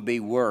always going to be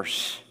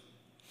worse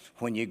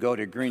when you go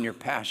to greener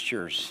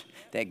pastures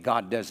that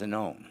God doesn't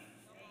own.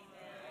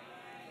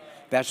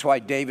 That's why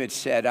David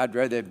said, I'd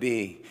rather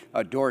be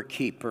a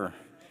doorkeeper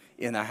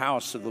in the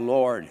house of the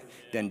Lord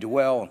than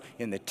dwell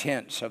in the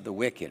tents of the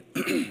wicked.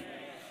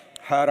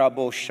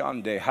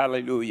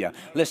 Hallelujah.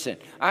 Listen,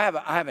 I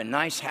have a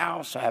nice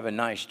house. I have a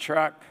nice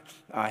truck.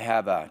 I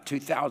have a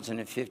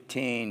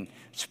 2015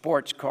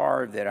 sports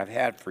car that I've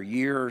had for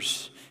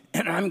years.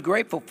 And I'm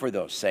grateful for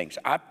those things.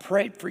 I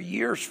prayed for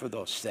years for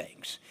those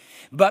things.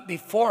 But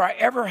before I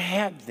ever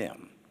had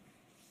them,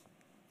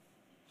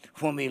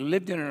 when we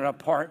lived in an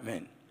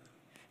apartment,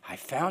 I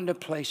found a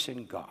place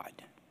in God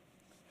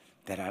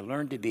that I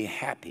learned to be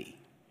happy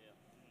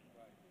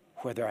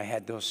whether I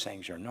had those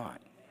things or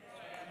not.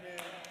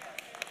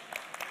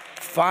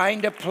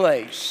 Find a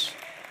place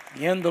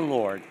in the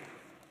Lord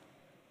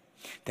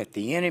that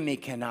the enemy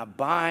cannot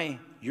buy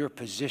your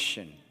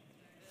position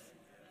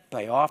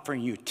by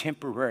offering you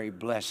temporary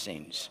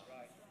blessings.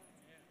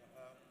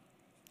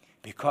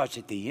 Because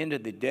at the end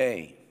of the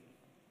day,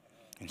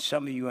 and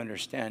some of you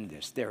understand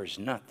this, there is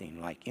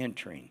nothing like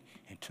entering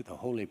into the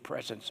holy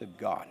presence of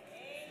God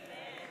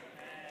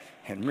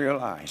and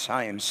realize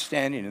I am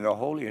standing in the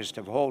holiest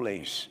of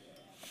holies.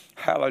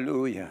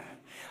 Hallelujah.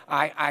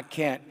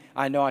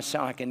 I know I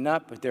sound like a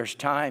nut, but there's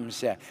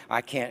times that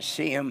I can't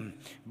see him,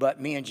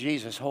 but me and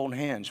Jesus hold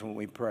hands when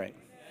we pray.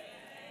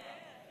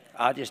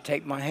 I'll just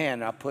take my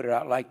hand and I'll put it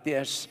out like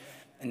this.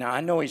 Now,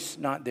 I know he's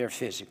not there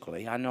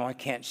physically. I know I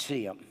can't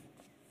see him,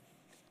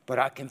 but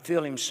I can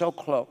feel him so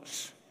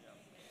close.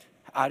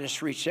 I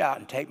just reach out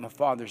and take my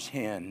Father's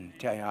hand and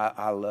tell you,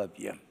 I love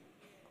you.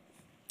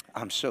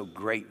 I'm so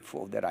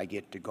grateful that I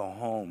get to go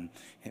home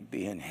and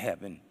be in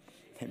heaven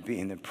and be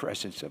in the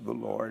presence of the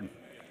Lord.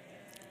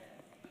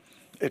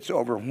 It's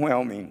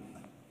overwhelming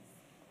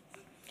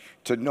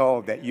to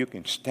know that you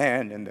can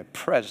stand in the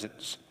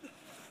presence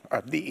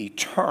of the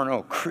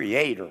eternal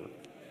Creator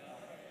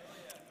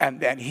and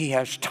that He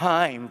has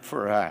time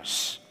for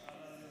us.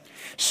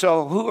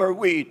 So who are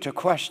we to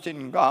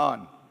question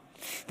God?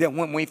 That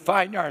when we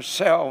find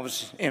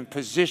ourselves in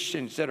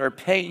positions that are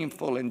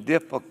painful and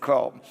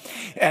difficult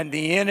and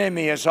the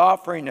enemy is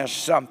offering us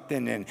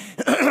something, and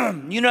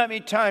you know how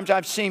many times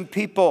I've seen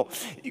people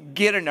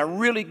get in a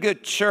really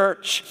good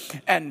church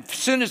and as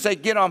soon as they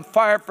get on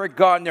fire for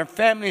God and their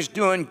family's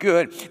doing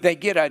good, they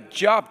get a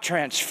job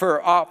transfer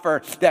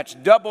offer that's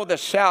double the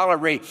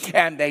salary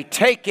and they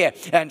take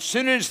it, and as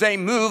soon as they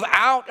move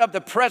out of the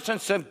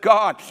presence of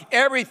God,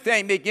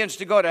 everything begins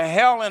to go to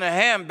hell in a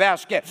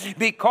handbasket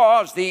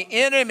because the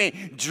enemy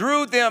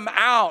drew them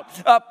out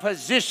of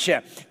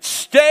position.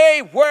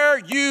 Stay where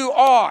you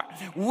are.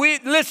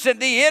 Listen,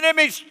 the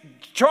enemy's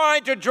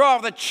trying to draw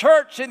the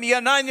church in the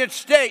United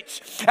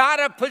States out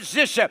of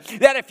position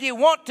that if you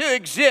want to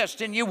exist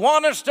and you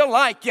want us to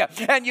like you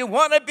and you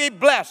want to be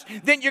blessed,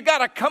 then you got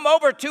to come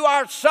over to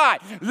our side.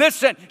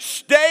 Listen,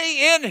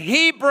 stay in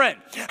Hebron.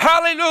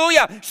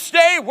 Hallelujah.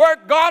 Stay where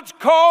God's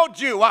called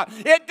you.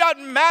 It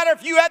doesn't matter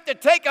if you have to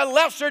take a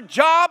lesser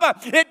job.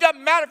 It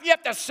doesn't matter if you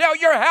have to sell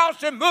your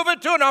house and move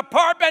into an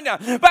apartment.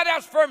 But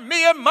as for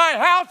me and my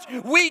house,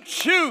 we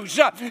choose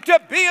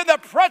to be in the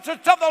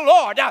presence of the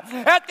Lord.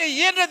 At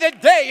the end of the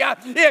day,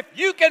 if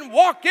you can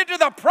walk into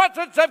the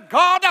presence of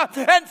God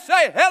and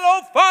say,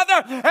 hello,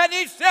 Father, and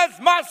he says,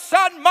 my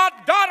son, my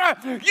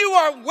daughter, you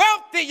are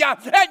wealthy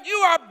and you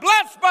are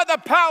blessed by the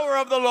power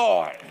of the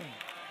Lord.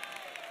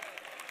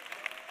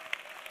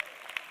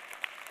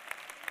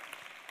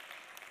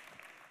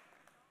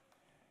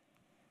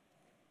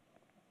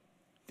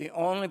 The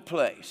only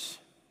place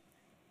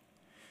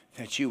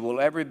that you will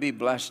ever be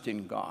blessed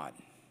in God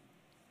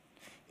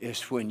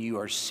is when you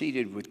are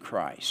seated with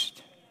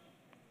Christ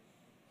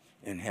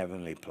in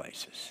heavenly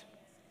places.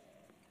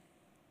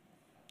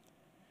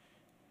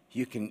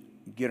 You can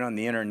get on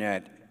the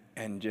internet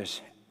and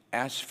just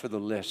ask for the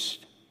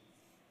list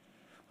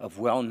of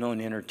well-known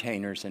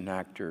entertainers and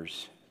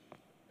actors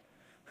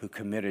who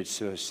committed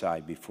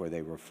suicide before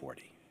they were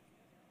 40.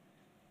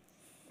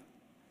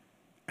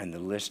 And the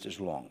list is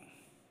long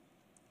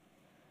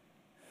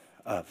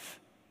of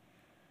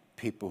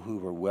people who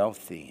were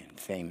wealthy and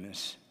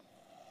famous,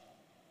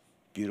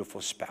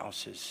 beautiful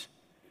spouses,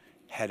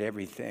 had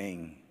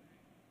everything,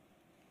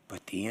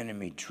 but the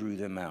enemy drew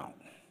them out.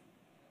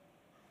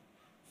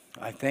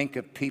 I think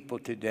of people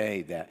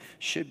today that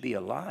should be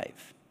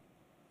alive,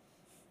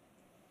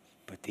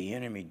 but the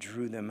enemy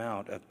drew them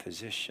out of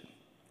position.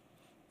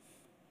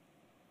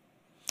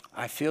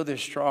 I feel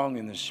this strong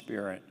in the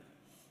Spirit.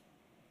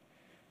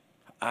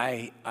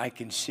 I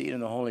can see it in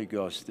the Holy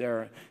Ghost.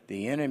 The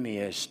enemy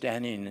is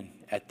standing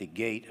at the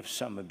gate of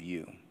some of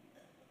you,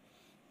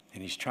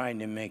 and he's trying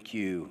to make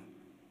you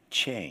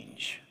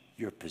change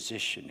your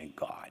position in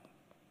God.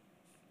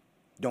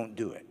 Don't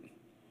do it.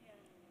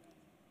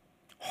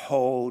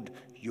 Hold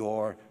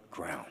your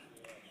ground.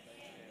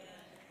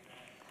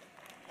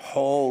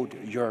 Hold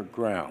your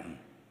ground.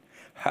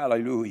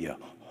 Hallelujah.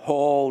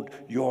 Hold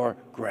your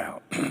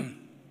ground.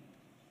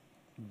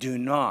 Do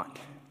not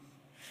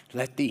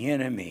let the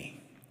enemy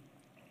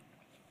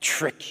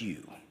trick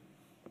you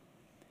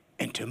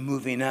into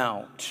moving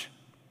out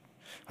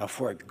of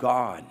where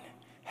God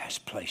has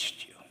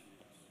placed you.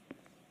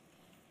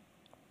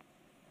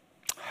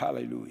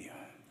 Hallelujah.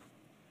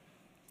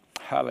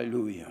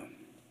 Hallelujah.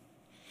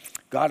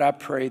 God, I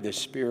pray the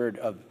spirit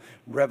of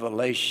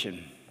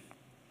revelation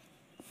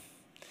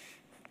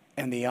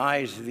and the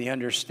eyes of the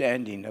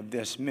understanding of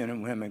this men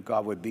and women,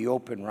 God, would be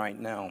open right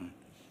now.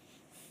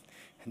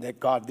 And that,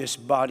 God, this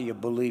body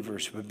of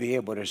believers would be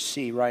able to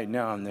see right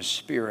now in the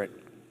Spirit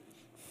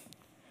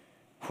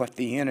what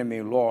the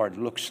enemy, Lord,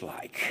 looks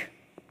like.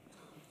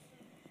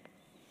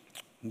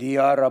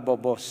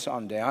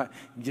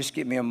 Just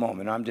give me a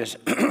moment. I'm just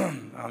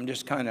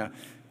kind of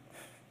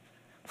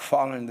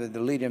following the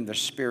leading of the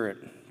Spirit.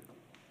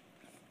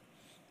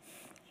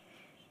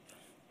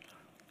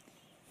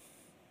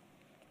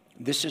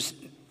 This is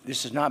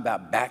not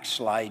about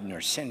backsliding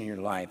or sin in your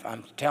life.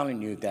 I'm telling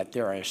you that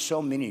there are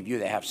so many of you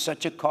that have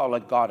such a call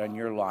of God on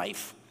your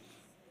life,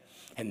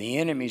 and the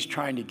enemy's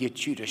trying to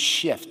get you to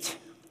shift.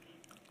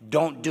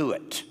 Don't do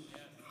it.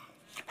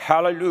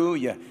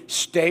 Hallelujah.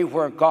 Stay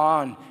where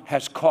God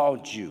has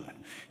called you.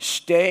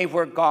 Stay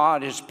where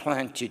God has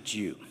planted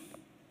you.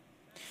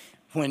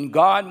 When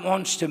God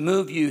wants to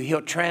move you,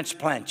 he'll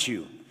transplant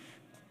you.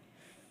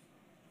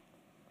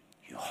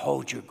 You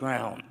hold your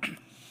ground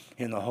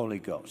in the Holy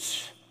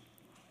Ghost.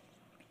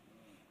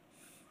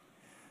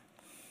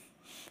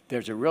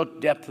 There's a real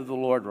depth of the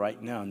Lord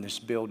right now in this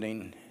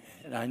building,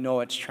 and I know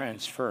it's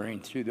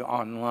transferring through the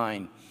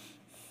online.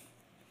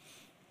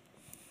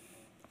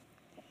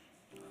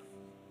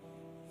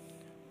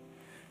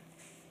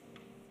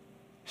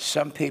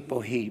 Some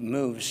people he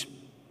moves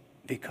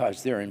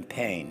because they're in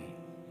pain.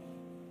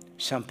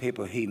 Some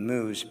people he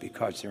moves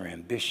because they're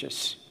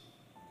ambitious.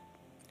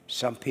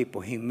 Some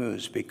people he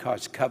moves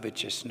because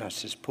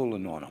covetousness is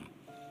pulling on them.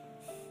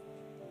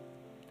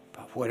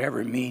 But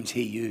whatever means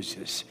he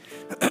uses,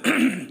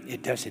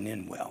 it doesn't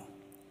end well.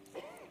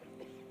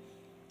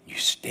 You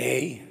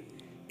stay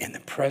in the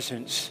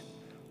presence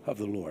of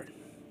the Lord.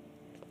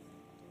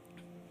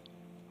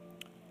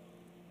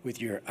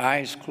 With your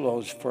eyes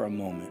closed for a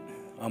moment,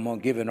 I'm going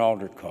to give an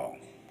altar call.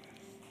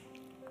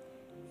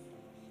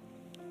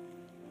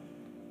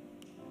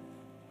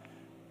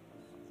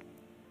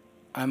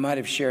 I might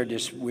have shared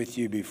this with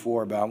you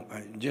before,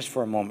 but just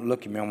for a moment,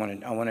 look at me.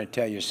 I want to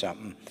tell you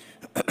something.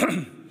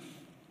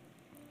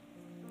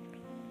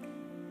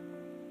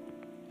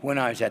 When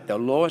I was at the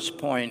lowest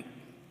point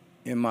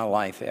in my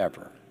life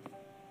ever,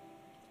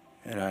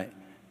 and I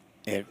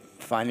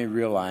finally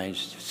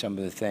realized some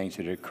of the things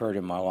that had occurred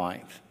in my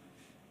life.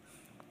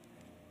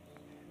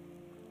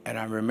 And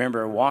I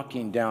remember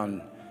walking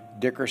down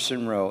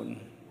Dickerson Road,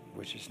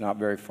 which is not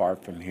very far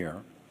from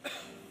here.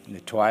 in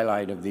the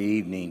twilight of the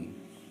evening,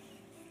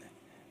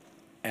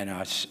 and I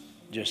was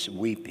just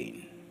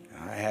weeping.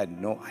 I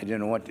didn't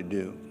know what to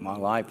do. My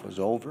life was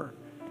over.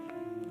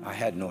 I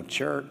had no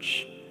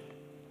church.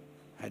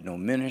 I had no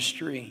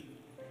ministry.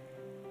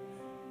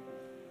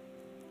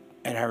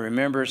 And I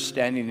remember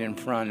standing in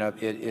front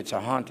of it. It's a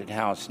haunted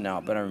house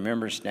now, but I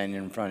remember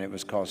standing in front. It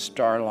was called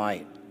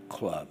Starlight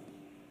Club.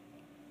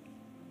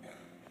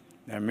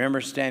 And I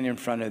remember standing in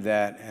front of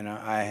that, and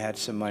I had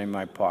some money in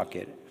my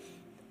pocket.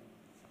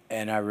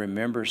 And I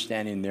remember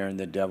standing there, and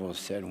the devil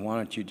said, "Why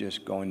don't you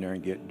just go in there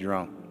and get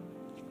drunk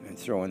and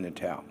throw in the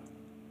towel?"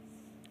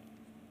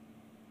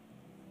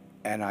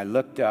 And I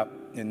looked up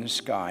in the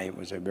sky. It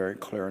was a very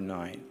clear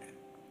night.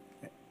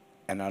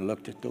 And I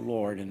looked at the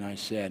Lord, and I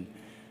said,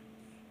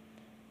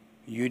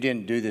 "You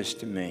didn't do this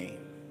to me,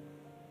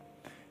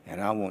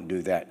 and I won't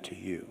do that to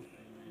you."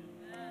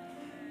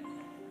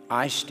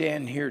 I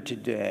stand here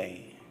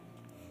today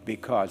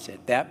because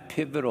at that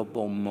pivotal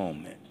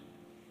moment,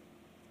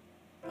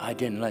 I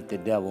didn't let the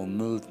devil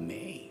move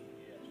me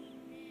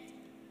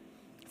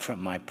from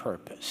my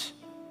purpose.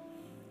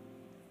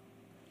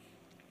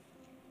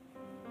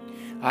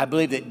 I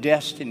believe that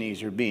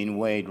destinies are being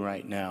weighed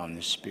right now in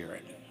the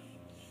Spirit.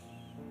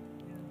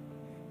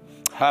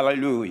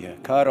 Hallelujah.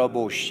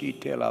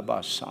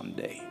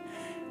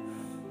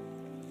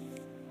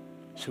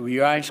 So with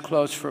your eyes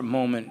closed for a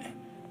moment,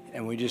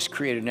 and we just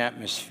create an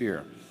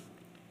atmosphere.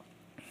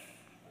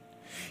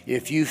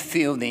 If you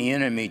feel the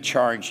enemy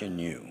charging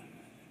you,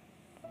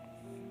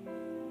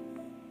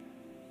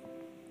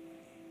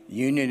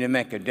 you need to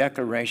make a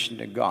declaration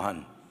to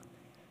God.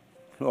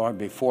 Lord,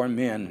 before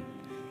men,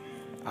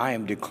 I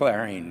am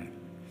declaring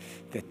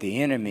that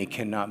the enemy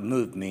cannot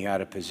move me out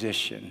of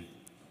position.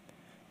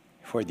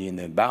 Whether in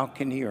the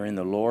balcony or in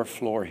the lower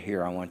floor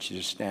here, I want you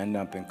to stand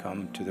up and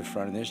come to the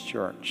front of this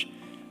church.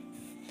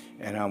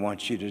 And I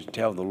want you to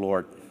tell the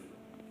Lord,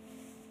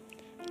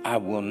 I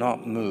will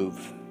not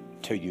move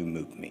till you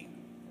move me.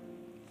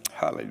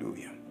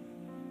 Hallelujah.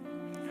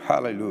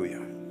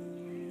 Hallelujah.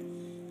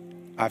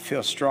 I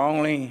feel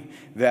strongly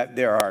that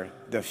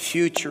the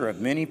future of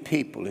many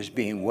people is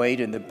being weighed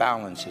in the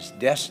balance as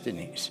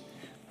destinies.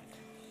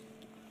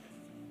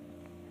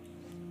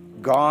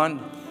 God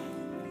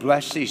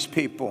bless these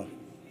people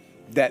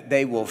that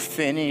they will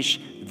finish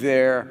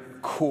their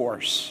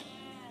course.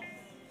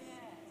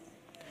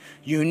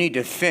 You need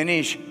to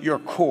finish your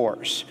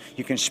course.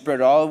 You can spread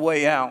it all the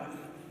way out.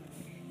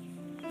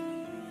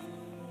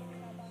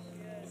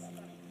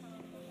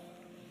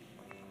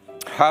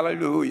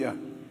 Hallelujah.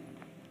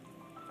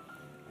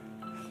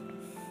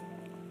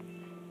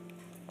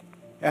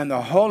 And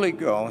the Holy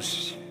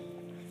Ghost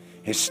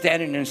is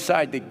standing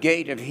inside the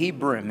gate of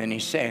Hebron, and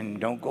he's saying,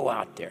 don't go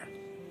out there.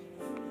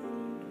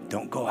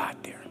 Don't go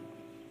out there.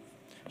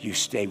 You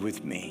stay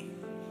with me.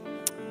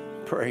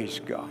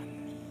 Praise God.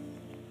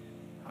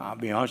 I'll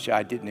be honest with you,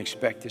 I didn't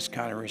expect this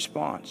kind of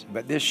response.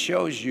 But this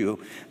shows you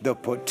the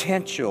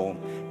potential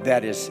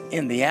that is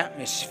in the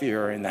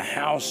atmosphere in the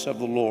house of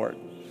the Lord.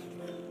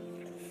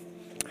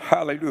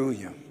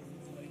 Hallelujah.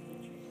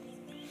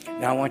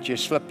 Now I want you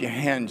to slip your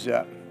hands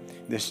up.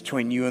 This is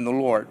between you and the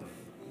Lord.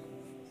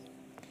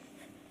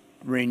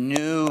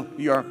 Renew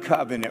your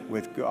covenant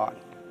with God.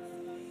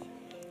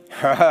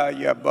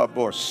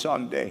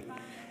 Sunday.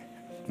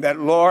 That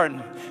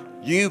Lord,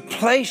 you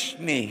placed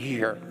me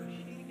here.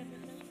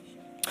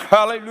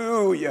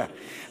 Hallelujah.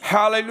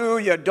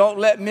 Hallelujah. Don't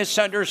let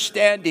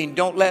misunderstanding,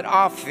 don't let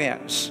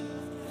offense,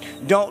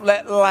 don't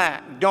let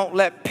lack, don't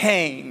let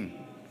pain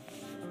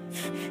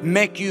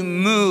make you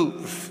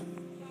move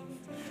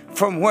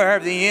from where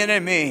the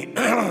enemy,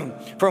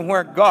 from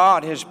where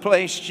God has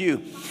placed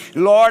you.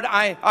 Lord,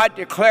 I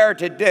declare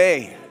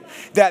today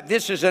that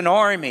this is an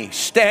army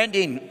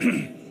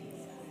standing.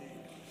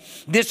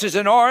 This is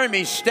an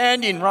army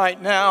standing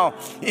right now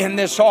in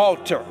this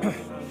altar.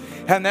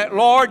 And that,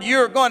 Lord,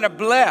 you're going to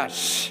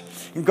bless.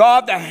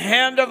 God, the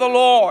hand of the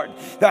Lord,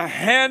 the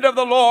hand of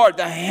the Lord,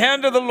 the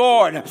hand of the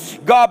Lord,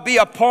 God, be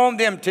upon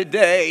them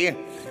today,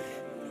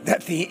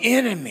 that the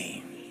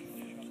enemy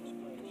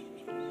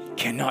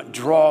cannot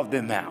draw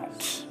them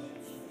out.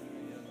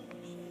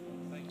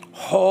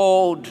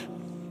 Hold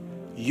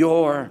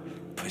your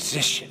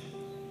position.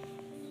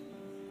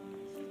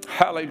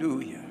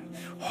 Hallelujah.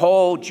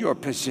 Hold your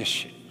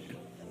position.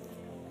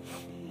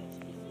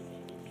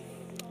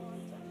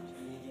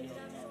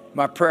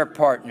 My prayer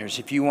partners,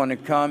 if you want to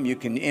come, you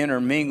can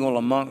intermingle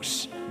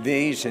amongst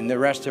these and the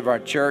rest of our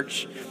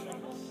church.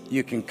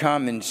 You can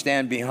come and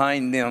stand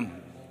behind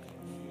them.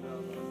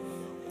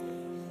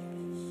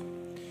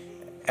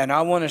 And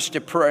I want us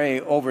to pray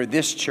over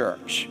this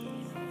church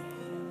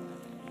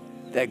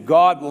that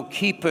God will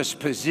keep us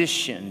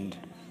positioned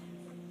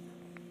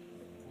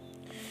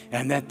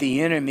and that the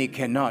enemy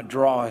cannot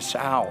draw us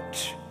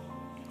out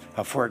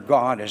of where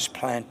God has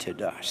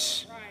planted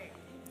us.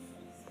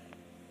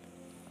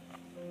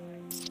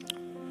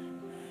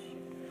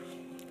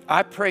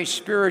 I pray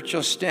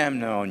spiritual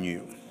stamina on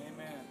you.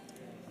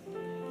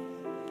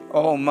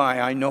 Oh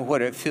my, I know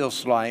what it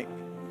feels like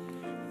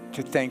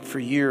to think for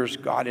years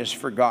God has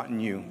forgotten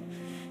you.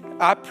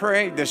 I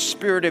pray the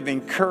spirit of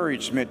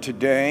encouragement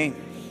today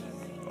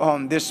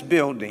on this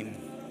building.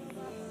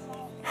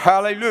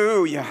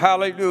 Hallelujah,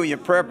 hallelujah.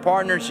 Prayer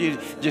partners, you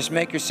just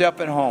make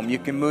yourself at home. You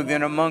can move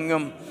in among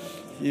them.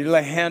 You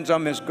lay hands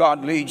on them as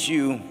God leads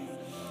you.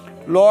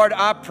 Lord,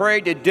 I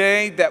pray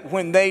today that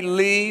when they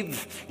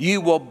leave, you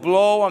will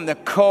blow on the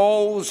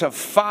coals of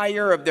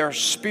fire of their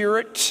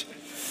spirit.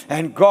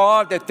 And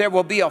God, that there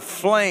will be a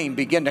flame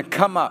begin to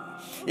come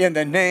up in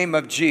the name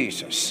of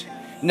Jesus.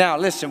 Now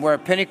listen, we're a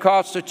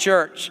Pentecostal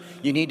church.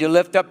 You need to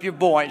lift up your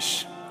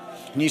voice.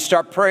 And you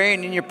start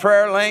praying in your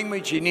prayer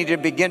language. You need to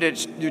begin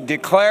to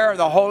declare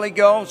the Holy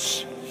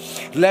Ghost.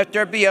 Let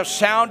there be a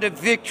sound of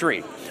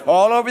victory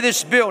all over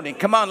this building.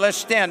 Come on, let's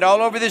stand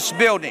all over this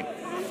building.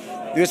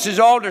 This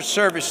is altar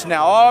service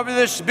now. All over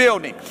this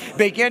building.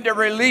 Begin to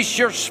release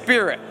your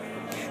spirit.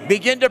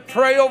 Begin to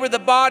pray over the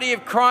body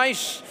of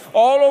Christ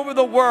all over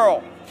the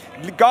world.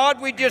 God,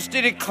 we just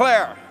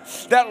declare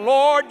that,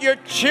 Lord, your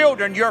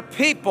children, your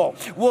people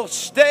will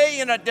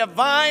stay in a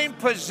divine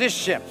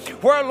position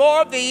where,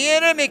 Lord, the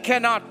enemy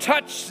cannot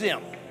touch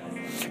them.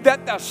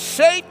 That the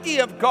safety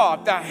of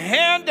God, the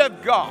hand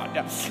of God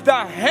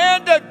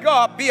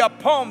be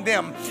upon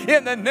them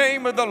in the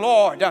name of the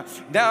Lord.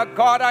 Now,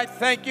 God, I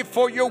thank you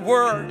for your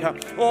word.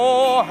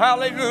 Oh,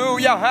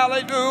 hallelujah,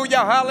 hallelujah,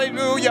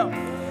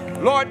 hallelujah.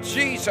 Lord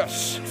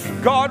Jesus,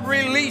 God,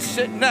 release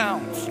it now.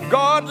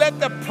 God, let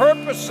the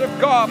purpose of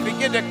God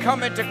begin to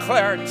come into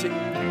clarity.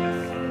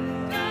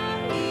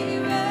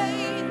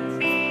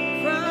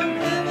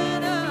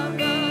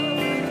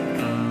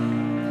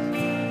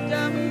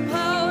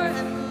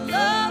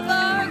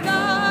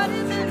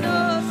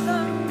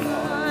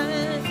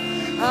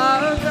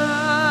 Our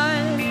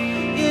God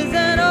is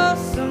an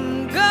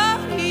awesome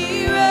God.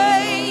 He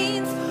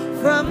reigns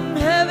from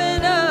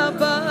heaven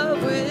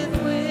above with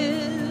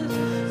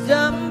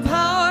wisdom,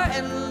 power,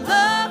 and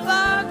love.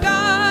 Our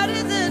God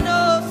is an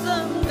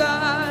awesome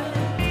God.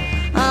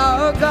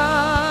 Our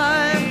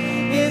God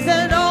is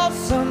an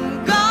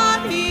awesome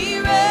God. He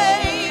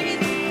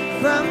reigns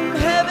from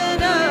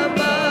heaven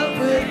above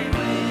with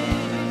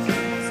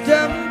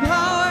wisdom,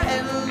 power,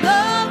 and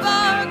love.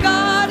 Our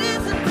God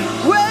is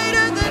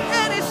greater than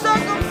any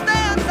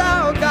circumstance.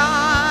 Our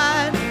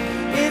God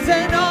is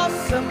an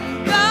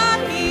awesome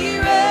God. He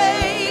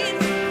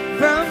reigns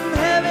from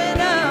heaven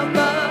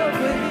above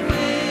with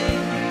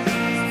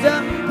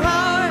wisdom,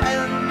 power,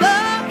 and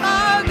love.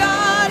 Our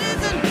God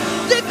is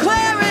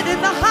declare it in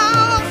the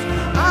house.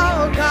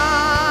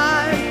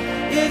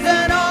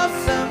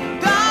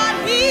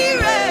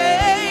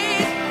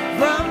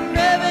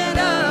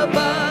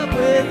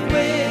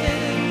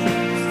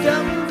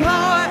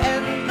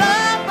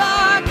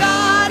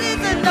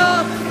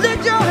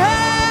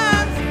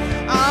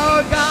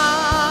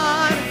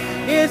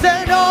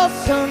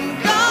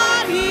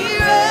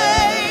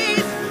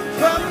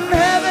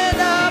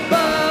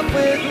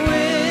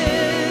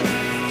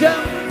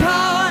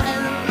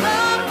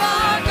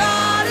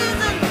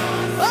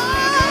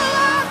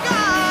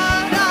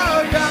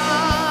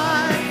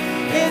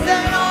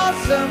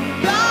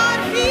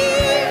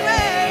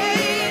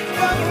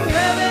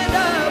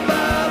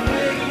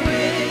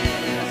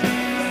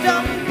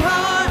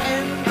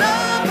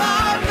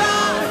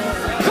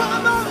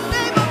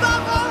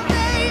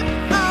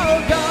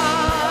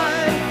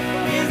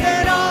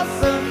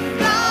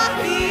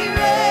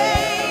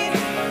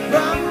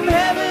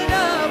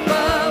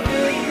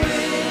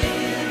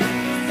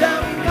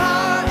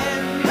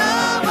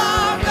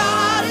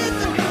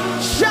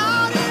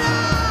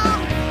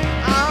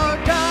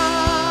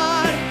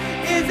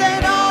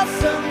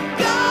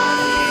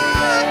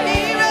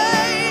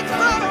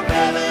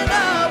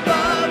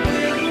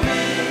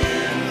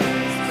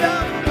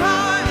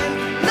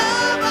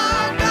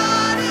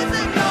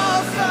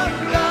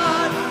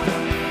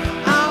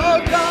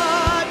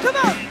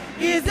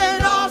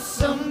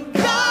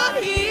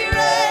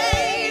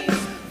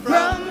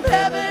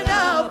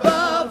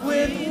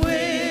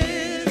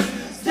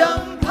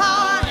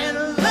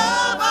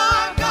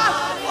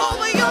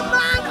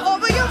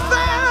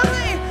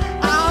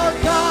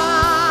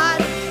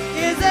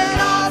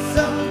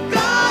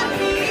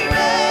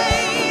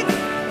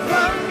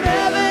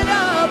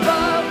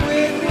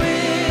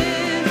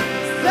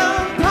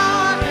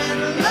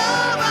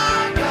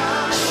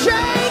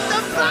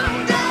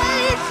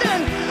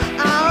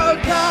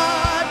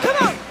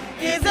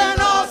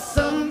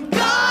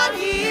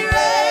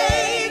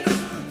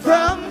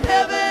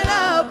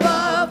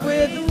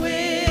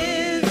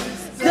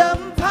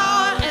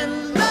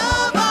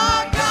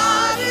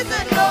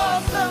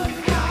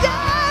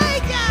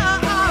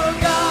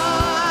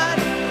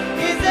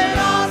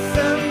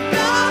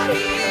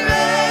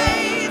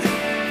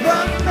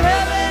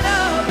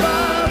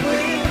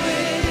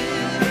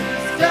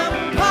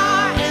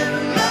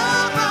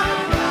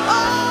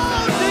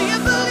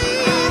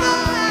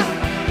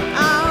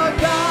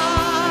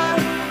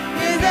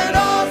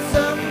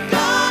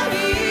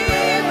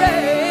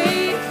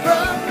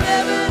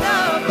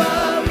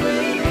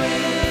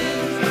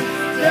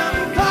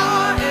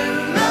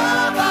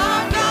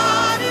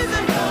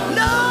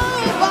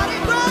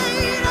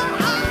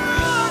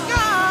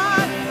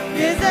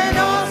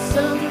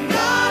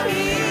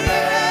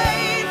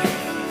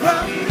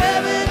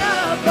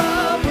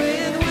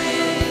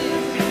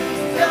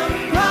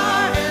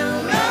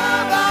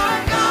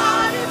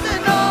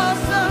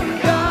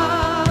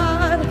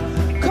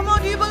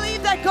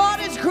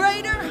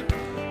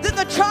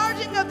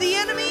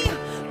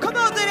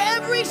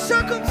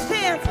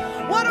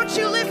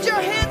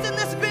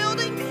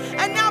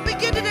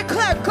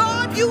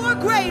 God, you are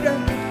greater.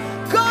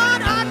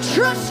 God, I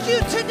trust you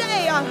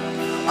today.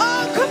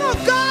 Oh, come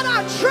on, God,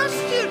 I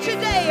trust you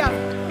today.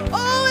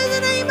 Oh, in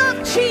the name of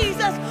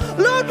Jesus.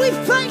 Lord, we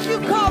thank you,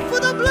 God, for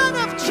the blood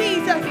of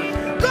Jesus.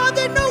 God,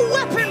 that no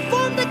weapon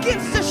formed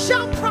against us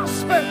shall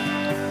prosper.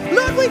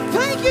 Lord, we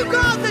thank you,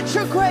 God, that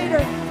you're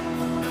greater.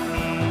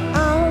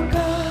 Our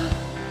God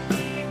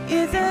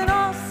is an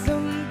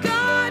awesome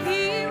God.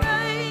 He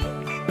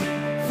reigns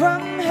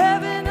from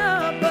heaven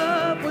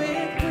above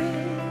with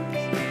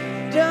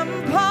wisdom,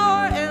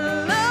 power,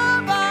 and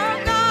love.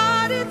 Our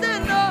God is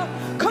an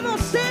awesome. Come on,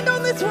 stand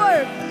on this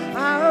word.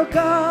 Our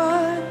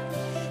God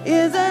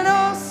is an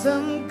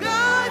awesome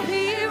God.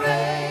 He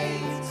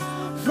reigns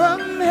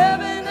from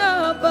heaven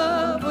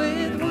above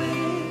with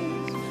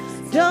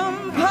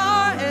wisdom,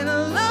 power, and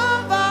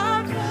love.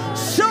 Our God,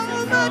 so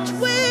much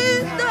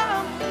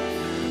wisdom.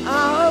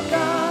 Our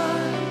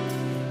God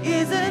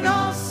is an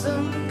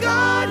awesome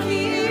God.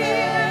 He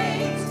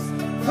reigns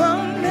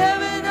from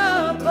heaven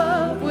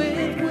above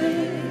with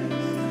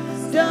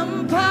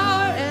wisdom,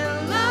 power,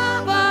 and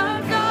love.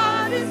 Our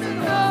God is an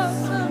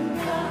awesome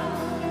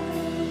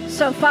God.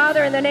 So,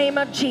 Father, in the name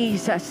of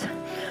Jesus,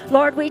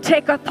 Lord, we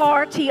take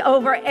authority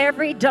over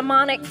every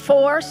demonic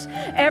force,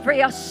 every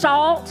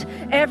assault,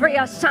 every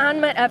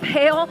assignment of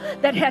hell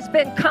that has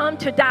been come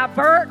to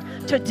divert,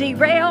 to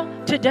derail,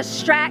 to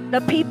distract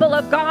the people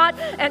of God,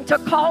 and to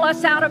call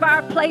us out of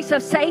our place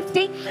of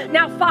safety.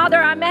 Now,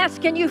 Father, I'm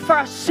asking you for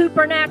a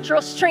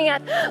supernatural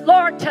strength,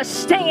 Lord, to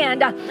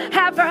stand.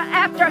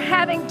 After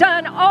having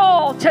done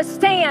all to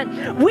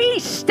stand, we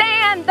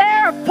stand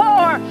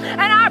therefore.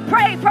 And I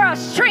pray for a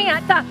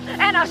strength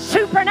and a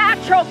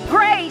supernatural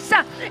grace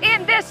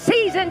in this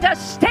season to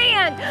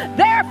stand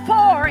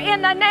therefore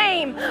in the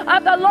name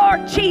of the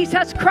Lord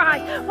Jesus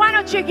Christ. Why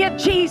don't you give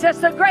Jesus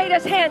the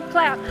greatest hand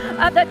clap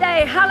of the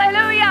day?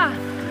 Hallelujah.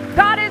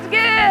 God is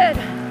good.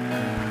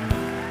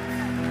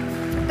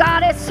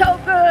 God is so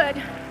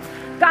good.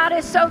 God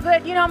is so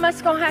good. You know, I'm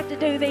just going to have to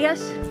do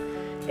this.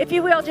 If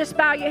you will, just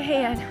bow your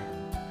head.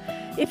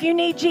 If you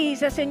need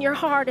Jesus in your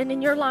heart and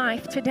in your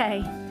life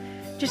today,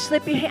 just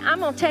slip your hand. I'm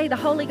going to tell you, the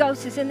Holy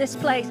Ghost is in this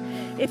place.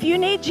 If you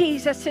need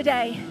Jesus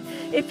today,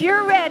 if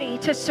you're ready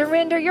to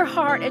surrender your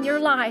heart and your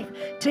life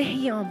to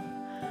Him,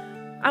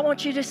 I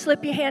want you to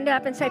slip your hand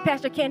up and say,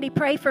 Pastor Candy,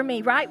 pray for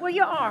me right where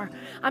you are.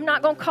 I'm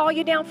not going to call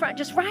you down front.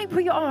 Just right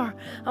where you are.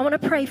 I want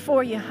to pray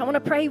for you. I want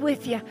to pray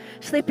with you.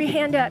 Slip your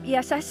hand up.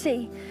 Yes, I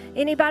see.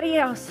 Anybody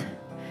else?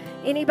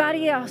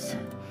 Anybody else?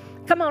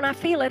 Come on, I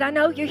feel it. I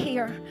know you're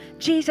here.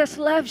 Jesus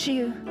loves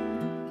you.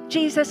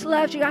 Jesus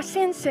loves you. I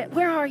sense it.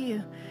 Where are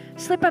you?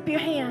 Slip up your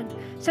hand.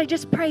 Say,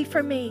 just pray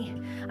for me.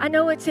 I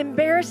know it's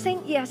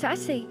embarrassing. Yes, I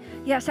see.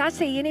 Yes, I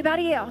see.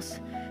 Anybody else?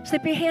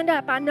 Slip your hand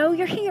up. I know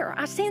you're here.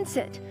 I sense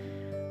it.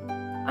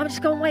 I'm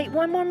just going to wait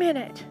one more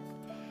minute.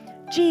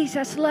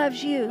 Jesus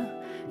loves you.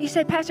 You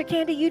say, Pastor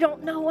Candy, you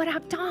don't know what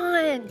I've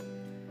done.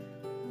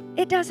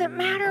 It doesn't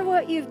matter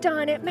what you've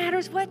done. It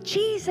matters what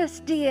Jesus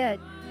did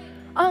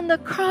on the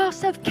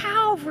cross of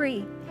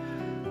Calvary.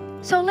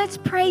 So let's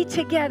pray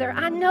together.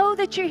 I know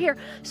that you're here.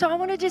 So I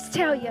want to just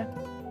tell you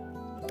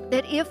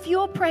that if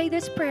you'll pray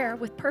this prayer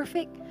with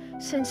perfect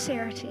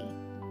sincerity,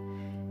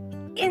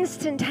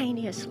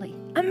 instantaneously,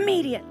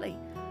 immediately,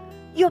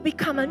 you'll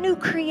become a new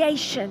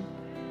creation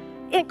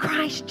in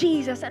Christ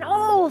Jesus, and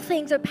all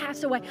things are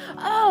passed away.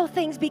 All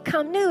things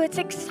become new. It's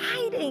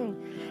exciting.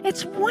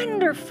 It's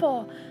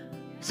wonderful.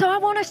 So I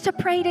want us to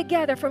pray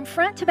together from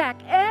front to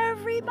back.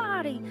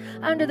 Everybody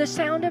under the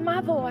sound of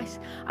my voice,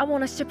 I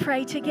want us to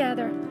pray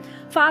together.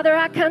 Father,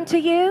 I come to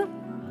you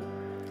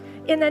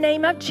in the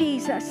name of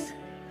Jesus.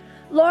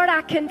 Lord,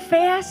 I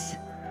confess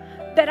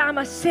that I'm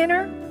a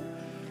sinner,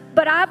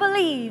 but I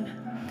believe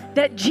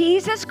that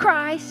Jesus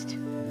Christ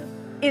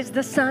is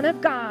the Son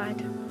of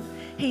God.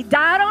 He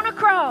died on a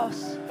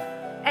cross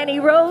and He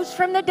rose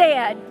from the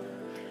dead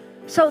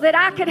so that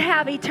I could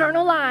have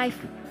eternal life.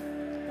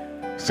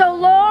 So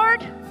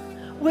Lord,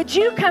 would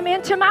you come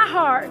into my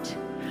heart?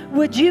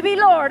 Would you be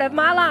Lord of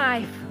my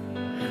life?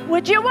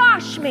 Would you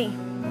wash me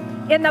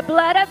in the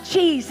blood of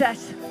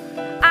Jesus?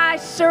 I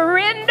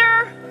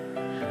surrender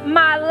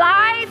my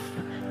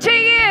life to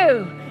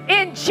you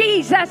in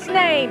Jesus'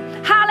 name.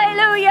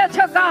 Hallelujah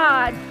to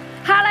God.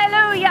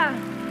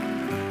 Hallelujah.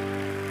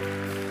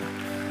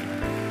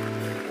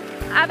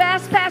 I've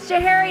asked Pastor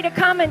Harry to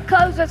come and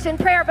close us in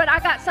prayer, but I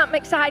got something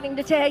exciting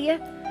to tell you.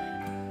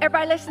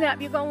 Everybody listen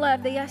up. You're going to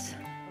love this.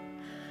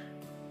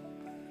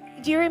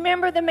 Do you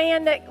remember the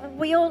man that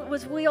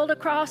was wheeled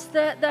across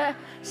the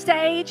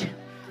stage?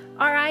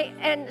 All right.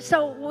 And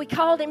so we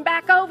called him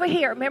back over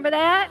here. Remember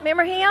that?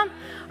 Remember him?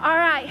 All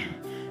right.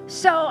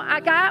 So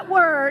I got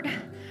word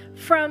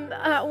from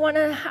one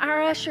of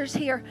our ushers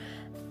here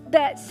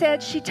that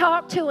said she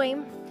talked to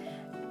him,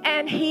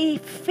 and he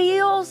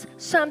feels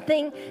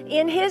something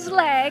in his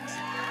legs.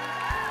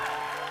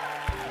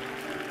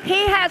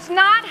 He has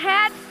not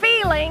had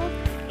feeling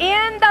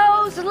in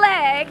those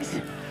legs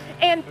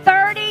in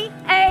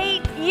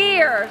 38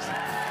 years.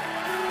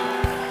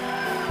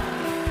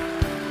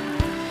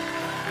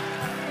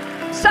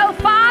 So,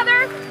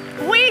 Father,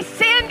 we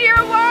send your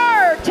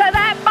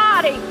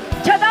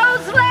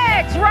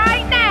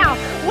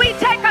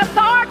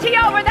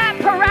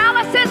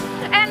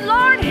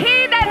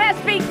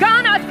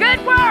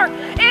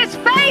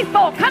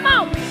faithful. Come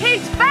on.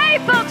 He's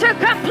faithful to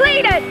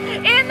complete it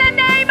in the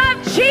name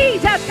of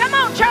Jesus. Come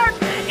on, church.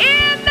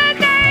 In the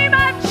name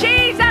of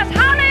Jesus.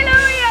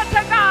 Hallelujah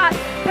to God.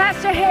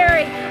 Pastor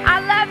Harry, I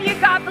love you.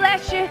 God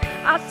bless you.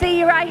 I'll see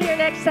you right here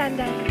next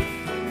Sunday.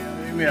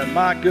 Amen.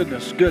 My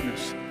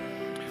goodness.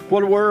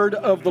 What a word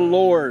of the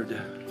Lord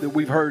that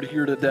we've heard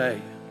here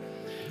today.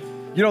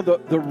 You know,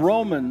 the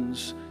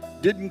Romans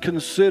didn't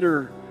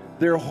consider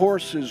their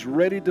horses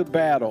ready to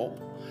battle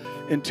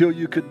until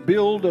you could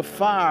build a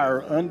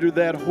fire under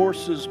that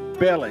horse's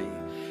belly,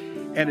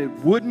 and it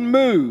wouldn't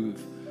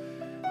move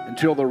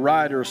until the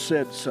rider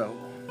said so.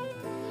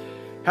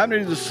 How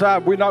many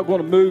decide we're not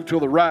going to move till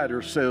the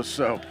rider says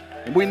so?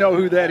 And we know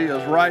who that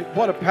is, right?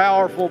 What a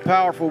powerful,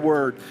 powerful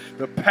word.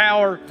 The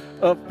power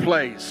of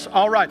place.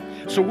 All right,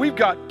 so we've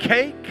got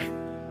cake.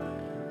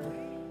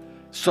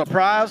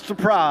 Surprise,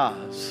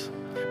 surprise.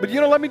 But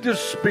you know, let me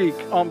just speak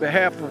on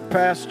behalf of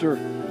Pastor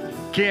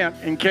Kent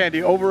and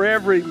Candy over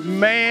every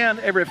man,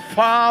 every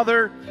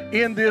father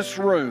in this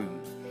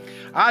room.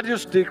 I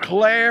just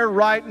declare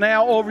right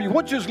now over you.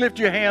 Won't you just lift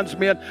your hands,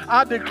 men?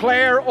 I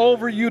declare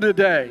over you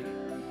today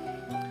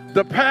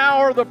the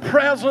power, the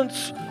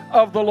presence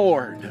of the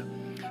Lord,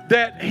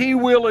 that He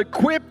will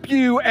equip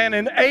you and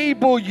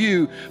enable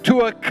you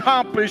to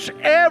accomplish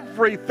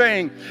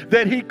everything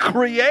that He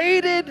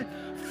created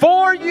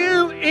for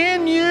you,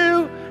 in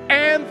you,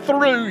 and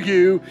through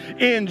you,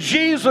 in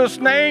Jesus'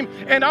 name.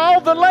 And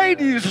all the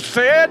ladies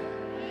said,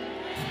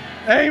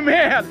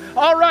 amen.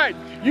 All right,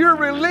 you're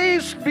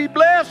released. Be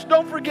blessed.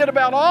 Don't forget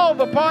about all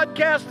the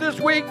podcasts this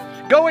week.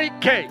 Go eat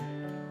cake.